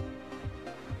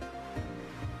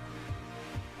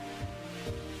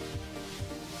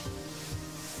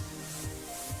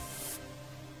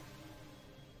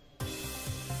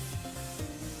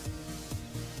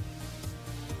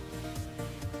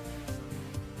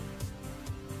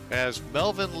 As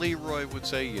Melvin Leroy would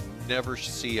say, you never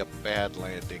see a bad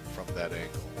landing from that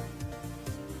angle.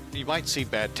 You might see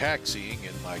bad taxiing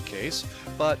in my case,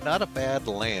 but not a bad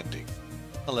landing.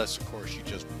 Unless, of course, you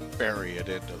just bury it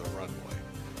into the runway.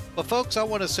 But folks, I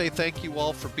want to say thank you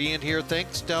all for being here.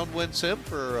 Thanks, Downwind Sim,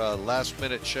 for a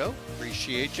last-minute show.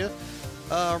 Appreciate you.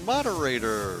 Our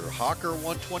moderator,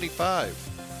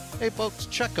 Hawker125. Hey, folks,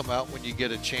 check him out when you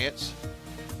get a chance.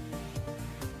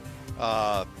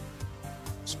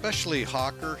 Especially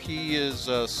Hawker, he is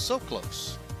so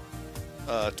close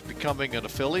to becoming an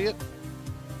affiliate.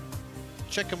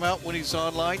 Check him out when he's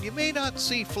online. You may not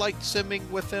see flight simming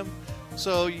with him,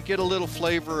 so you get a little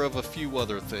flavor of a few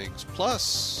other things.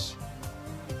 Plus,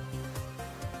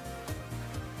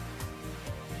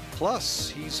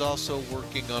 he's also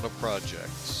working on a project.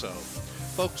 So,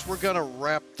 folks, we're going to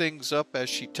wrap things up as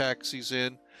she taxis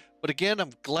in. But again,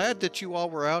 I'm glad that you all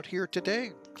were out here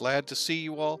today. Glad to see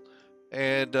you all.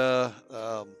 And there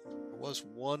was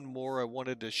one more I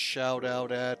wanted to shout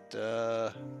out at.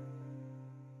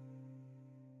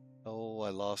 Oh, I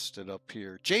lost it up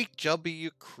here. Jake W.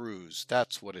 Cruz.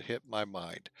 That's what it hit my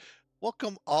mind.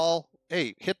 Welcome all.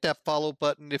 Hey, hit that follow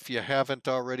button if you haven't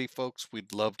already, folks.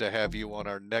 We'd love to have you on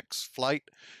our next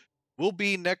flight. We'll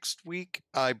be next week.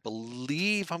 I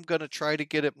believe I'm going to try to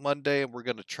get it Monday, and we're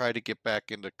going to try to get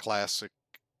back into Classic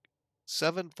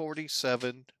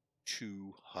 747-800.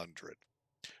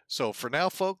 So for now,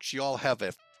 folks, you all have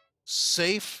a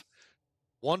safe,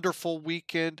 wonderful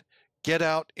weekend. Get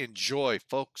out, enjoy,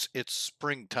 folks. It's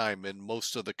springtime in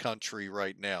most of the country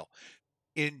right now.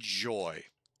 Enjoy.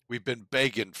 We've been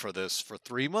begging for this for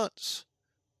 3 months.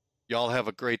 Y'all have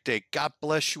a great day. God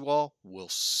bless you all. We'll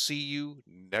see you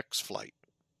next flight.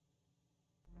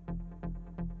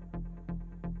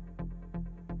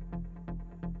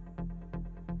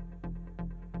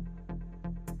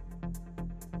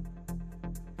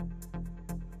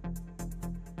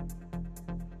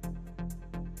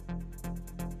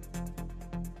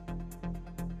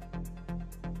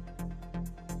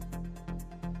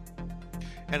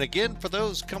 And again, for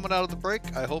those coming out of the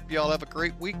break, I hope you all have a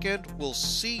great weekend. We'll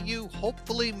see you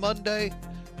hopefully Monday.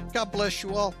 God bless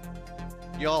you all.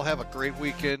 You all have a great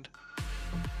weekend.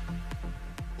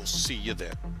 We'll see you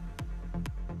then.